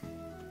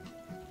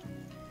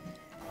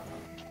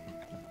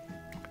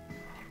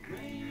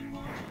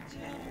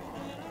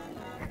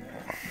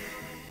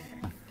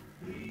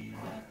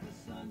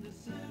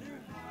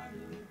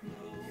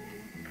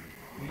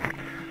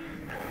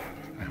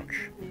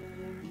 Ouch.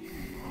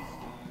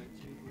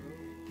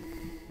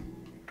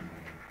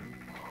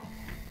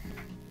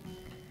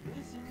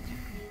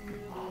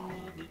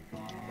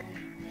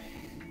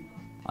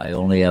 I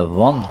only have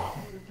one.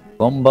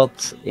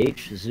 Combat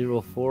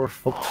H04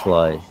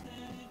 Foxfly.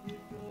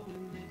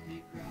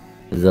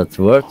 Is that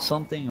worth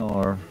something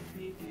or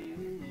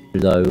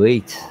should I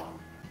wait?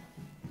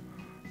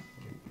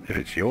 If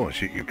it's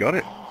yours, you've got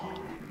it.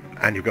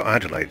 And you've got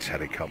Adelaide's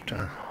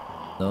helicopter.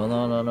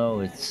 No.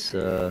 It's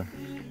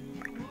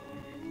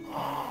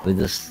with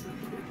this.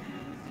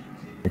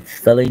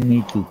 It's telling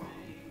me to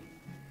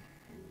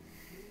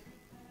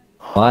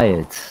buy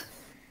it.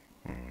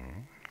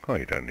 Oh,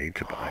 you don't need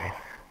to buy.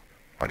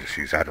 I just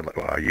use Adelaide.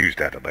 Well, I used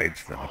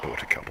Adelaide's, then I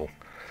bought a couple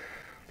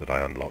that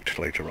I unlocked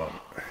later on.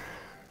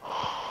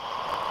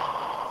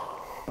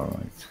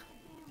 Alright.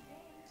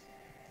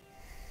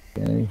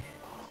 Okay.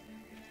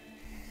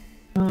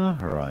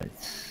 Alright.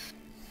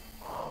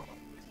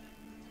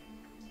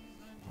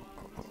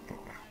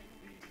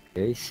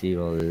 Okay, see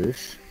what it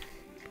is.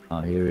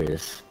 Oh, here it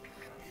is.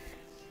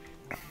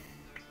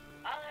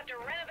 I'll have to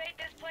renovate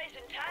this place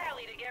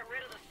entirely to get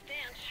rid of the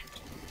stench.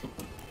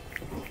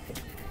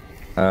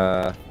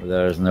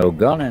 There's no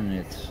gun in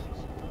it.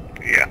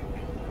 Yeah.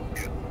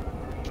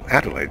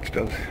 Adelaide's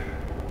does.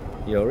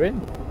 You're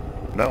in?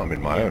 No, I'm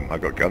in my Yeah. own.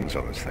 I've got guns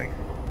on this thing.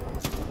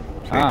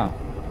 See? Ah.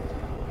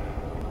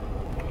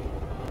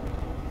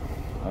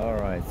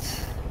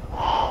 Alright.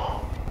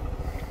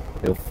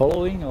 You're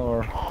following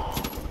or?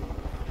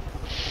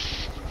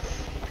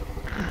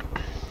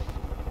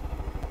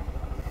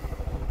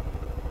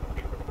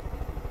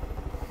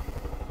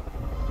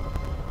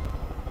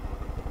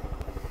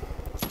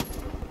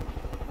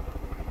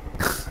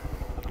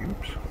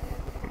 Oops.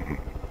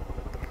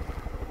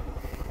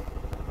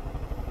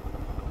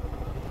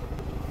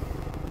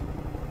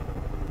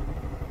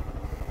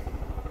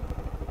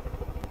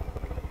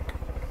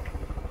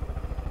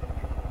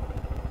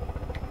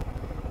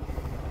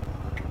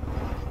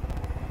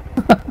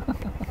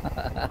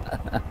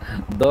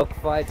 Dog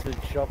fights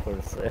with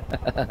choppers.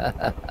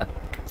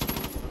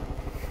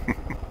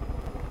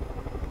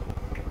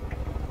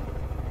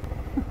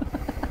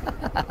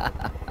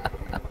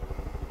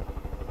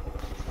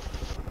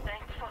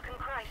 Thank fucking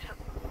Christ for...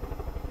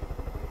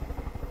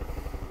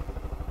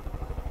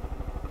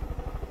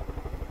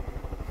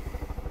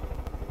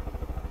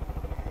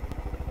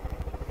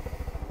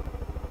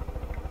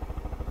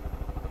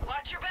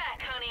 Watch your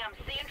back, honey. I'm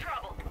seeing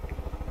trouble.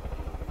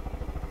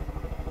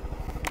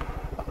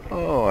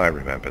 Oh, I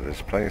remember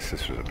this place.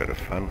 This was a bit of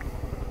fun.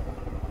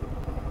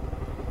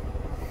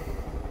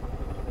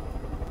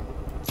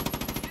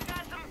 You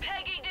got some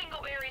Peggy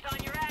Dingleberries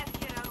on your ass,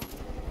 kiddo.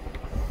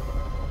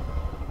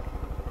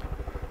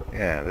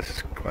 Yeah, this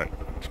is quite...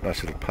 It's a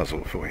nice little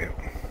puzzle for you.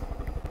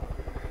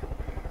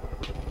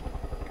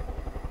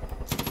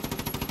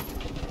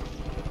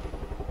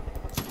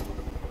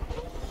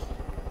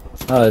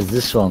 Oh, it's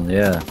this one,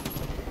 yeah.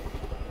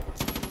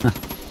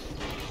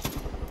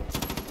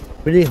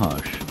 Pretty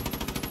harsh.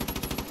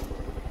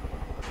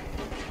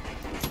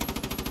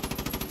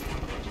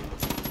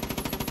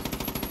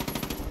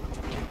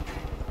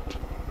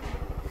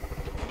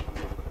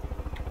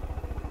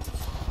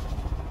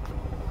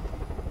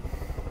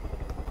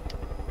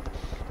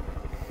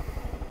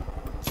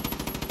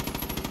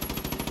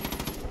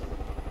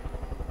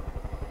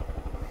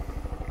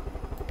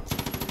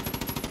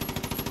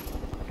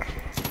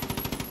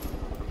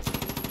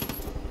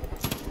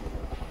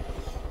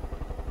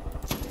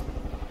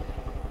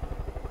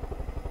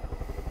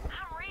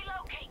 I'm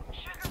relocating,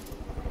 sugar.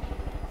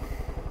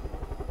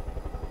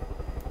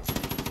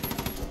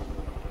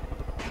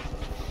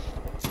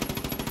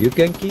 You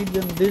can keep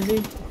them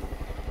busy?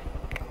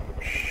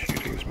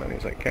 Shooting as many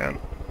as I can.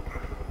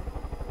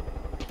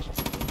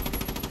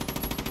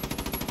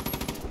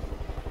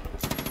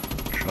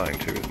 Trying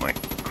to with my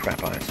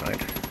crap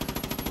eyesight.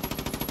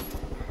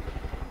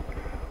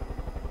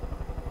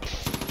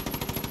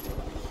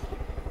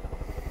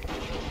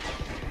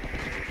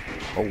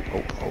 Oh,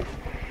 oh, oh.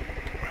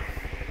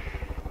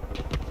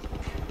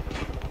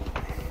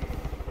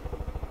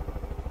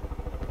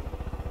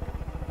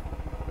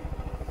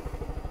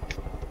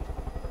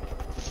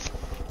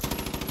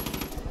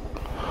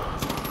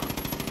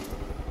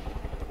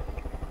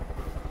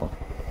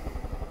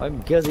 I'm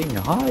getting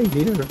high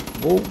here.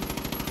 Whoa.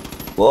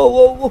 Whoa,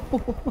 whoa,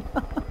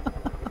 whoa.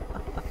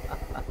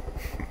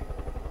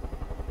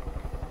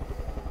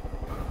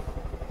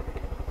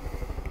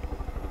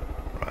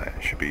 Right,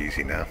 it should be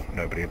easy now.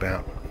 Nobody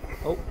about.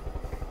 Oh.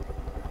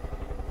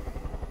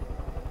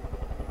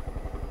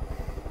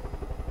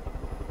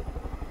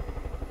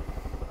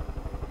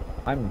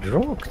 I'm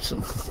drugged.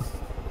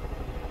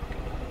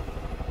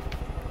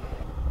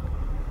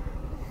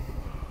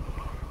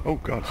 Oh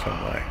God, so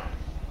am I.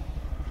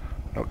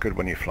 Not good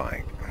when you're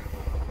flying.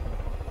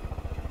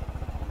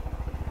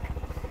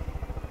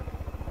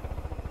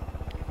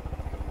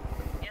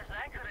 Yes,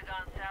 that could have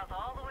gone south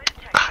all the way to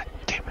Texas. God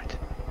damn it.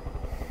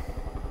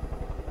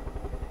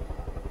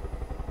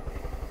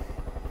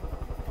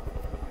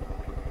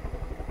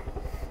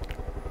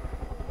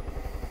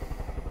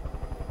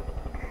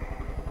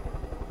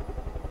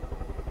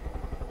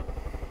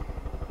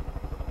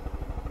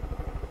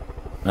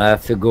 I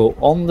have to go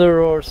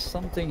under or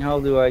something. How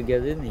do I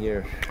get in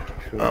here?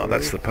 Through Oh,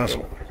 that's the roof?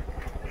 puzzle.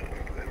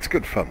 It's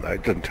good fun though.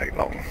 It doesn't take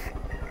long.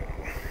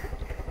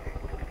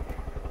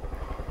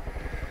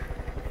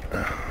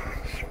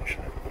 Switch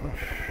that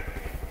off.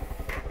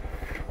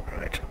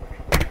 Right.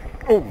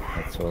 Oh,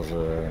 That was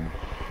a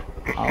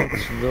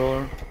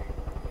outdoor.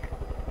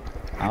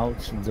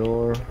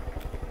 Outdoor.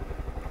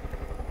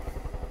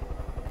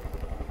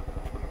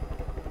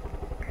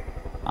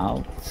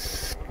 Out.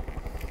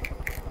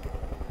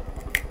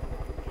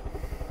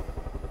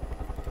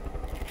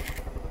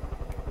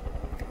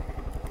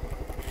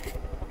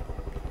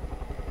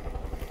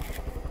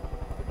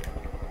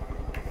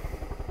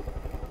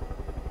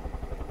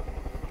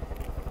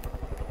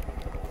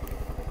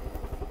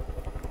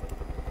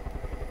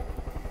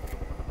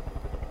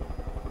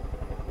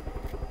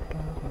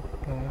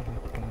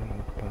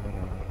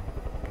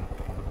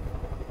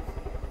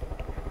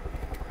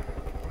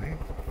 wait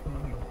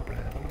for your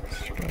brand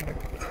strike.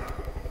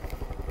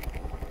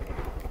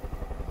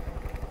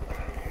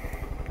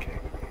 Okay.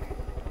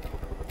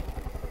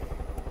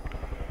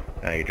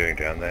 How you doing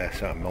down there?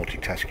 So I'm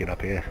multitasking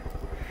up here.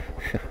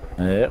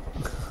 Yep.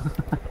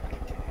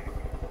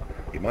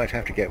 You might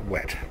have to get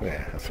wet.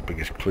 There, that's the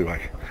biggest clue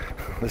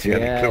that's the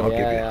only Yeah, clue I'll give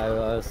you. yeah, I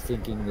was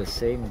thinking the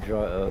same,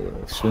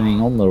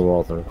 swimming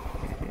underwater.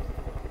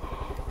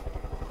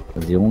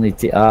 But the only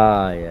thing,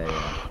 yeah,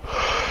 yeah.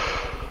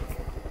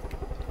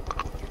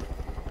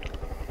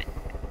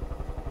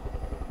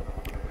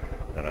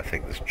 And I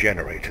think there's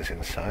generators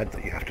inside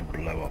that you have to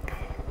blow up.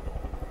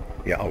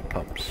 Yeah, oh,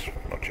 pumps.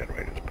 Not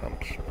generators,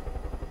 pumps.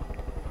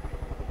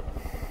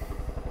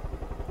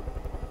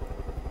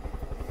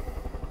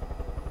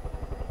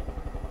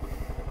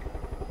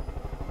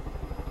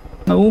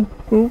 No,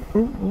 no,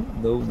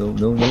 no, no,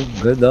 no, no,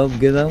 get out,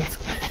 get out.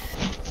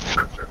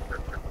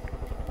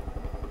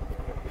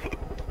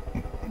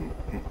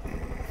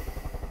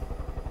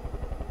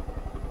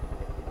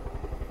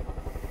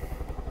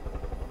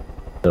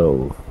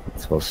 So,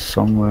 it was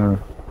somewhere.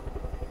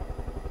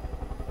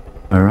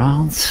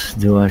 Around?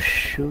 Do I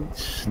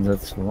shoot?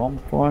 That's one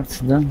part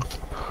then.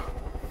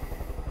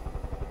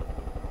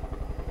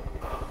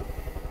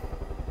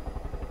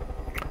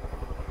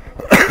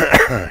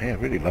 Yeah,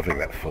 really loving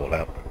that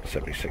Fallout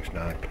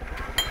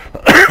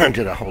 76.9.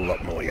 Did a whole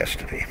lot more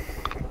yesterday.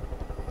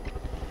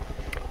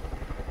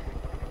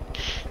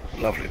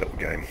 Lovely little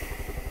game.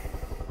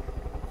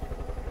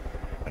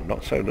 And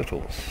not so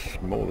little, it's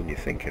more than you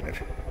think in it.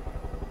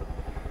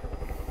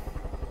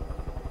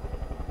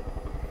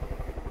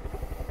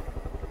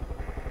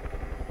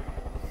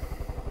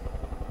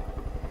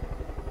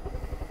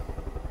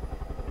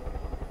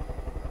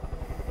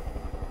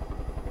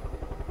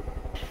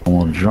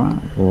 I'll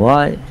drive.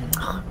 Why?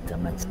 Oh,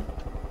 damn it.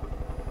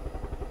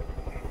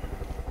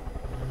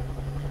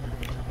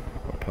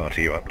 What part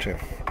are you up to?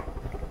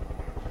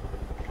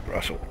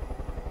 Russell.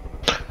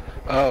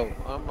 Oh,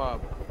 I'm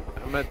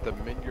at the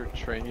Minyard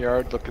train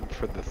yard looking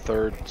for the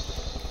third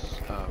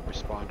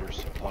responder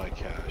supply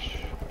cache.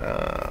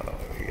 Oh,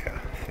 yeah,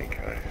 I think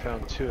I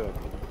Found 2 of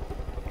them,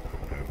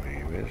 know where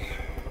you is.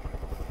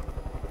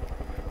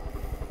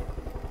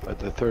 but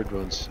the third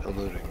one's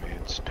eluding me.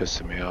 It's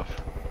pissing me off.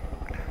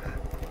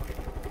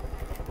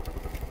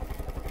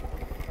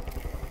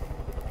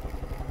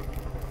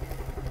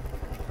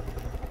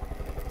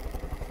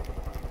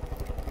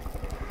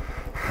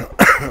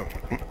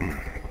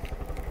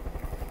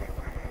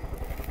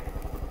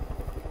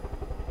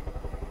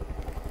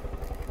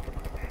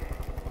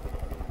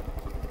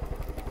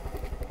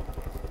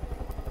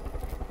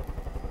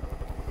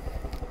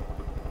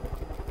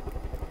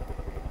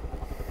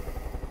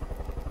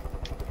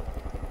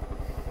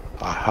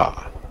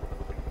 Aha.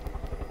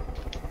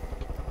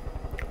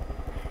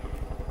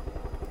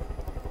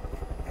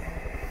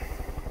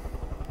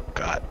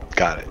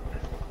 Got it.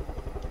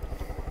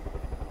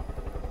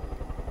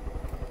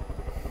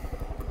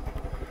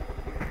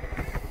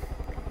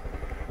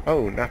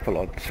 Oh,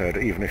 Napalod said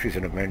even if he's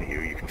in a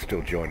menu, you can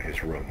still join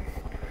his room.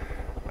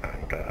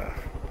 And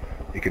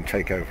you can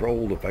take over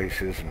all the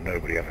bases and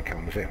nobody ever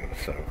comes in,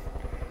 so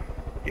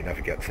you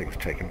never get things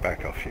taken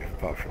back off you,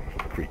 apart from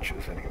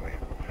creatures anyway.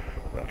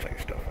 They'll take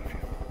stuff off you.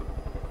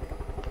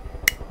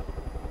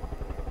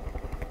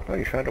 Oh,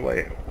 you found a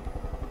way in.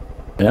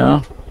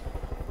 Yeah.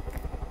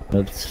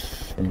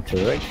 That's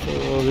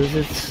interactive, or is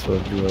it? Or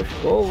do I...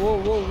 Whoa, whoa,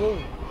 whoa, whoa!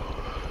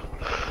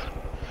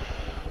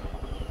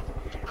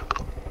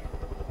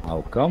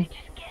 How come?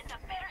 Just get in a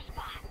better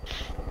spot.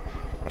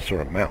 I saw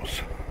a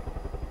mouse.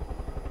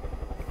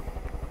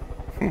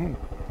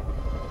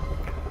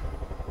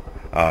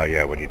 Ah,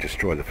 yeah, when you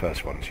destroy the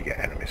first ones, you get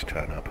enemies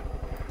turn up.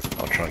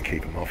 I'll try and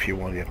keep them off you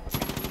while you're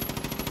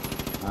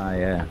Ah,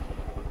 yeah.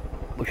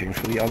 looking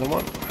for the other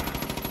one.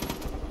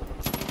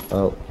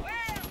 Oh.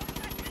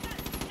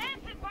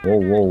 Whoa,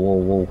 whoa, whoa,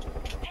 whoa.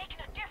 Taking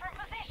a different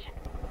position.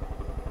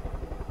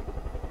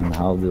 And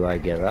how do I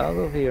get out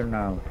of here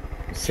now?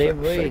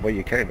 Same way. Same way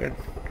you came in,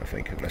 I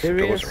think, unless the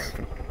doors are Serious?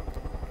 open.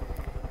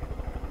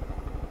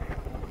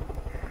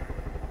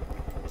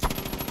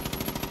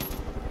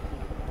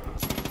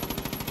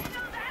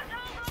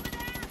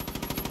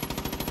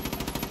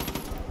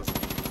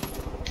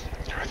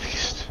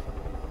 Northeast.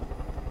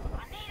 I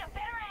need a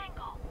better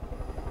angle.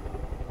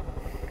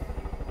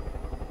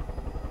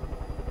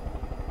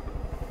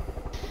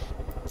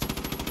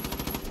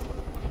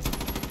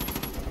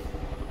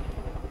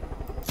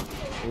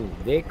 Ooh,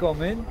 they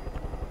come in.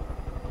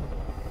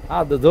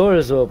 Ah, the door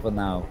is open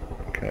now.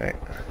 Okay.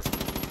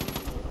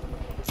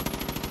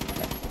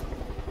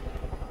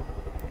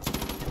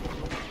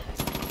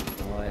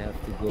 Now I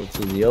have to go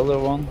to the other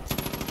one.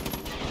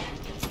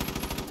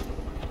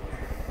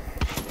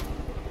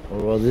 Or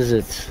what is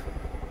it?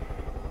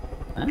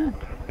 Huh?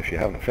 If you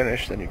haven't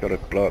finished, then you've got to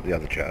blow up the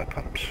other jar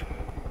pumps.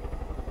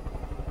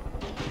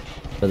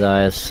 But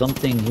I have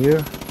something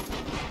here.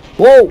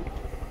 Whoa!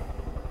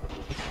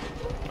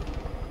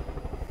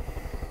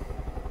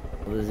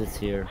 What is it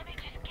here? Let me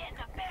just get in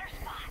a better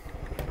spot.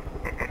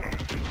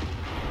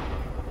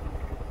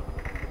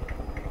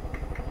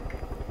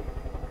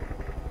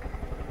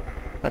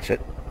 That's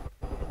it.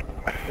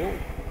 Oh.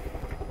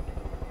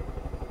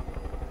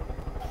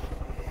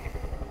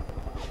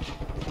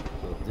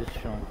 So this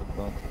one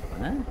about,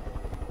 huh?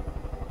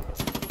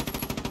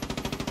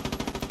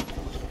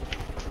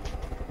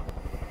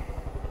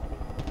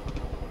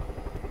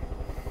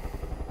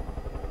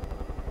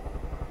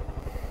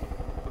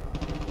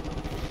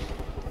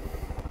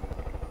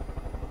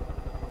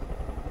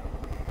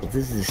 What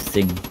is this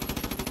thing?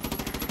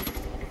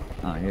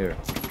 Ah, here.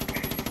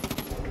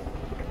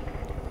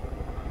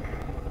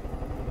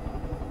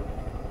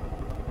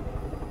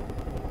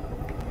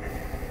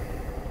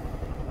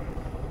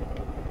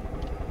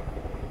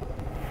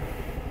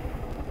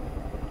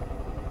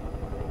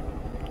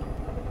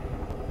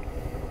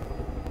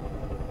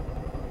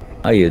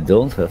 Ah, you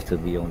don't have to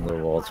be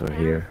underwater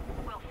here.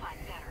 We'll fight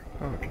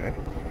better. Okay.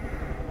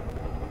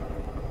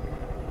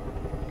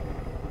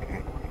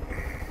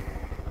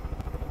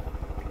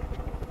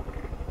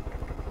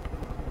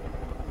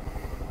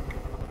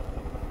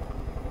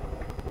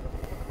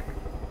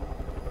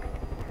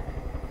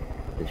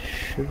 It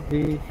should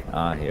be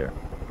here.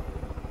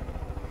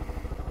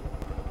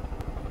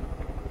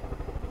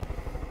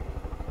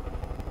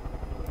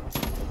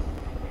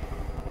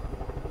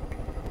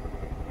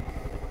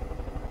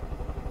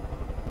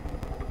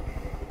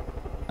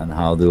 And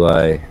how do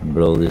I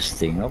blow this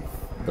thing up?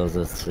 Does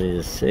it say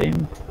the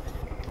same?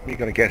 You're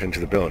going to get into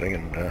the building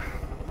and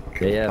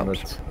kill the Yeah,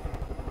 pumps.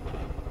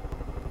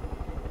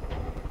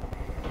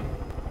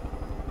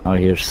 but I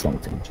hear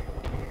something.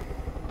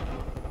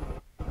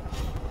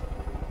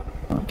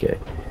 Okay.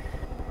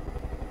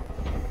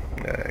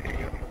 There you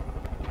go.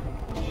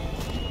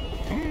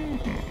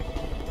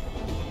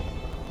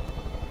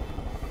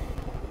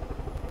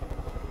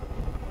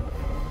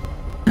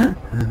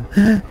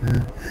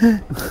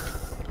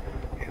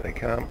 Here they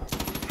come.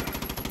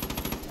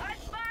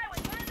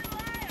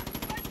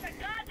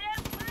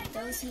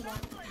 Those who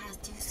walk the path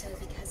do so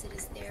because it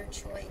is their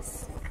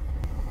choice.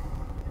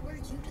 Who are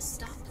you to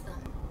stop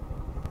them?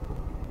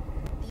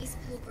 These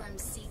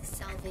pilgrims seek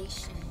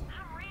salvation.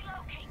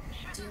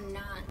 Do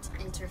not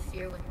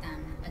interfere with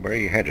them. Where are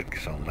you headed?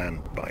 Because I'll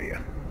land by you.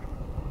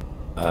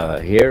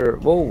 Here.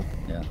 Whoa.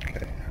 Yeah.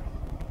 Okay.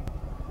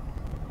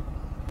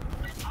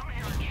 I'm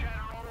hearing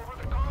chatter all over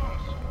the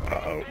comms.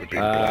 Uh-oh, we've been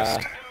blessed.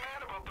 Mad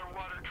about their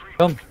water treatment.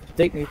 Come,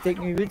 take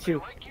me with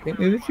you. Take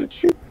me with you.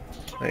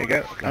 There you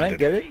go. Can I Landed.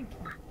 get it?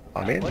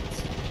 I'm in. What?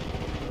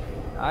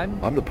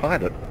 I'm. I'm the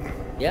pilot.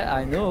 Yeah,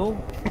 I know.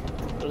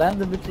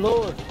 Land a bit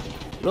lower.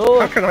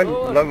 Lower. How can I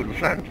lower.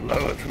 land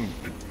lower than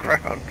the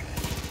ground?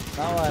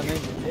 Now I'm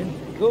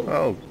in. Go.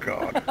 Oh,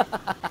 God.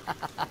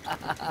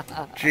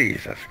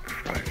 Jesus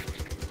Christ.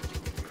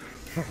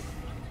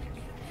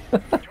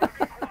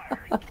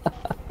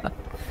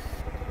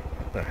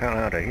 The hell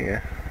out of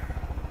here.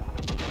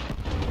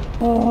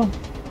 Oh.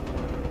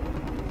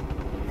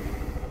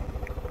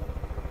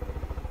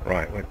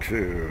 Right, where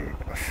to?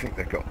 I think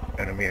they've got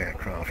enemy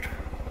aircraft.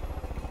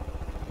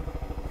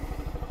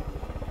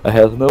 I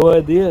have no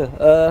idea.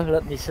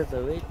 Let me set a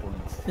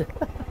waypoint.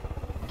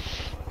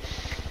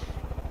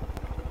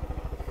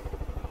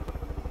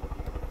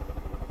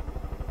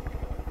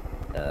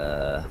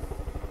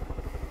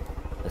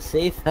 A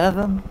safe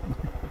haven?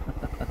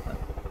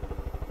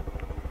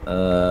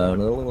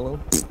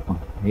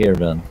 Here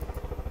then.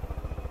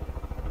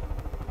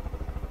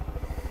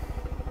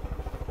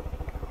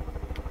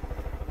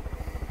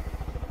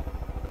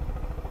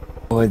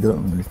 Oh, I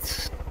don't know.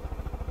 It's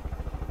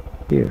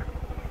here.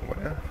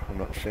 Where? I'm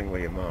not seeing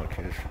where your mark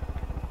is.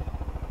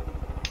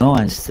 No,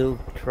 I'm still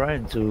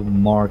trying to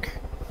mark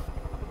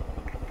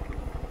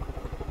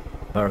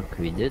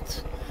with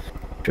it.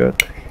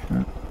 Truck.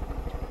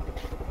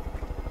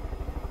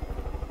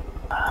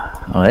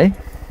 Alright.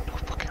 No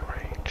fucking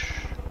range.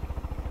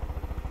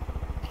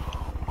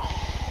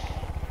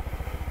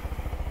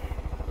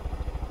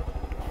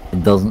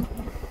 It doesn't.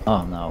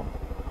 Oh no.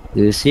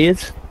 Do you see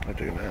it? I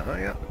do now,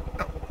 yeah.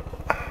 Oh.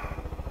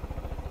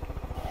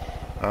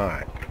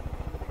 Alright.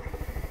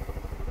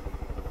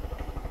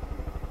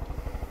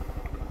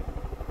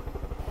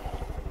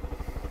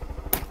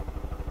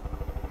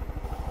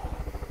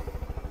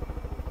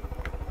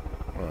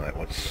 Right,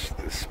 what's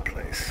this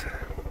place?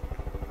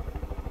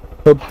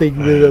 Something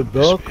with a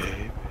dog.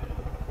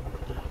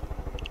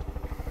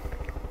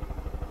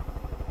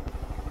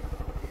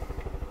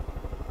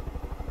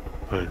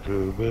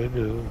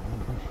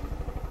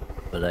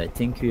 But I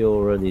think we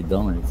already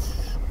done it.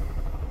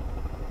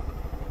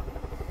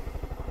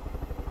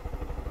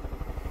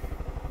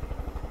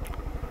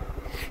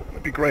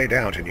 It'd be greyed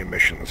out in your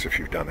missions if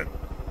you've done it.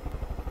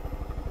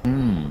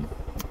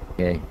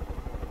 Okay.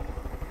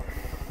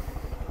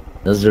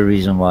 That's the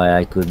reason why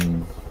I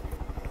couldn't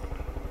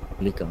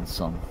click on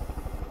some.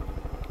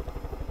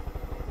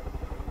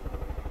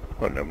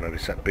 I never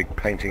noticed that big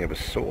painting of a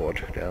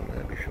sword down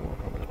there before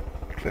on the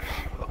cliff.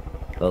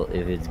 Well,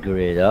 if it's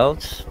grayed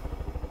out,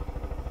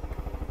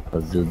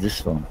 let's do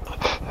this one.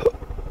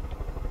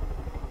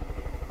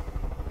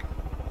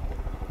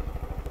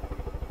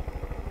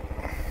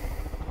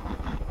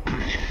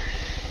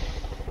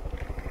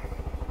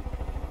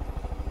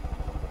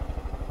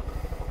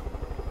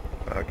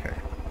 Okay.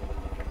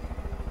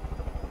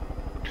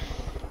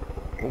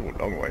 Oh,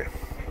 long way.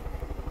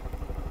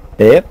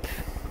 Yep,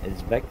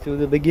 it's back to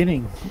the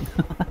beginning.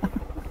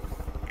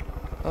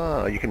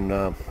 Ah, you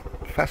can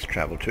fast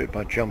travel to it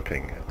by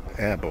jumping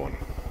airborne.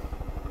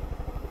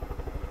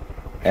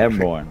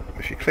 Airborne.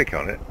 If you click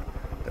on it,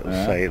 it'll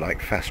say like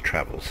fast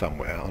travel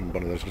somewhere on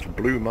one of those little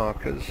blue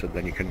markers, and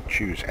then you can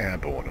choose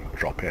airborne and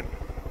drop in.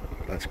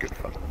 That's good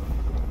fun.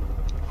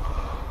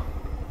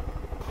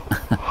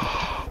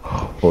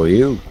 For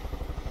you.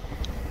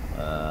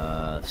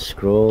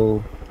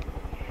 Scroll.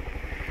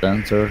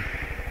 Center.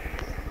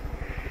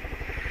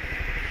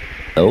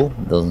 Oh,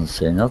 doesn't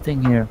say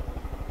nothing here.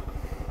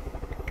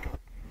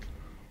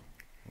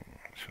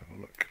 Let's have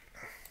a look.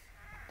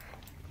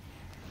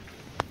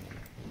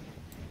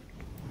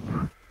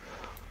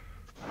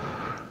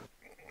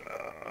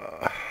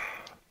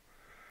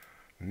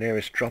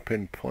 Nearest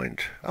drop-in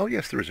point. Oh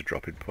yes, there is a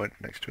drop-in point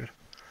next to it.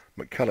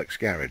 McCulloch's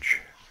Garage.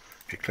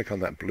 If you click on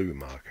that blue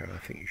marker, I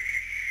think you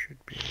should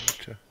should be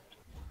able to...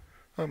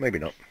 Oh, maybe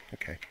not.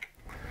 Okay.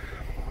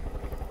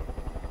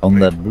 On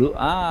that blue...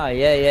 Ah,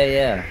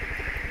 yeah.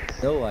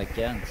 No, I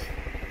can't.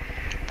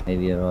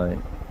 Maybe you're right.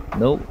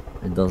 No,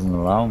 it doesn't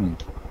allow me.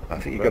 I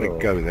think you've got to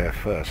go there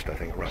first, I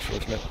think, Russell,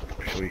 isn't it?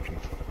 Before you can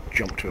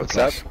jump to a What's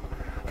place. that?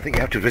 I think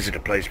you have to visit a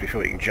place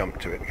before you can jump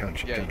to it,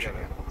 can't you? Yeah, Don't you you?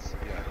 gotta,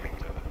 yeah, you have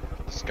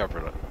to discover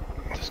it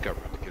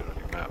to get it on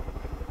your map.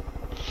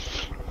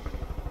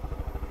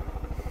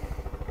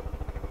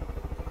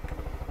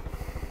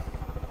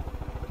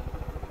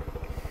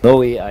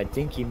 No, I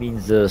think he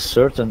means a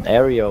certain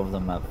area of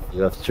the map.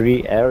 You have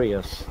 3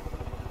 areas.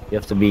 You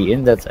have to be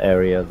in that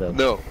area. That...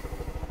 No,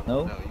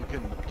 No? no,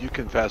 you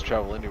can fast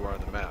travel anywhere on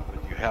the map,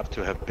 but you have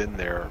to have been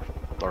there,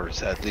 or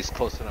is at least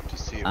close enough to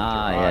see it with your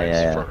eyes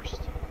yeah.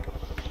 first.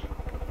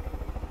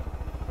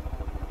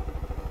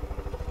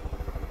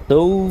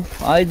 So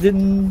I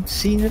didn't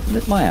see it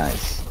with my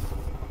eyes.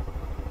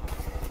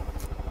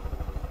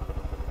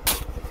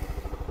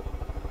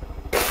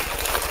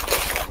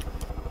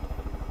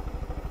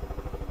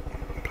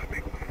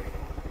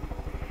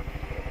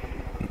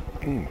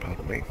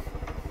 Pardon me.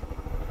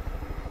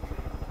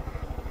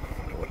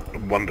 What a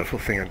wonderful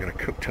thing I'm going to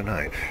cook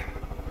tonight.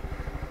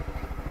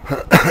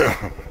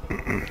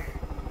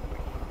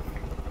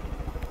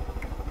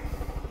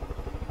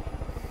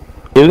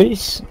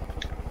 Chilies?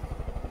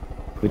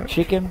 With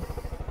chicken?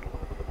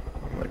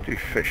 I might do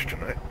fish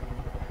tonight.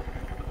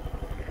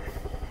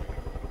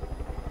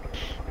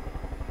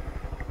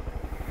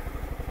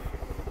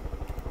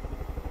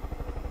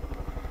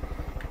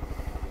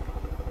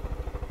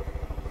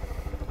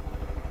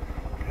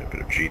 A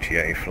bit of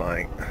GTA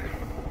flying.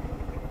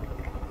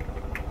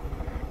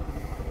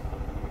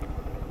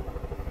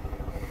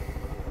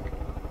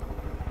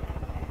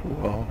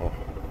 Whoa.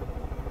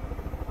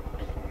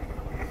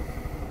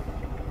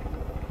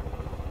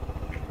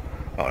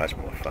 Oh, that's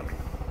more fun.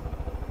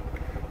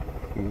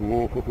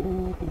 Whoa.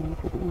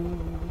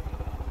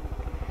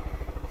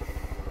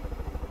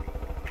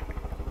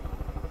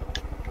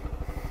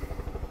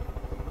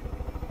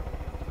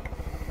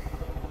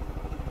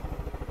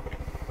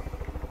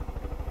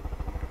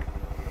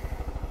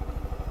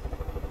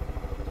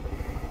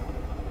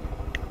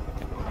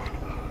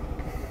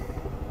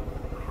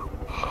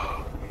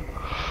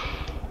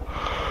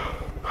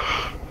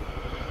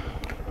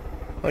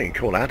 Oh, you can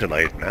call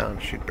Adelaide now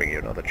and she'd bring you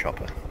another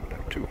chopper.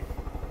 Too.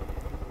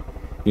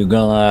 You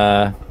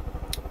gonna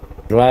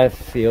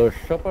drive your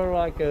shopper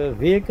like a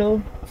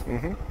vehicle?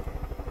 Mm-hmm.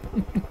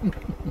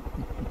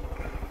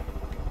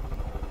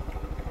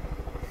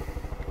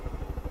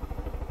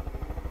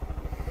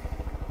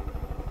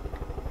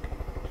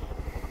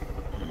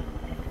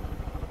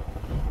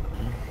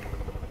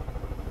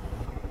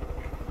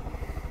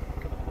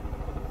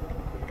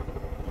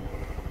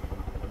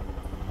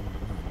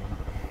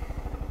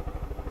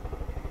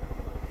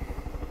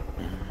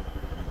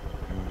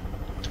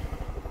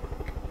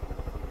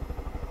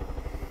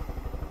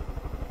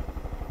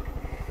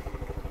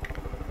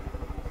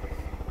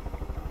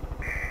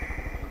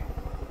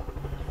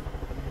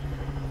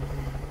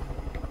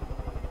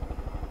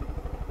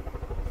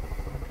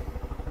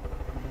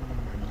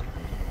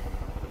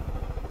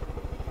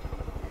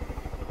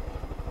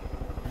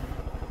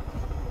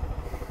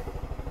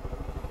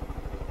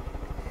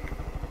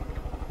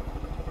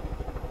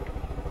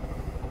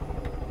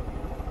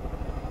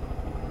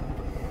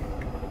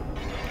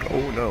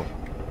 Oh no.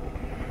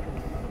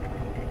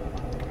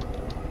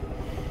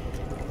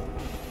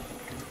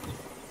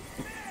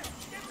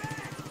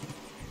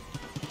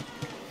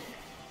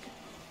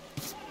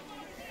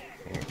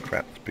 Oh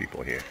crap, there's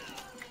people here.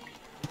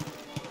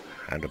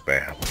 And a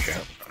bear, watch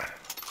out.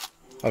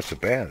 Oh, it's a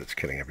bear that's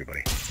killing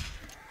everybody.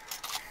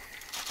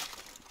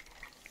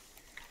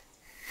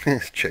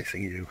 It's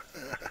chasing you.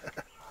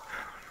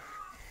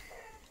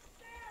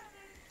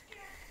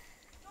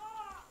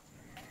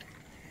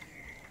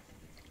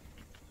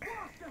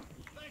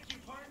 Thank you,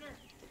 partner.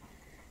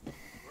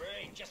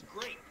 Great, just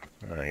great.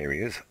 Ah, here he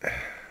is.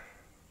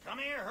 Come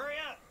here, hurry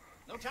up.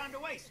 No time to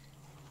waste.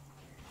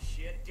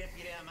 Shit,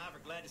 Deputy, I'm ever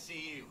glad to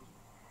see you.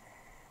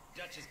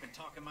 Dutch has been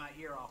talking my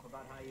ear off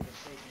about how you've been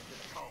taking it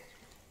to the cult.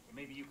 But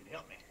maybe you could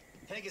help me.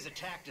 Peg has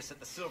attacked us at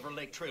the Silver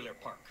Lake Trailer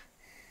Park.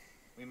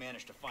 We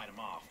managed to fight them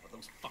off, but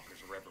those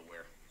fuckers are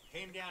everywhere.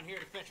 Came down here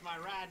to fetch my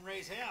ride and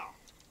raise hell.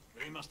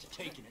 They must have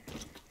taken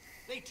it.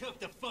 They took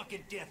the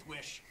fucking death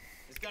wish.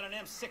 It's got an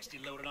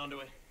M60 loaded onto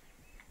it.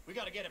 We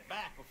gotta get it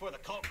back before the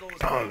cult goes.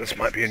 Oh, this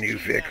might be a new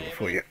vehicle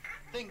for you.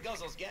 Thing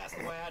guzzles gas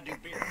the way I do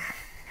beer.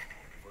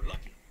 If we're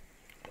lucky.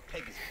 The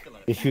peg is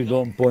filling it. If you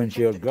don't point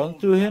your gun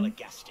to him.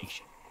 Gas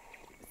station.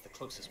 It's the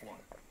closest one.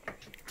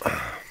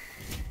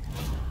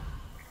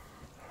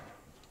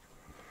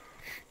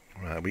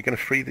 Right, are we going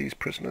to free these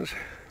prisoners?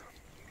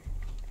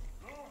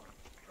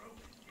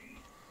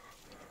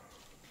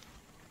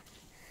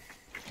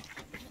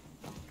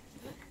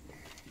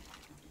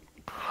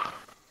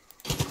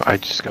 I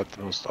just got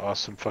the most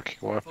awesome fucking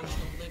weapon. Folks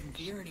don't live in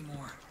fear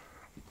anymore.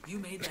 You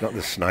made It's that not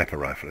the happen. sniper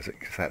rifle, is it?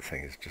 Because that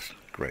thing is just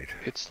great.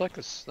 It's like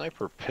a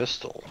sniper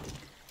pistol.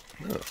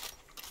 Oh.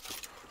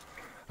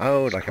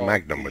 Oh, It's like a called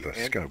Magnum with a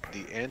the scope.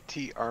 The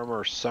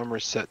Anti-Armor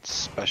Somerset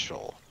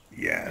Special.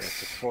 Yes.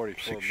 It's a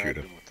 44 6-shooter.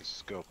 Magnum with a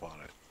scope on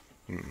it.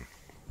 Hmm.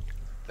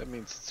 That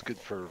means it's good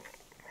for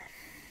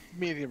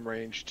medium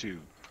range to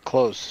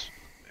close,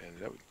 and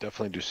that would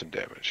definitely do some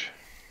damage.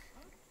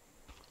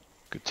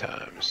 Good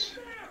times.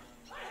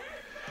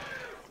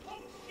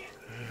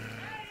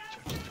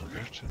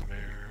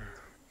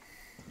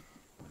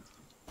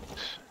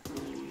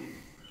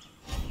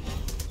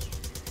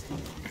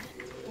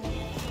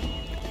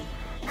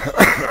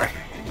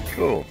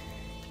 Cool.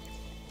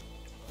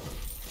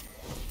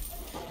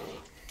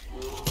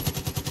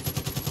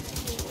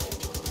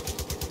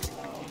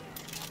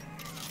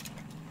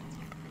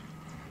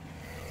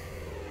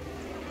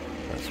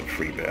 That's a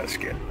free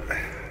basket.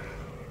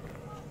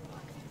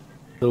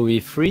 So we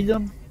free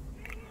them?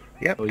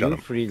 Yep, Oh, got you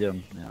 'em. free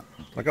them. Yeah.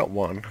 I got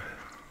one.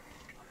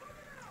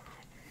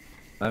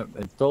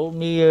 It told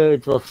me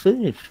it was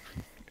finished.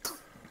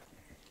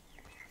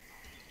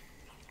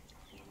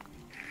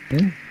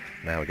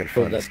 Now we got to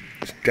So find this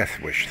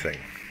Death Wish thing.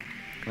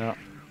 Yeah.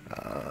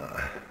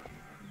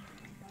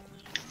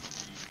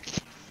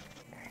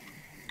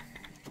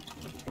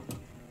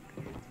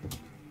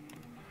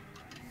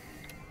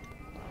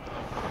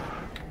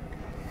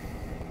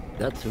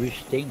 That's which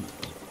thing?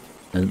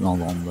 It's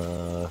not on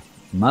the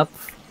map,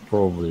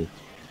 probably.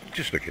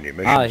 Just look in your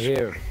missions. Ah,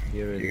 here.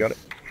 Here it You got is.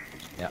 it?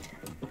 Yeah.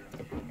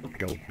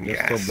 Golden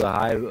Just gas. of the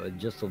highway,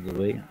 just of the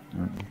way.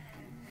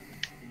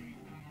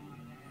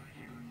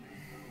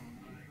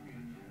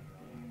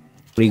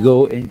 We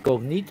go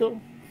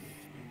incognito?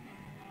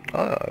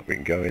 We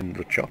can go in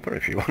the chopper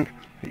if you want.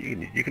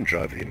 You can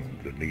drive the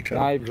incognito.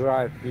 I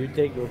drive. You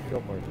take your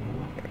chopper.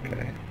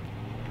 Okay.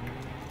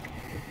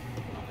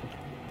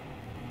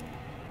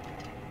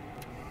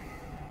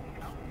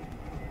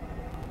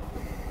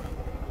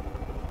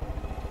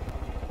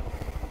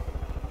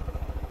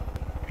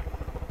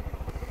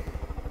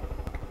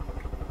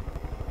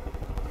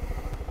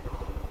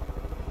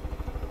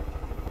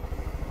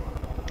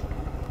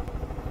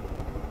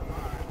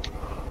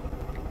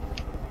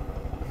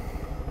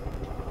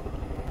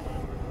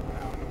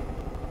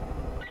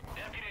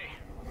 Deputy,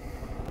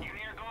 you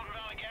near Golden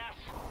Valley Gas?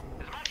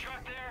 Is my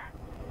truck there?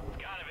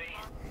 Gotta be.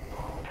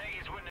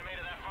 Peggy's wouldn't have made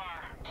it that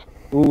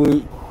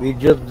far. We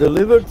just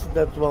delivered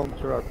that one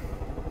truck.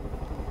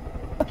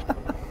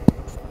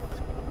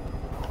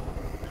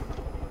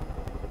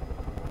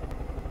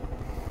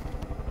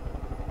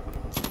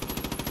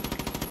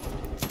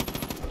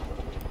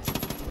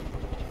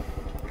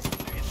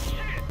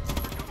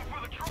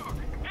 For the truck!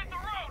 Hit the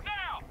road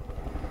now!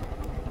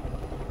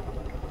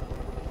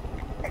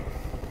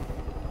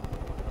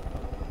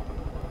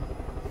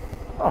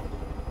 Oh.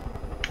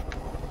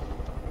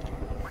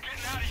 We're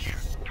getting out of here.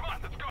 Come on,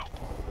 let's go.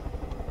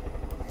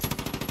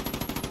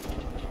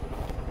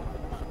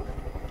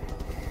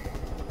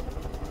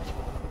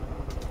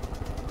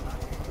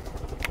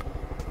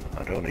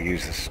 I don't want to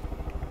use this.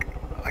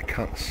 I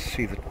can't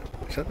see the...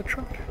 Is that the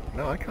truck?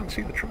 No, I can't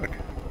see the truck.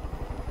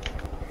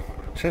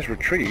 It says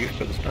retrieve,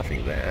 but there's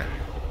nothing there.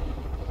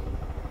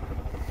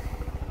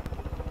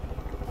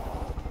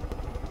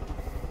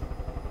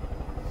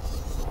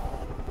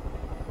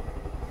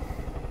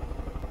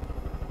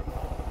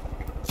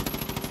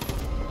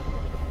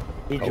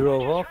 He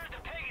drove off.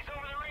 Peggy's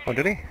over the Oh,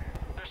 did he?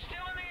 They're still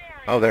in the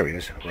area. Oh, there he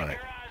is. Right. Your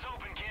eyes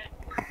open,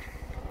 kid.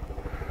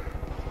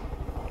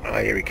 Ah,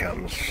 here he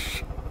comes.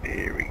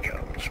 Here he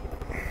comes.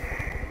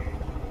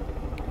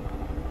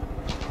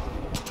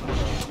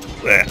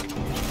 There.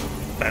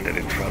 Landed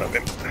in front of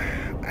him.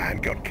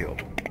 And got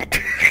killed.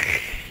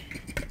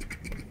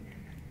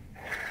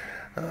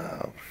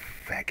 Oh,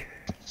 feck.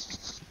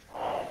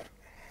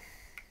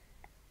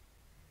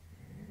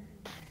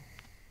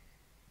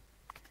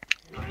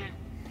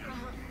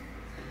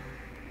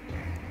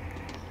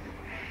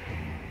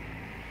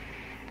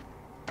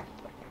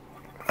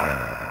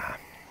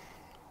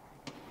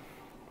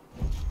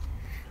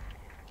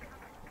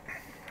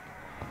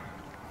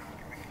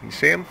 You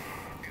see him?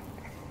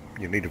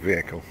 You need a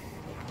vehicle.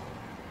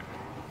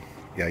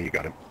 Yeah, you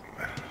got him.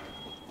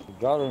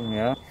 Got him,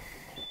 yeah.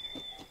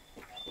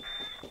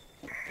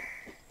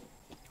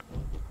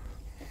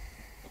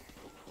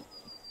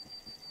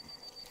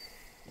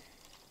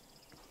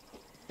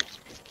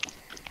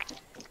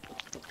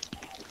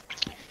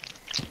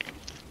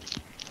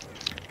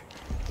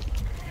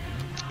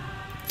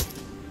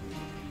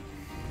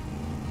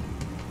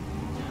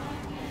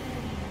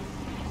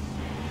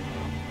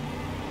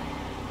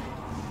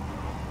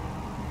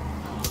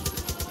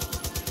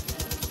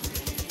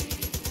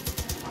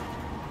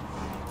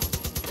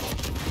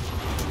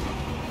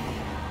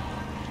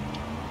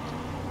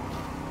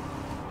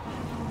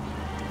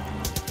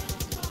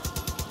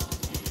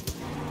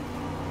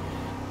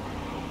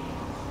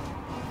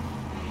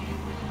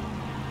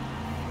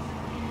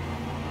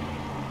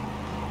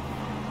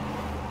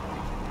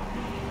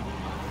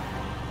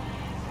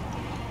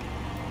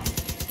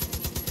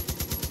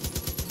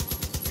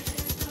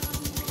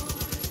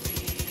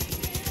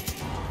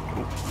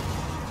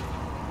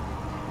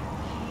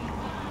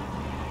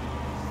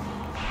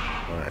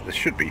 Right, this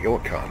should be your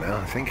car now,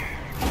 I think. I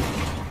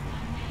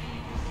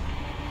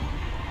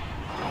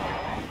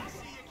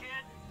see you,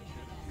 kid.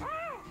 Woo!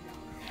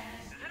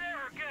 Is it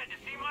ever good to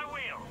see my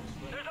wheels?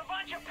 There's a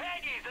bunch of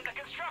Peggies at the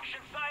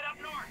construction site up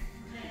north.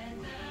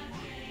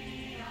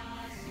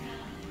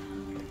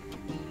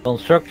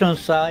 Construction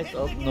site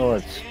up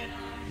north.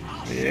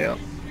 Yeah.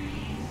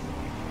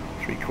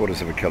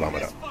 3/4 of a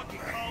kilometer.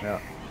 Yeah.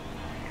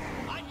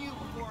 I knew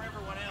before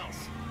everyone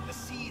else. The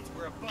seeds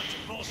were a bunch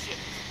of bullshit.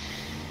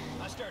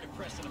 I started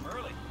pressing them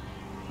early.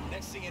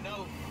 Next thing you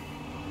know,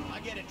 I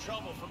get in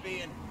trouble for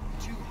being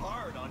too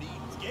hard on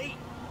Eden's Gate.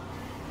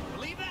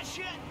 Believe that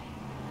shit?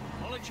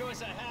 Only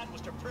choice I had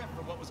was to prep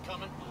for what was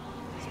coming.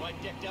 So I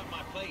decked out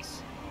my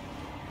place.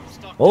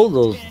 Stocked All up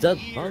those 10 dead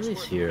years bodies worth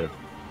of here. food.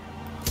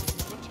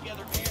 Put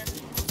together air.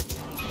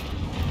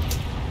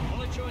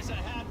 Only choice I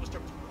had was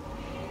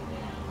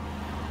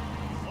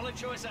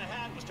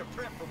to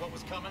prep for what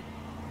was coming.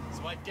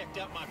 So I decked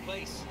out my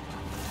place.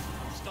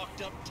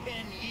 Stocked up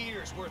 10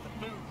 years worth of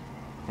food.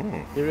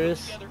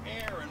 Serious? Together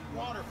air and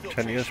water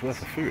 10 years filtration.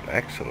 worth of food.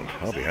 Excellent.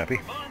 I'll be happy.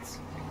 Months.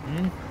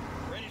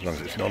 Ready As to long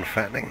as it's step out.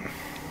 non-fattening.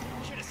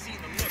 Should have seen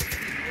the look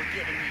people were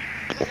giving me.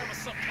 Like I was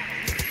some kind of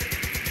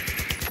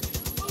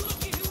well,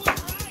 looky who was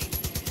right.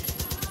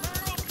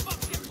 Merle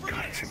fucking God,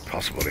 Briggs. it's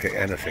impossible to hit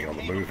anything on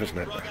the move, isn't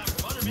it? Rug out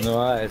from under me.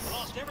 Nice.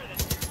 Lost everything.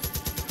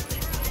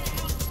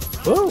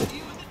 Whoa! You and the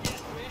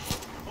death wish.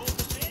 Hold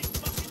the big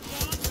fucking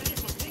gun ready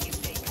for piggy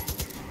steak.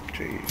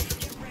 Jeez.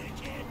 Get ready,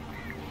 kid.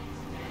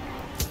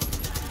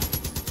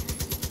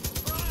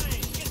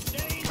 Right, get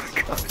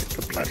staged. God, it's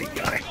the bloody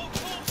guy. Go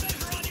full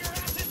measure on your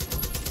asses.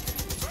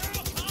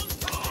 Merle, come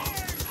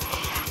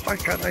prepared. Why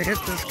can't I hit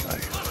this guy?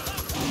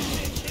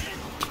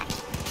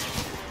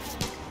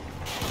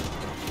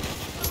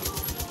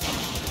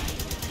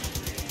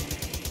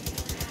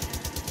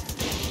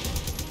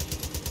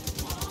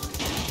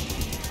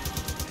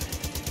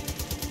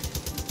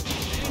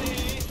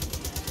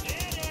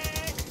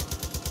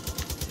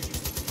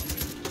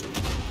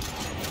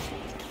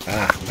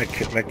 Ah,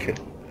 medkit, medkit.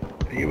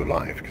 Are you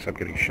alive? Because I'm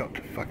getting shot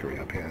to fuckery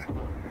up here.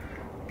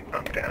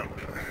 I'm down.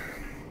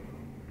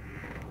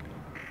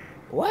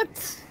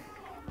 What?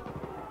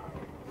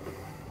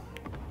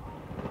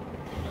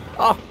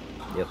 Oh!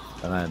 Yep,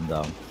 and I'm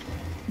down.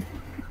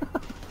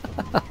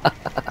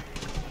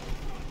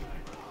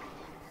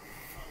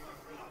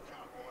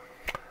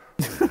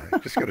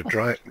 Just got to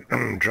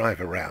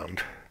drive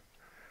around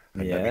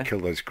and Yeah. maybe kill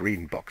those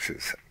green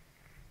boxes.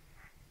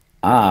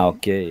 Ah,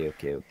 okay.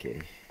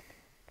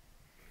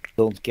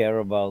 Don't care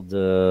about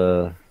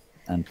the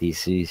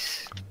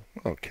NPCs.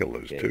 I'll kill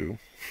those Okay. too.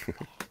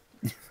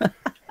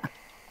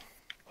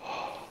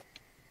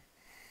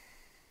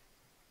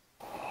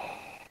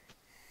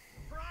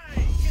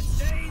 Right, get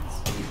stains.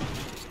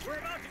 We're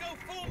about to go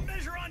full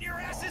measure on your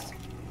asses.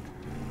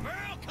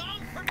 Merle,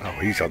 come prepared. Oh,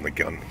 he's on the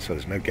gun, so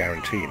there's no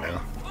guarantee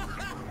now.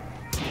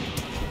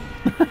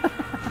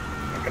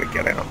 I'm gonna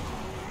get out.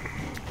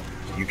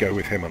 You go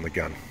with him on the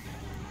gun.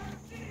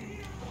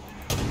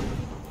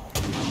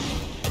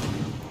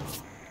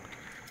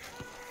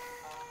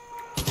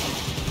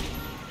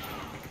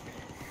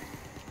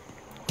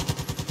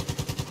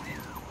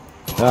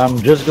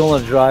 I'm just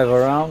gonna drive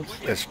around.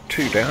 There's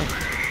 2 down.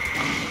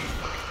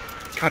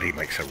 God, he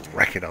makes a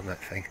racket on that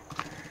thing.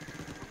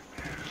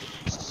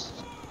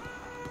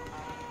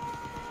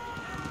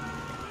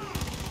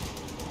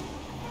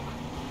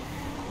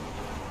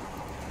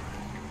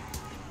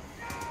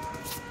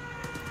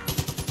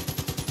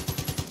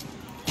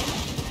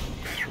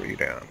 Three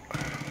down.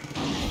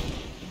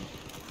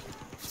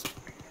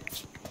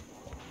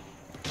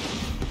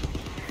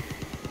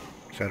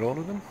 Is that all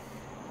of them?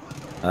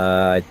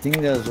 I think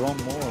there's one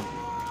more.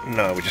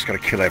 No, we just got to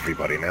kill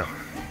everybody now.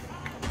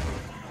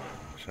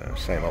 So,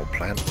 same old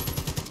plan.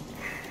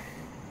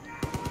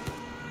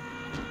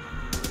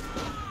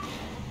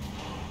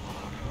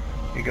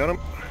 You got him?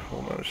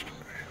 Almost.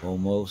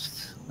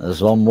 Almost.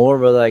 There's one more,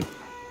 but like,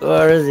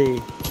 where is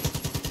he?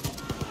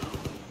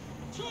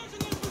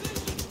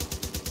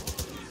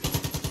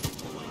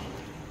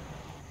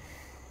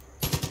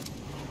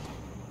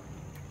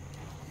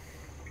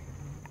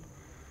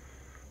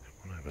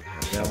 One over there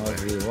There somewhere.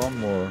 must be one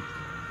more.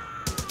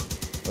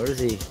 Where is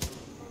he?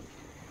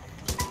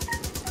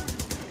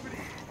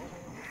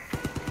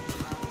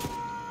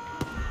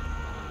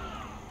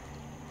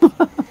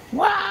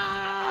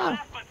 Wow!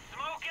 But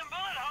smoking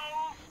bullet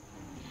holes.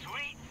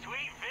 Sweet,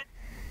 sweet fit.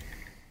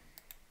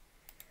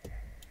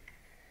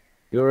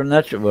 You're a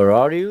natural. Where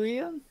are you,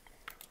 Ian?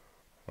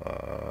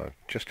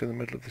 Just in the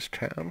middle of this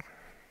town.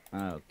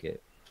 Ah, okay.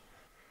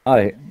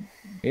 I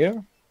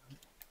here?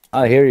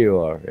 Ah, here you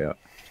are. Yeah.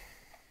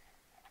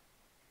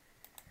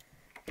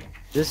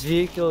 This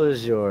vehicle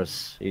is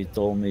yours. You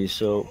told me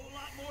so. Whole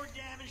lot more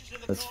damage to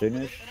the Let's car with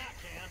finish. it than I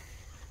can.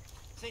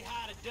 Say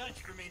hi to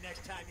Dutch for me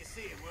next time you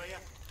see him, will ya?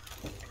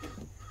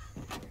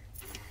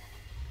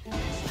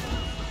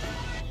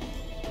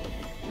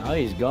 Now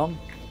he's gone.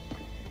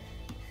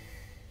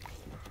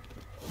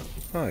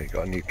 Oh, you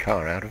got a new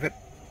car out of it.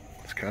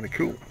 It's kind of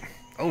cool.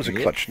 Oh, there's a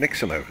Yep. Clutch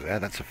Nixon over there.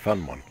 That's a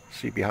fun one.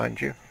 See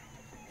behind you?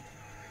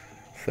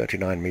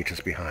 39 meters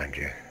behind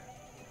you.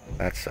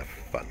 That's a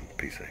fun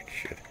piece of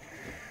shit.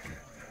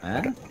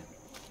 Huh?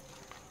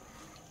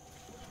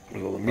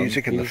 With all the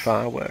music and the piece.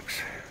 fireworks.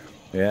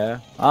 Yeah.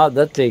 Ah,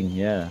 that thing,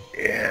 yeah.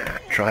 Yeah,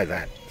 try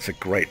that. It's a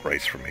great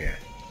race from here.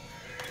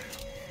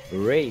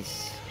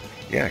 Race.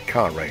 Yeah,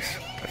 car race.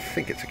 I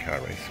think it's a car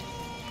race.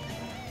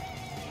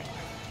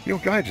 Your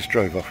guy just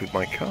drove off with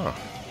my car.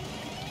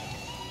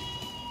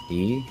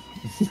 He?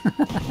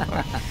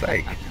 Fuck's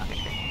sake.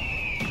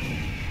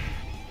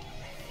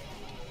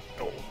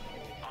 Oh,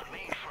 On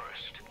May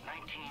 1st,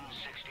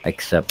 1960,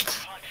 Except.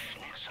 Clutch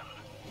Nixon,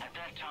 at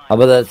that time, Oh,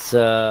 but that's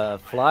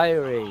fly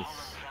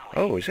race.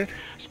 oh, is it?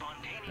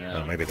 Yeah.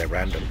 Oh, maybe they're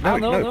random. No,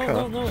 No, no, no, car.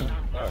 no, no. known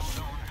as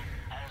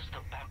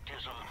the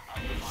baptism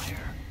of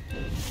fire.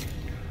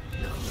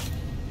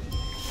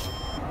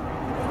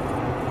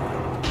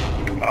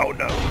 Oh,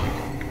 no.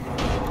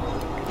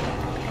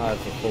 I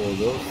have to follow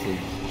those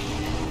things.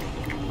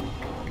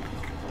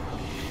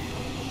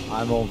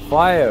 I'm on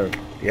fire.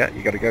 Yeah,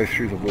 you got to go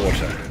through the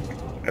water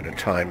in a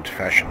timed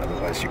fashion,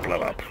 otherwise you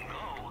blow up.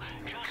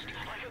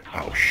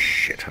 Oh,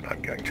 shit, and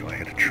I'm going to. I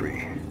hit a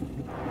tree.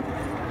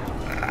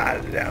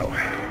 Ah, no.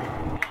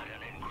 What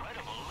an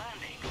incredible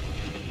landing.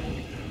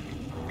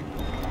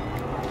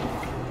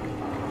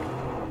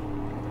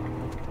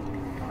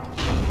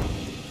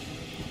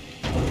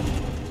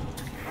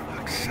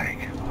 Fuck's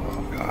sake.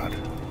 Oh, God.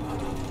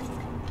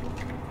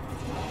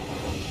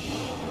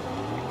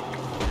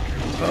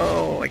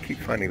 Oh, I keep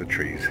finding the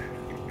trees.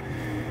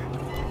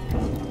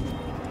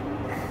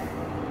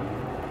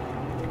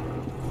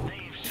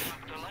 They've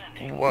struck the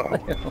landing. Whoa.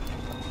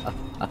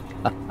 How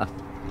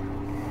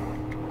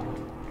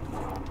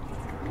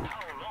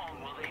long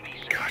will they be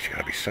safe? God, you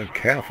gotta be so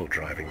careful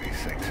driving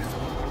these things.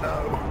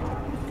 No.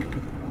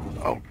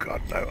 Oh,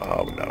 God, no.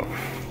 Oh, no.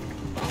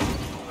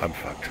 I'm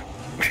fucked.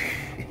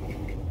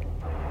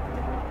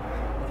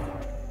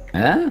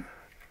 Huh?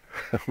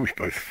 We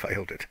both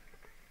failed it.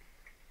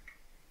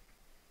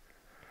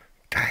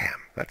 Damn,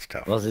 that's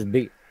tough. Was it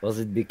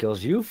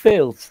because you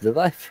failed that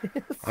I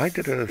failed? I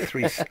did a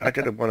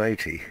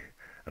 180,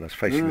 and I was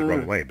facing the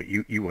wrong way. But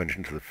you went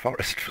into the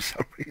forest for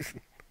some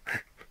reason,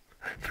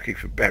 looking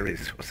for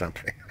berries or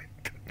something. I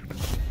don't know.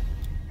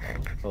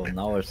 Oh,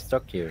 now we're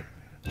stuck here.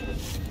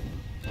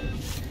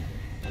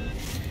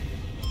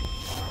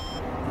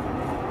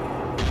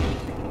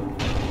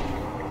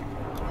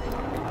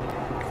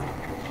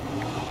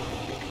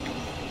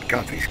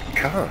 God, these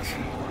cars.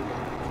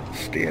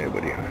 Steer,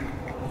 will you?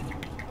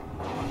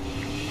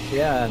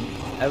 Yeah, and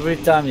every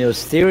time you're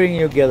steering,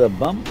 you get a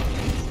bump. Look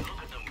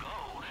at them go,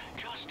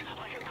 just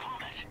like a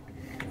comet.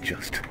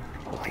 Just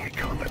like a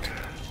comet.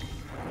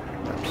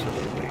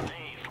 Absolutely.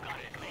 They've got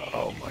it made.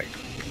 Oh my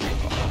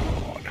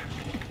God.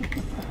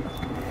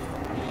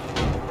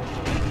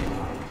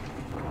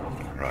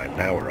 Right,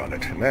 now we're on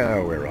it.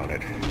 Now we're on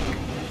it.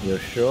 You're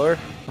sure?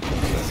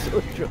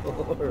 So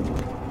sure.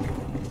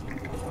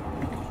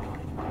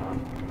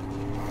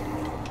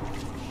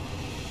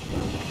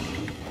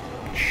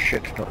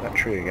 Shit, not that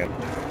tree again.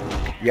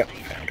 Yep,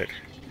 found it.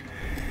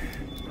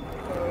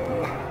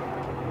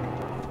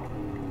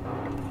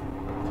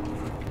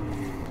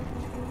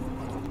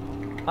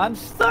 I'm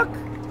stuck.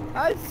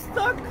 I'm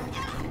stuck.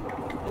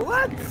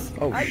 What?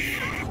 Oh,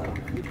 shit.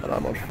 And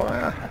I'm on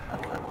fire. How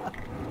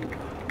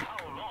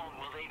long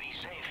will they be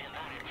safe in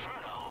that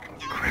inferno?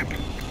 Crap.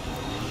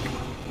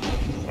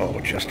 Oh,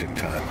 just in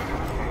time.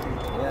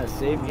 Yeah,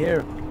 same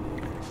here.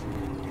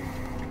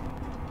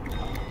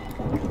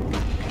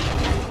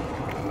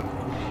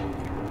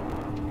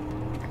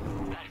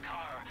 That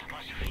car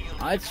must feel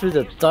I threw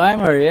the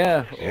timer,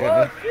 yeah.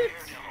 Yeah. Oh, shit.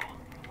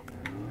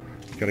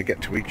 Gotta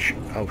get to each...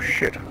 Oh,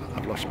 shit.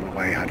 I've lost my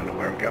way. I don't know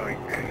where I'm going.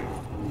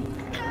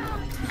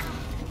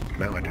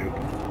 Now I do.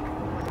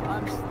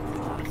 I'm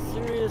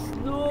serious.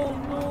 No,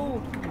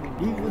 no.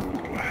 Even...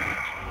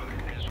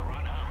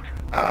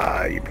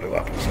 Ah, you blew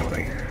up or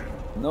something.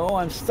 No,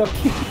 I'm stuck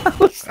here.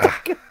 I'm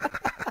stuck.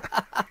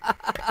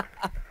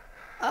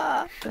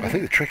 I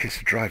think the trick is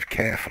to drive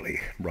carefully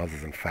rather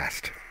than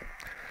fast.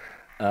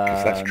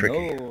 Because that's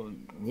tricky. No,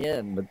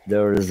 yeah, but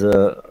there is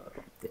a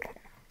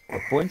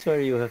point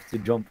where you have to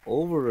jump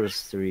over a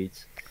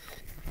street.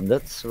 And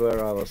that's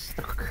where I was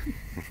stuck.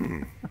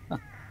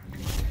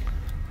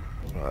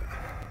 Right.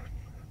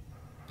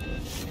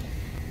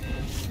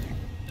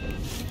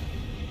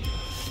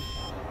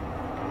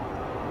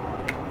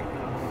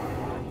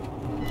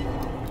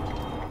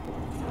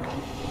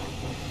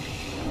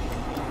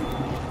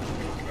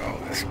 Oh,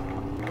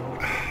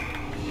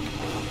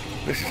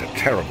 this is a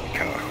terrible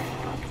car.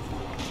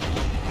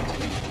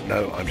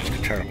 No, I'm just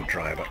a terrible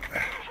driver.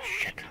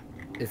 Shit.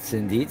 It's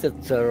indeed a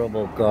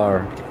terrible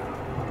car.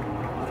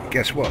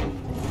 Guess what?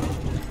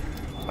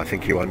 I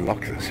think you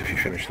unlock this if you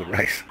finish the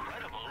race.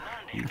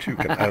 You too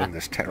can own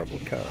this terrible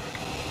car.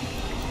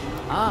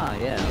 Ah,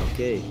 yeah,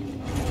 okay.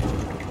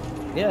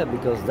 Yeah,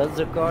 because that's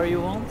the car you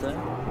want,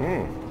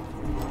 eh?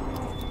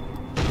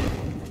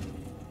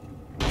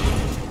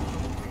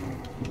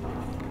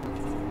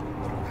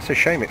 a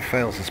shame it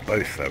fails us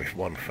both, though. If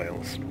one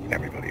fails,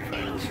 everybody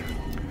fails.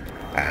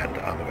 And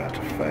I'm about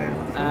to fail.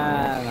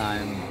 And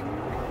I'm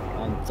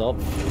on top.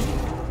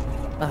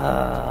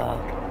 Ah.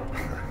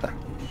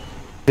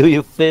 Do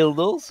you failed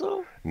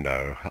also?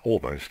 No,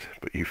 almost,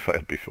 but you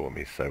failed before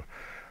me, so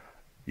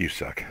you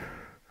suck.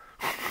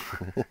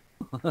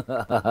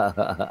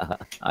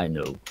 I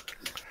know.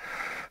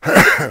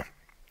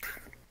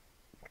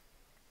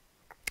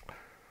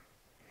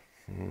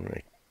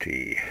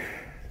 Righty.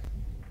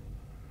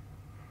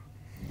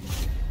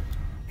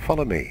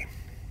 Follow me.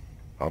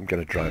 I'm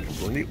going to drive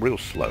real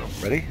slow.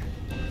 Ready?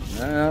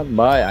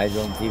 Bye, I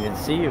don't even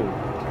see you.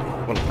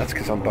 Well, that's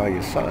because I'm by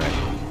your side,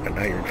 and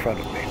now you're in front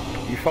of me.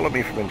 You follow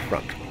me from in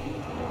front.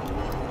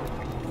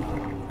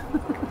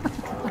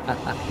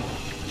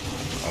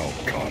 Oh,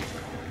 God.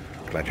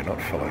 Glad you're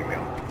not following me.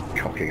 I'm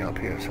cocking up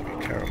here.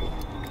 Something terrible.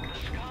 The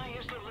sky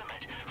is the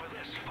limit for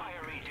this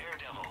fiery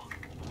daredevil.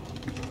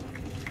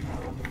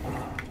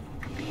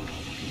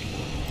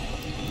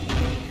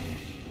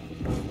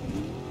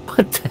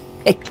 What the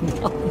heck, man?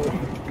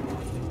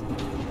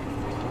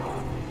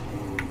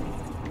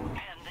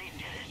 And they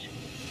did it.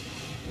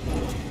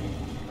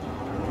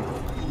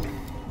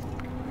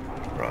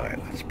 Right,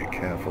 let's be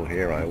careful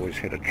here. I always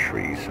hit a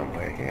tree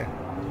somewhere here.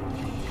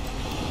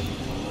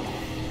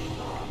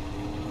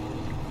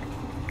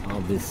 Oh,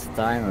 this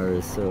timer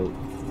is so...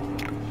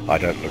 I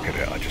don't look at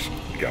it, I just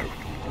go.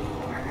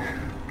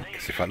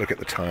 Because if I look at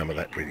the timer,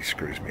 that really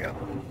screws me up.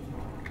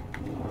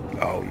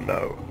 Oh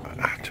no.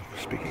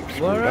 Speaking of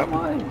screwed Where up. am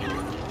I?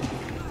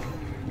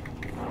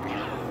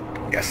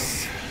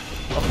 Yes.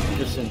 Oh,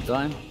 just in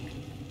time.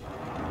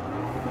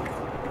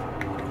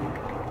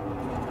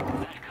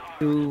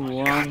 2,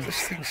 1. God,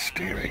 this thing's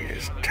steering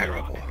is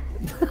terrible.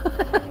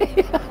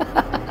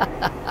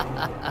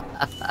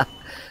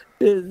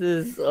 This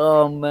is...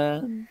 Oh,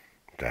 man.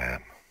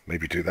 Damn.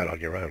 Maybe do that on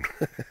your own.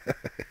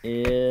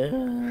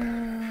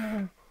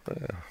 Yeah.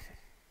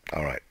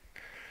 All right.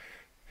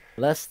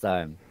 Last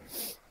time.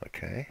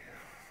 Okay.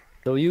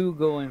 So you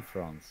go in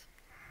front.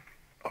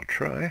 I'll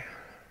try.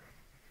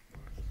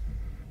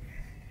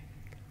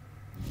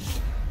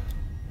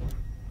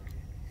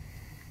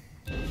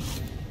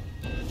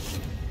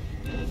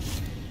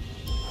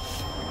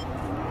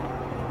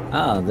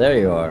 Ah, there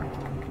you are.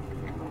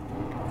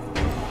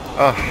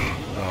 Oh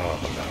no.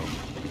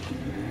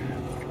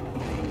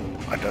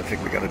 I don't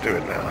think we're going to do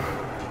it now.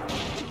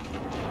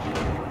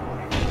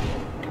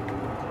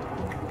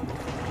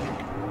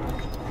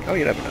 Oh,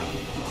 you never know.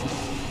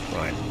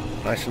 Right,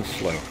 nice and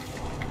slow.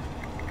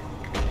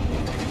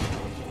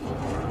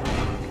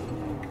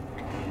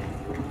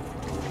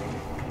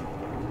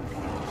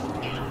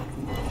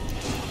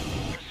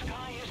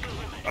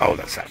 Oh,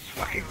 that's that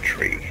fucking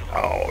tree.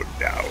 Oh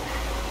no.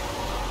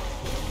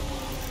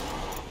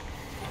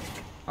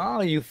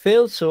 Oh, you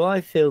failed, so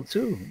I failed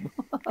too.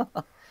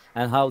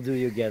 And how do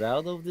you get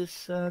out of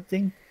this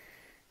thing?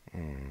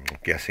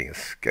 Guessing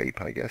escape,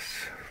 I guess.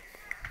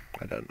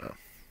 I don't know.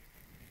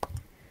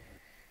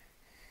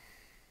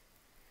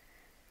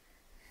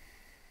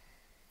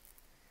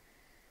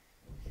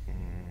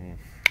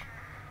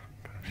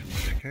 Press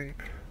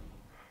escape.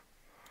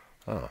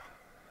 Oh,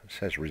 it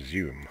says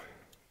resume.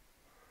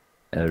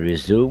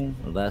 Resume,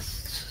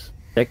 last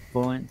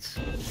checkpoint.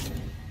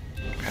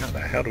 How the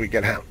hell do we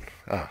get out?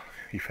 Ah,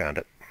 you found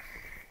it.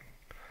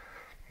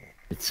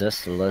 It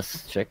says the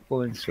last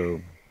checkpoint,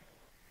 so...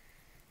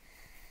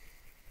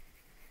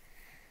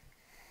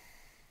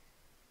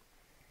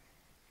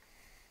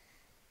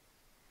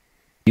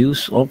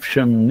 Use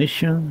option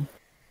mission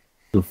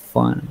to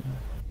find...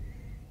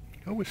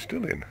 Oh, we're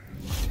still in.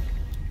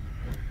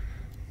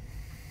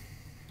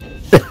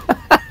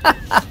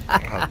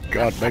 Oh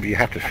God, maybe you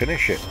have to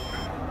finish it.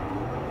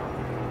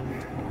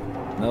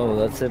 No,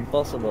 that's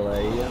impossible,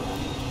 Ian.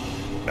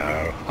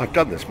 No, I've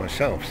done this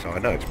myself, so I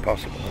know it's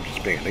possible. I'm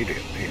just being an idiot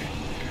here.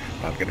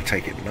 I'm going to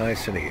take it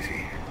nice and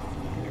easy.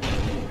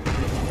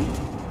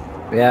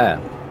 Yeah.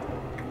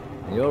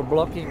 You're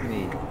blocking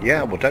me.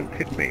 Yeah, well, don't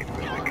hit me,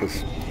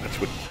 because that's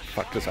what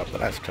fucked us up the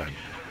last time.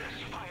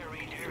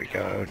 Here we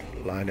go.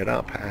 Line it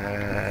up,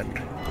 and...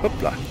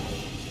 Hoopla.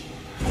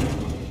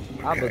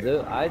 Ah, but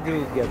I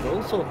do get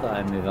also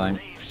time if I'm...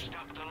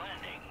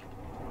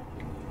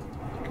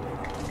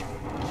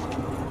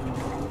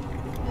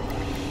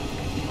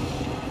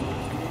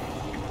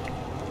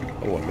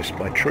 Oh, I missed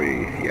my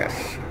tree.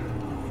 Yes.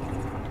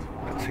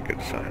 That's a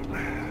good sign.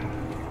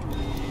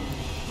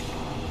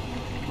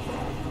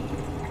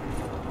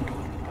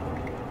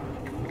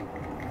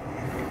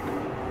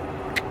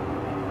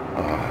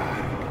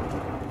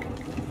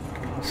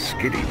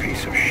 Skiddy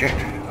piece of shit.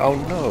 Oh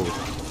no.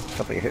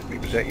 Something hit me.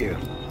 Was that you?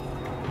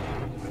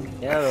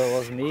 Yeah, that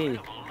was me.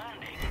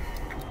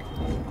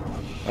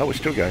 Oh, we're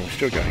still going. We're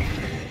still going.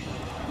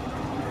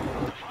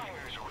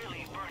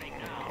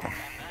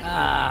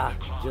 Ah,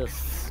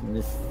 just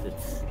missed it.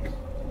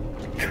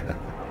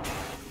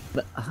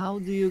 But how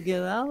do you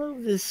get out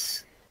of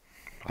this?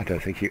 I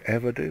don't think you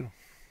ever do.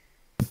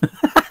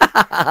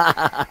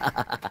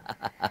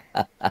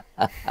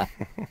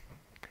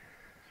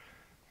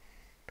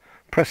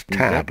 Press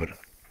tab Yep.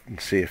 and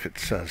see if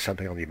it's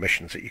something on your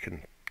missions that you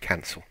can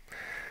cancel.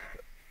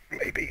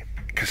 Maybe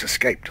because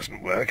escape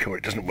doesn't work, or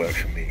it doesn't work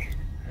for me.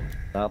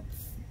 Stop.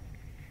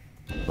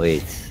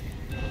 Wait.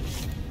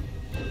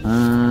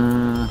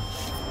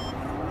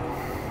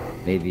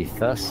 Maybe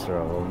fast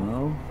travel,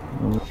 no?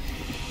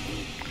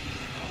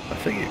 I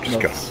think you just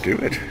got to do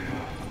it.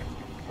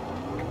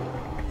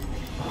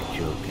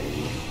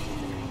 Okay.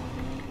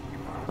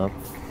 Up.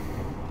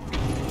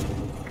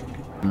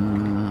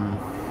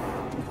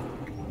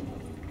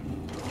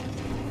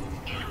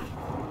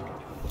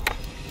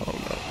 Oh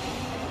no.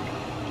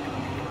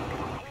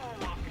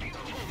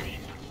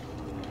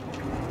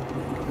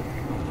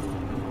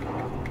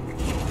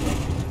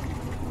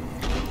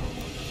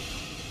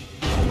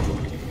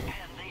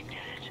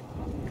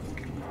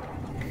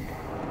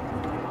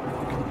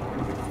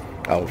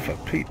 Oh, for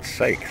Pete's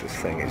sake, this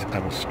thing is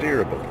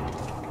unsteerable.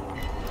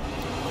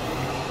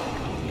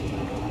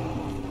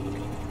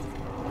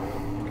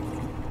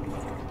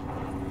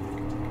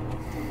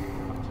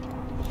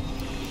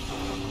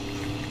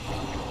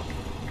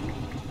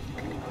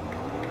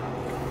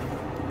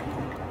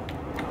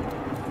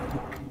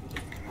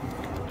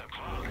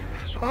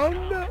 Oh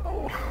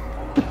no!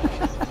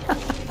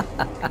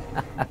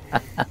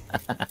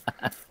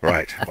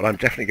 Right, well I'm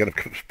definitely going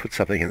to put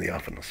something in the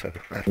oven, so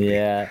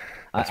Yeah,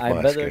 that's I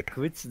my better escape.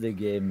 quit the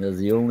game. That's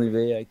the only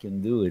way I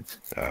can do it.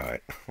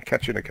 Alright, I'll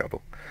catch you in a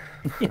couple.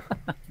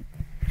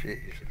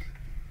 Jesus.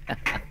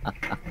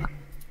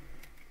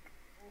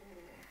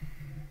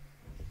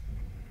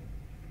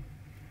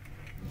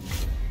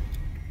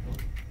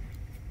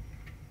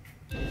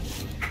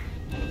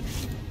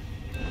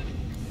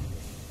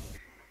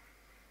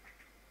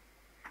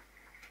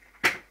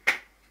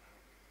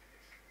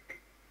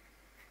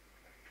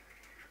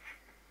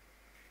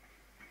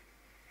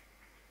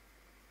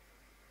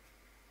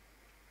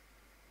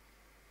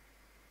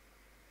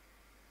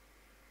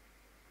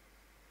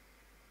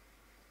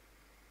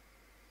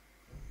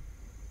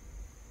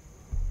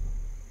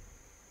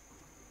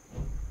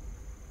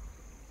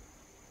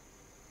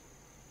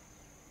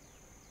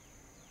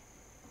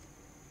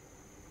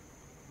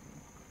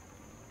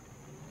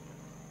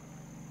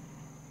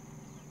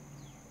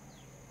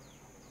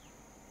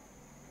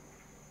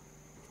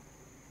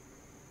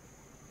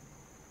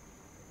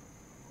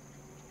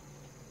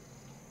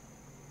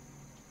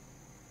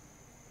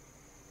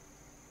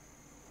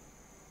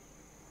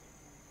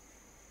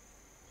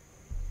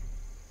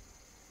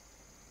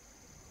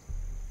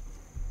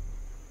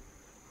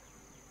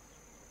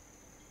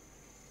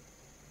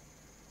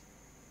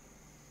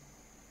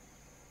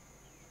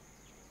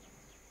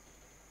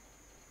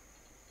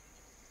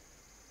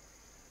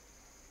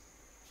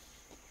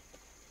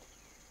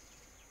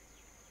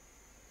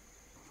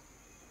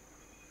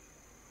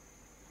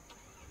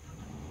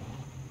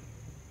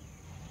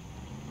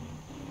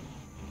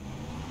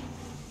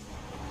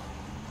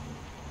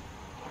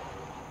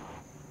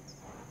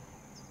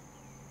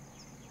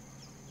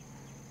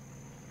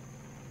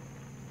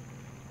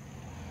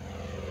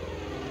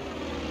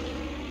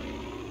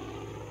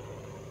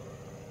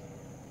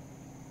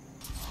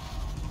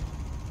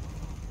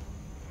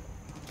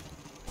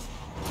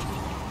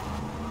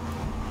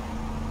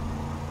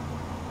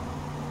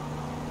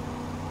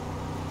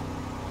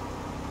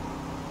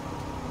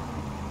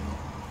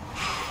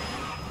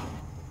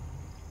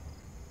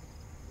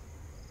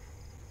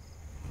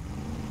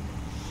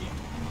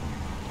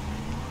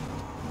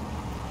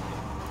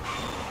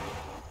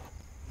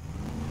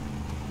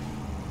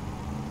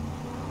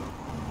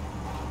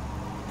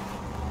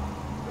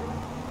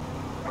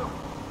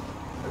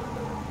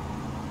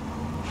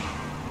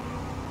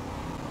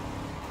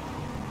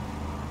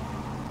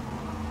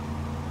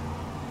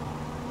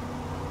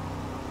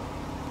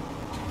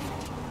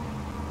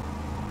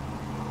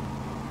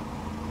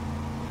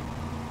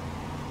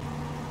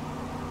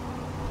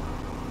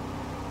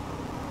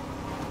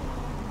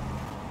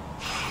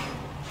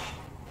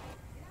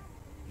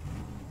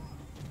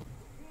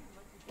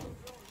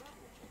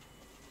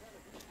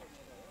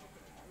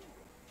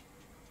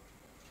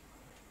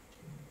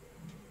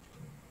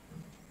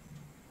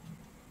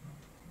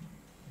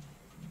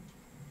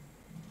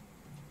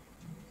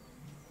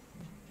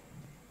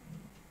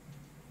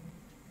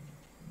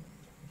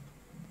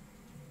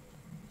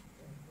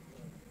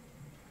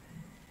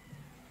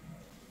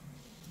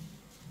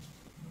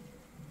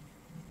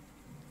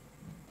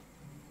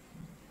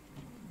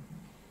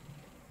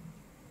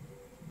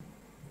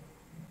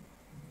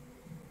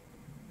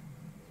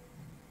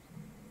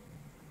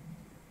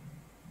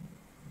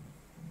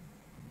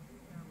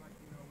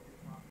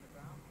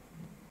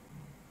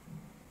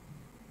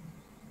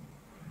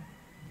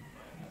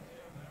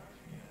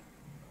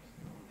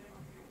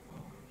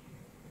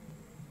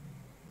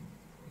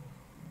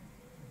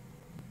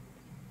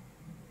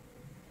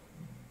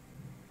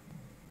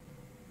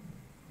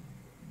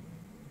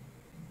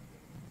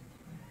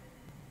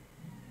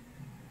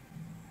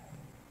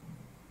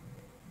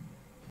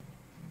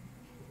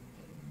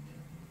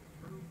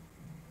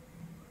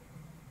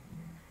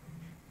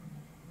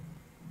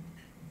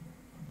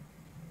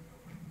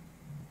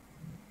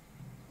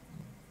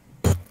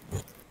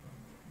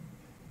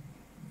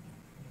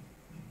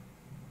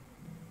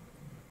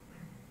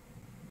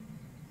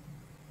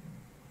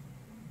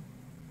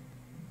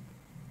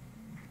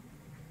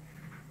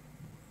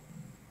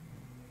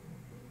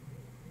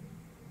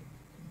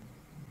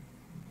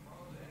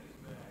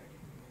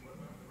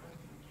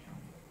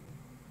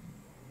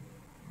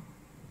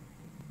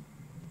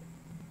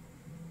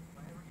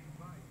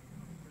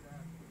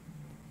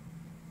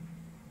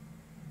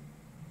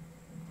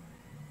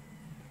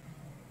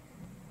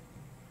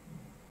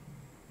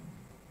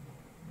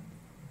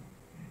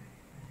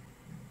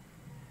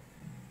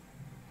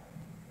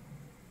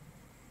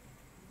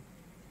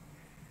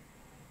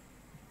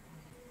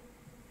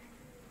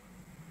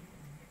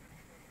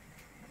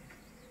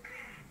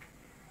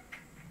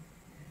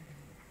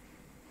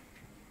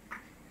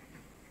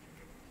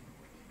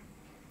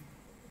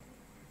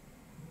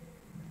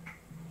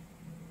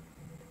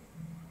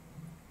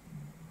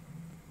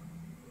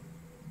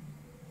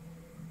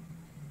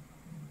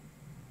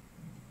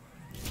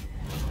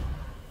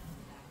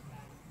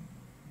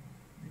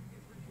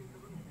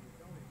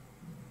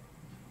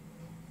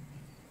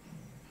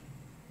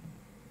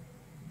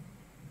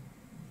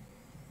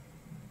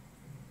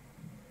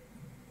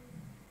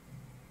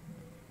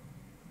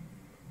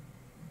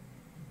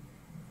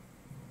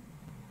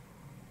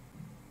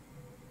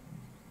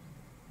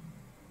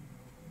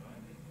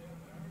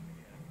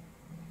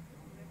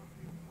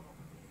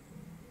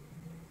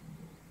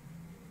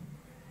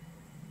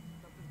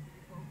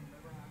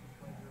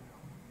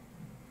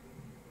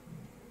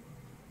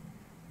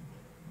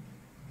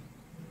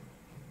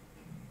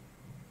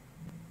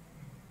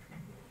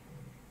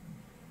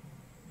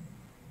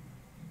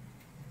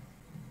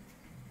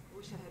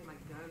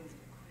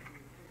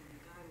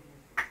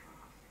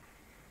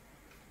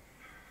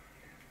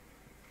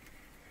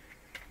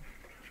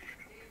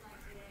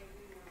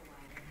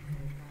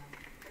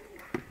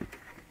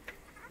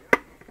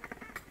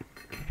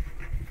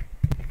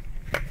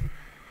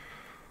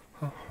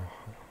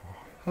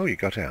 Oh, you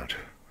got out.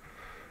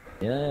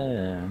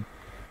 Yeah.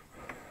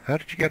 How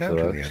did you get out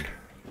in the end?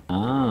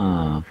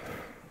 Ah.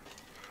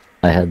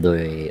 I had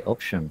the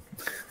option.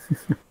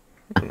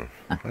 Oh,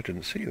 I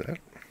didn't see that.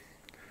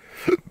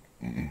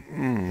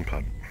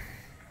 Pardon.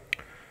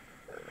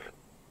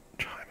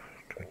 Timer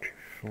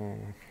 24.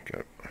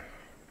 Go.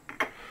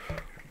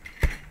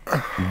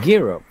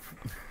 Gear up.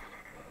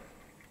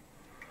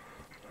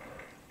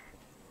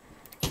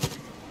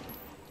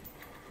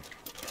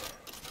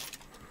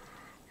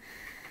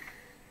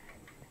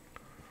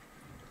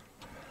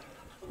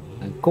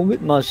 And come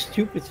with my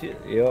stupid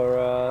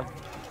your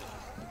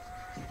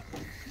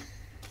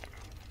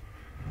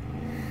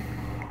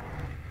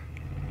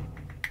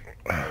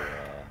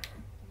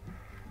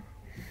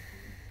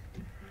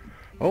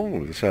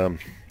Oh, there's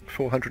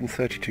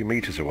 432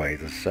 meters away.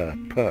 There's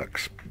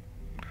perks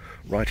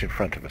right in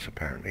front of us,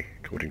 apparently,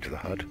 according to the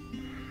HUD.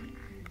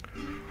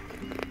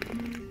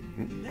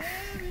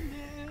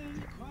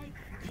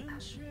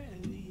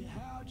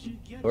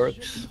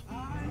 perks.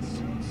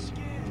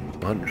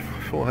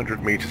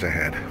 400 meters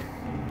ahead.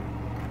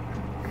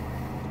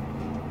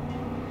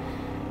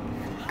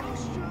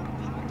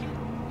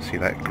 See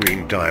that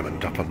green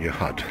diamond up on your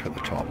HUD at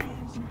the top?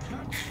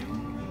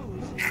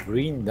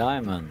 Green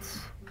diamonds.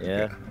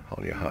 Yeah.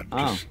 On your HUD.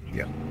 Oh. Just,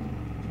 yeah.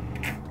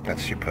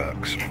 That's your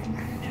perks.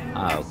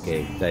 Ah,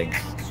 okay,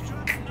 thanks.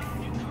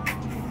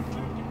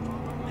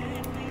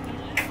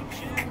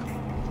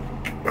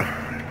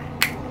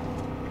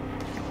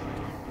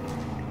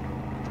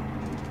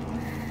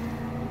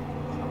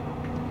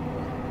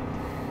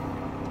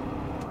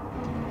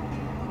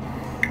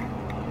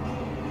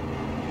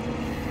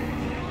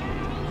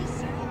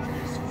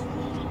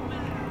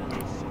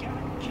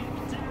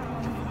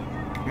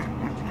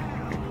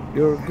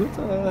 You're good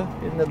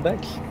in the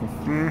back.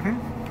 Mm-hmm.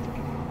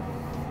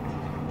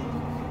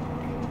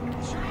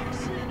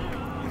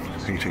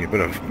 Eating a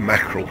bit of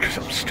mackerel because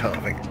I'm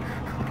starving.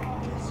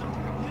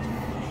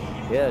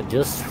 Yeah,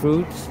 just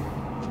fruits.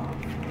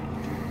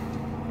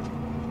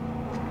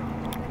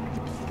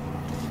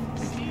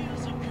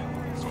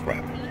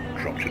 Crap,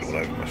 dropped it all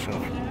over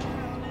myself.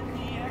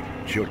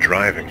 It's your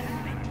driving.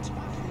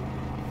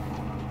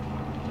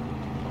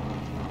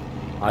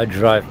 I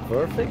drive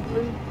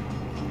perfectly.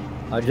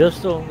 I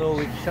just don't know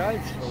which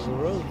sides of the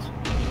road.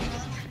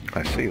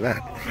 I see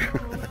that.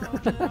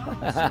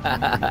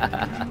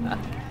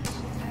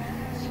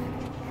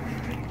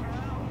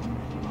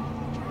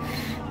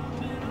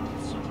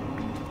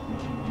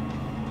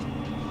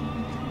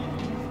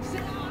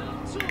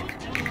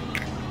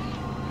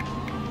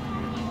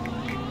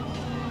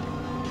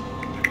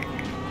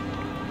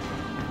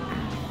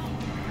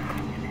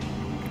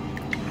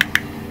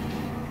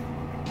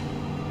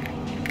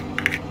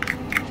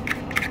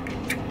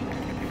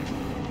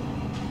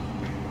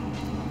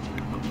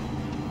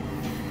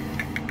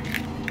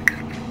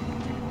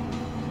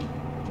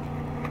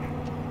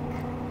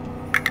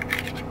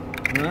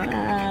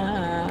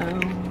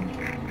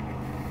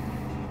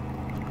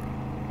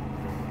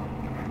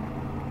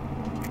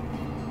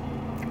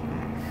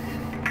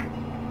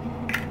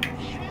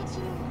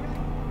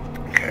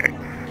 Okay.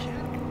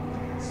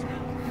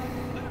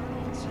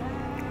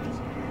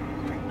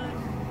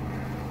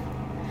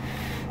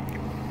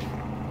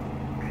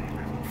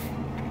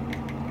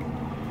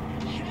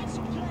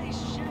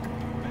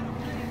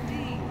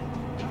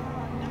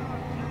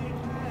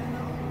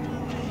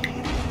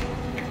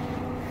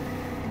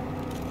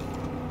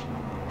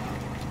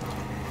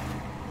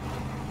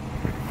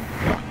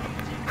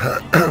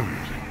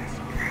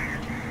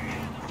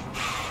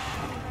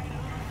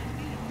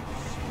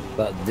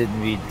 But didn't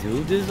we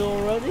do this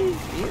already?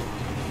 Yeah.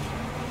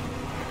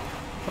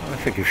 I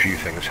think a few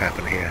things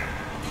happen here.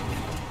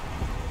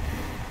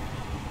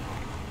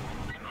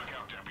 Look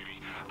out,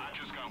 deputy. I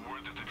just got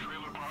word that the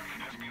trailer park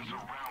has been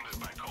surrounded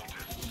by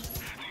cultists.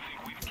 They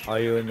think we've Are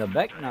you in the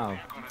back now?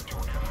 gonna do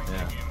everything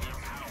Yeah. in their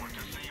power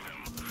to save him.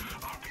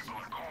 Our people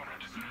are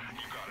cornered.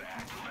 You gotta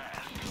act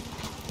fast.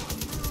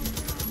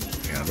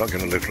 Yeah, I'm not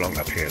going to live long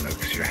up here though,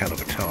 because you're a hell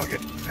of a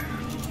target.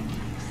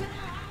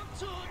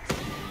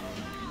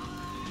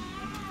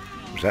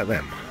 Was that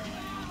them?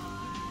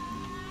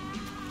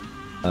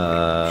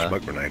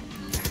 Smoke grenade.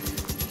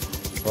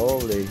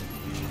 Probably.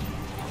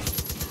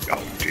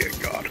 Oh dear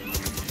God.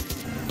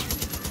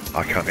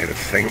 I can't hear a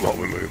thing while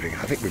we're moving.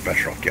 I think we're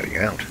better off getting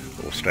out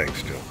or staying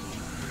still.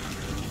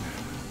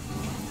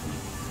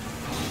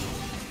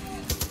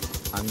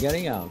 I'm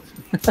getting out.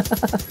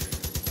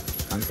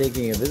 I'm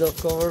taking a bit of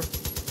cover.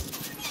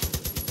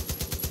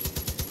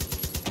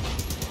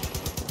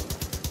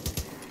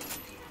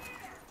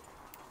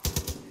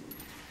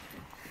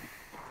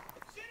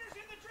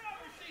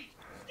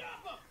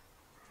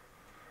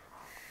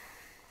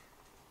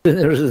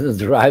 There's in the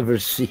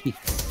driver's seat.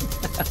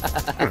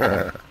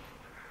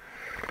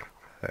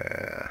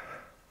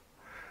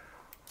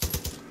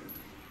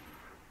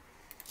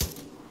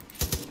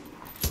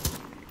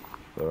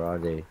 Where are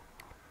they?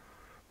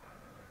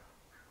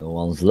 The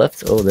ones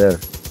left? Oh, there.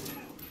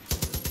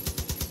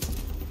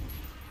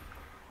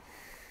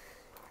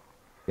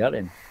 Got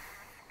him.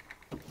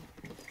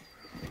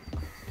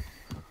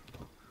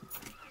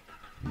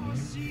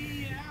 I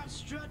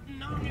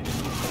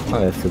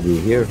have to be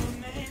here.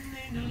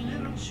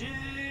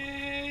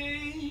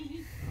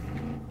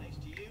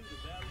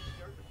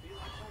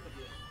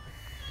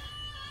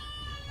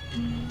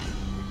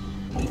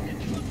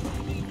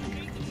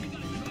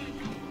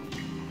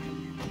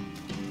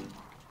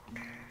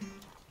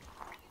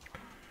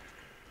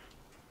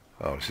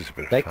 Oh, this is a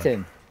bit of Back fun.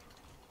 him.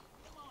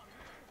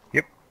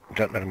 Yep,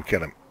 don't let him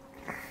kill him.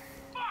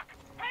 Fuck!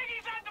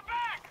 Peggy's at the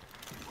back!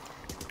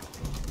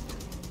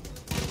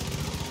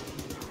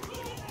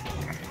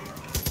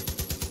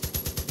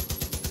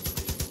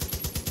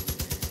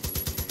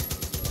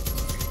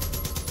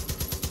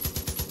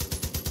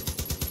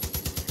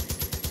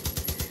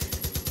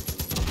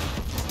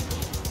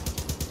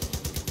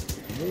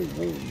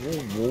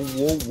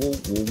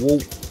 Whoa.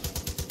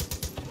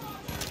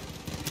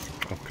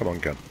 Oh, come on,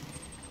 gun.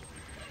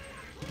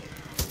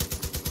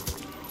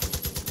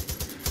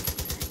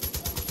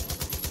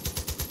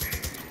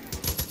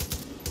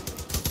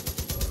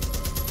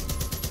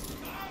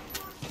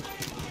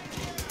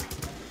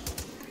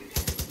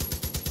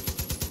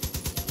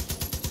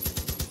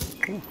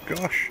 Oh,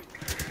 gosh.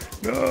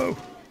 No!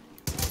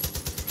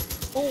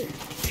 Oh,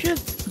 shit!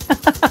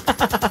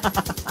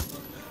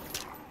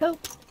 Help!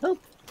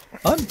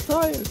 I'm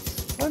tired.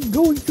 I'm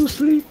going to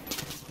sleep.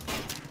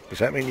 Does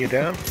that mean you're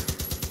down?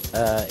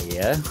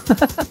 Yeah.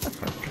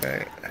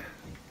 Okay.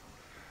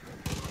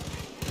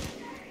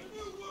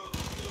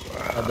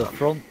 At the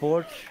front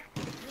porch.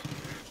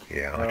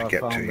 Yeah, Where I'll I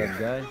get to found you. that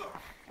guy.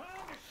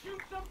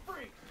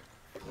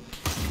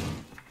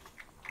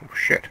 Oh,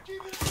 shit.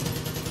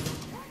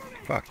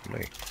 Fuck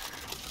me.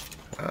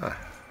 Ah.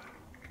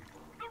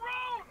 The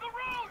road!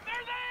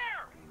 They're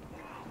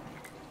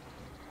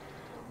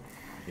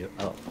there!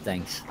 Oh,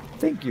 thanks.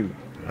 Thank you.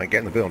 I get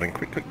in the building.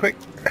 Quick.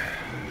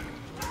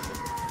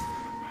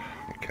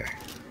 Okay.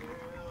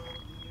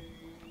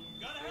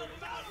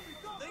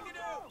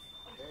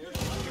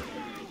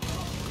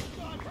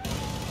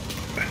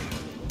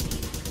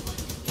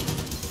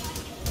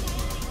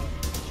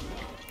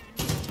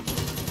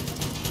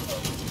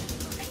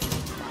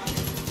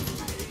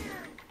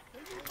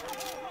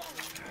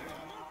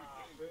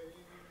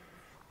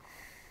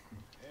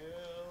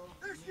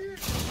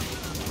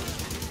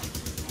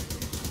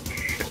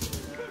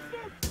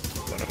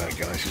 One of our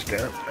guys is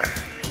down.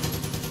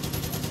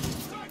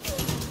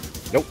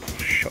 Nope.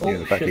 Shot you in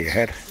the back of your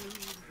head.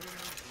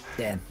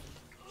 Damn.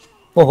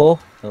 Oh,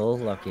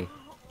 lucky.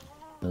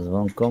 There's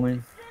one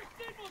coming.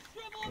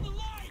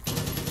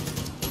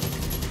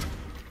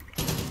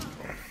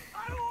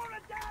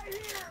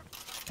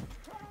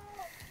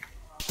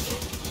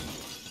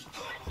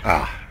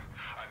 Ah.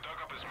 I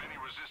dug up as many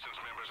resistance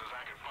members as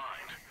I could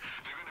find.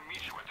 They're gonna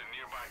meet you at the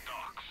nearby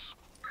docks.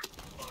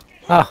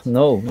 Ah,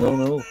 no.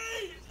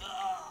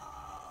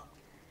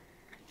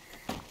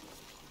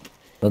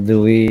 What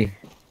do we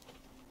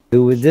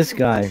do with this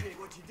guy?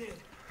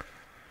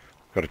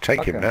 Got to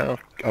take him now.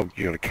 Oh,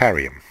 you got to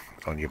carry him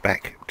on your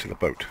back to the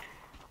boat.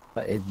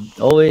 But it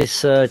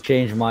always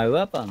changed my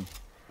weapon.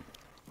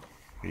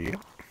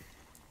 Yep.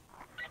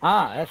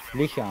 Ah, that's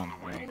lichaam.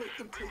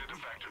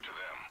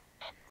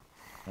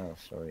 Oh,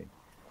 sorry.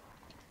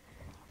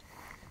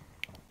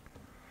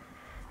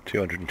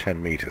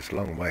 210 meters,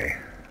 long way.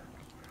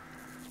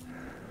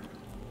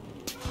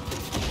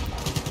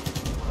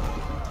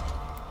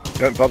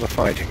 Don't bother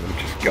fighting them,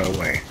 just go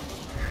away.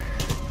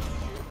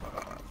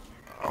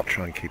 I'll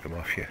try and keep him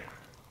off you.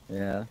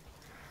 Yeah.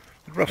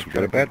 Did Russell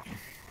go to bed?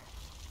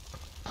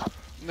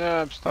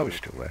 No, I'm still. Oh, he's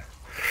still there.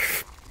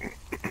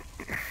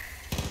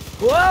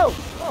 Whoa! Oh,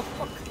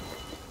 fuck.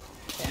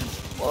 Damn.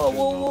 Doing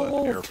all that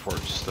Whoa. Air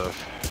Force stuff.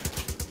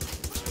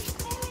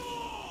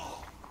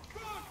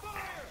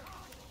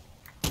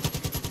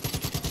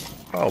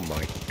 Oh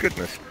my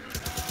goodness.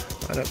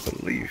 I don't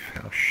believe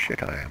how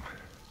shit I am.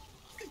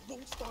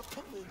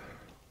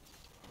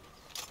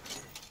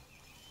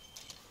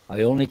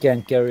 I only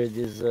can carry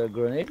this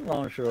grenade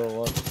launcher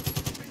or what?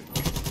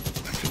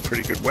 That's a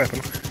pretty good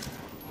weapon.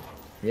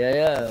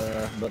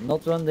 Yeah, but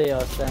not when they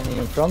are standing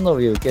in front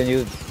of you. Can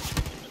you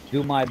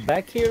do my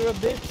back here a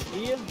bit,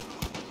 Ian?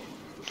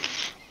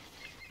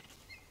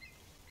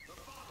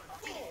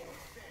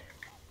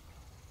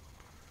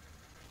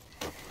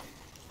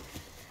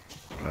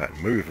 Right,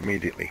 move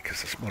immediately,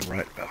 because there's one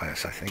right by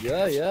us, I think.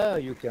 Yeah,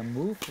 you can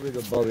move with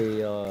the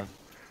body.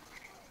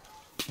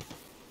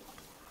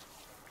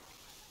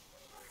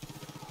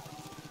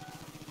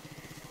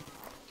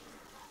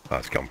 Oh,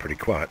 it's gone pretty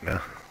quiet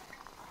now.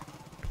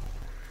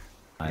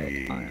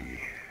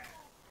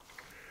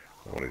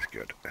 All is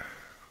good.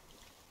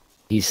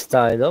 He's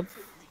tied up.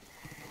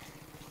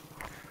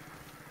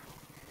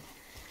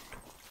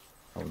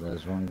 Oh,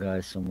 there's one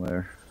guy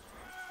somewhere.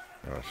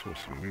 Oh, I saw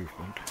some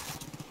movement.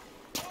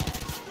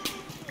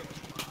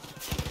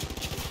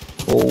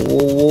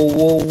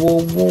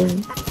 Whoa.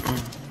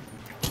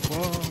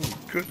 Whoa,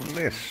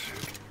 goodness.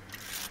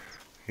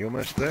 You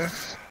almost there?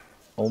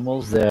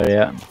 Almost there,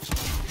 yeah.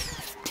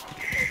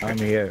 I'm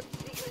here.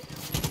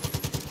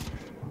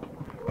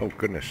 Oh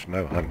goodness,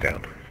 no, I'm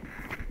down.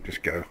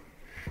 Just go.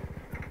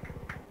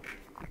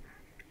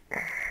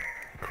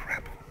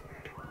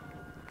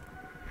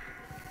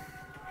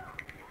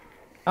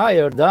 Ah,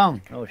 you're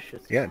down. Oh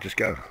shit. Yeah, just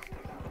go.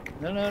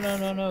 No, no, no,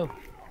 no, no.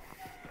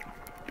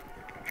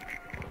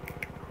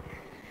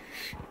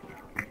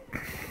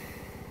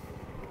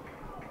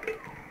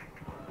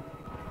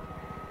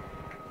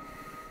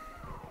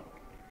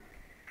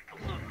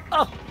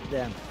 Oh,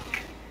 damn.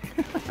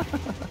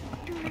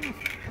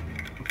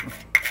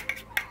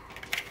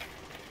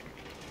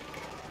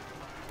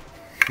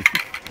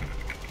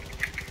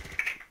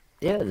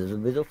 Yeah, there's a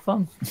bit of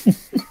fun.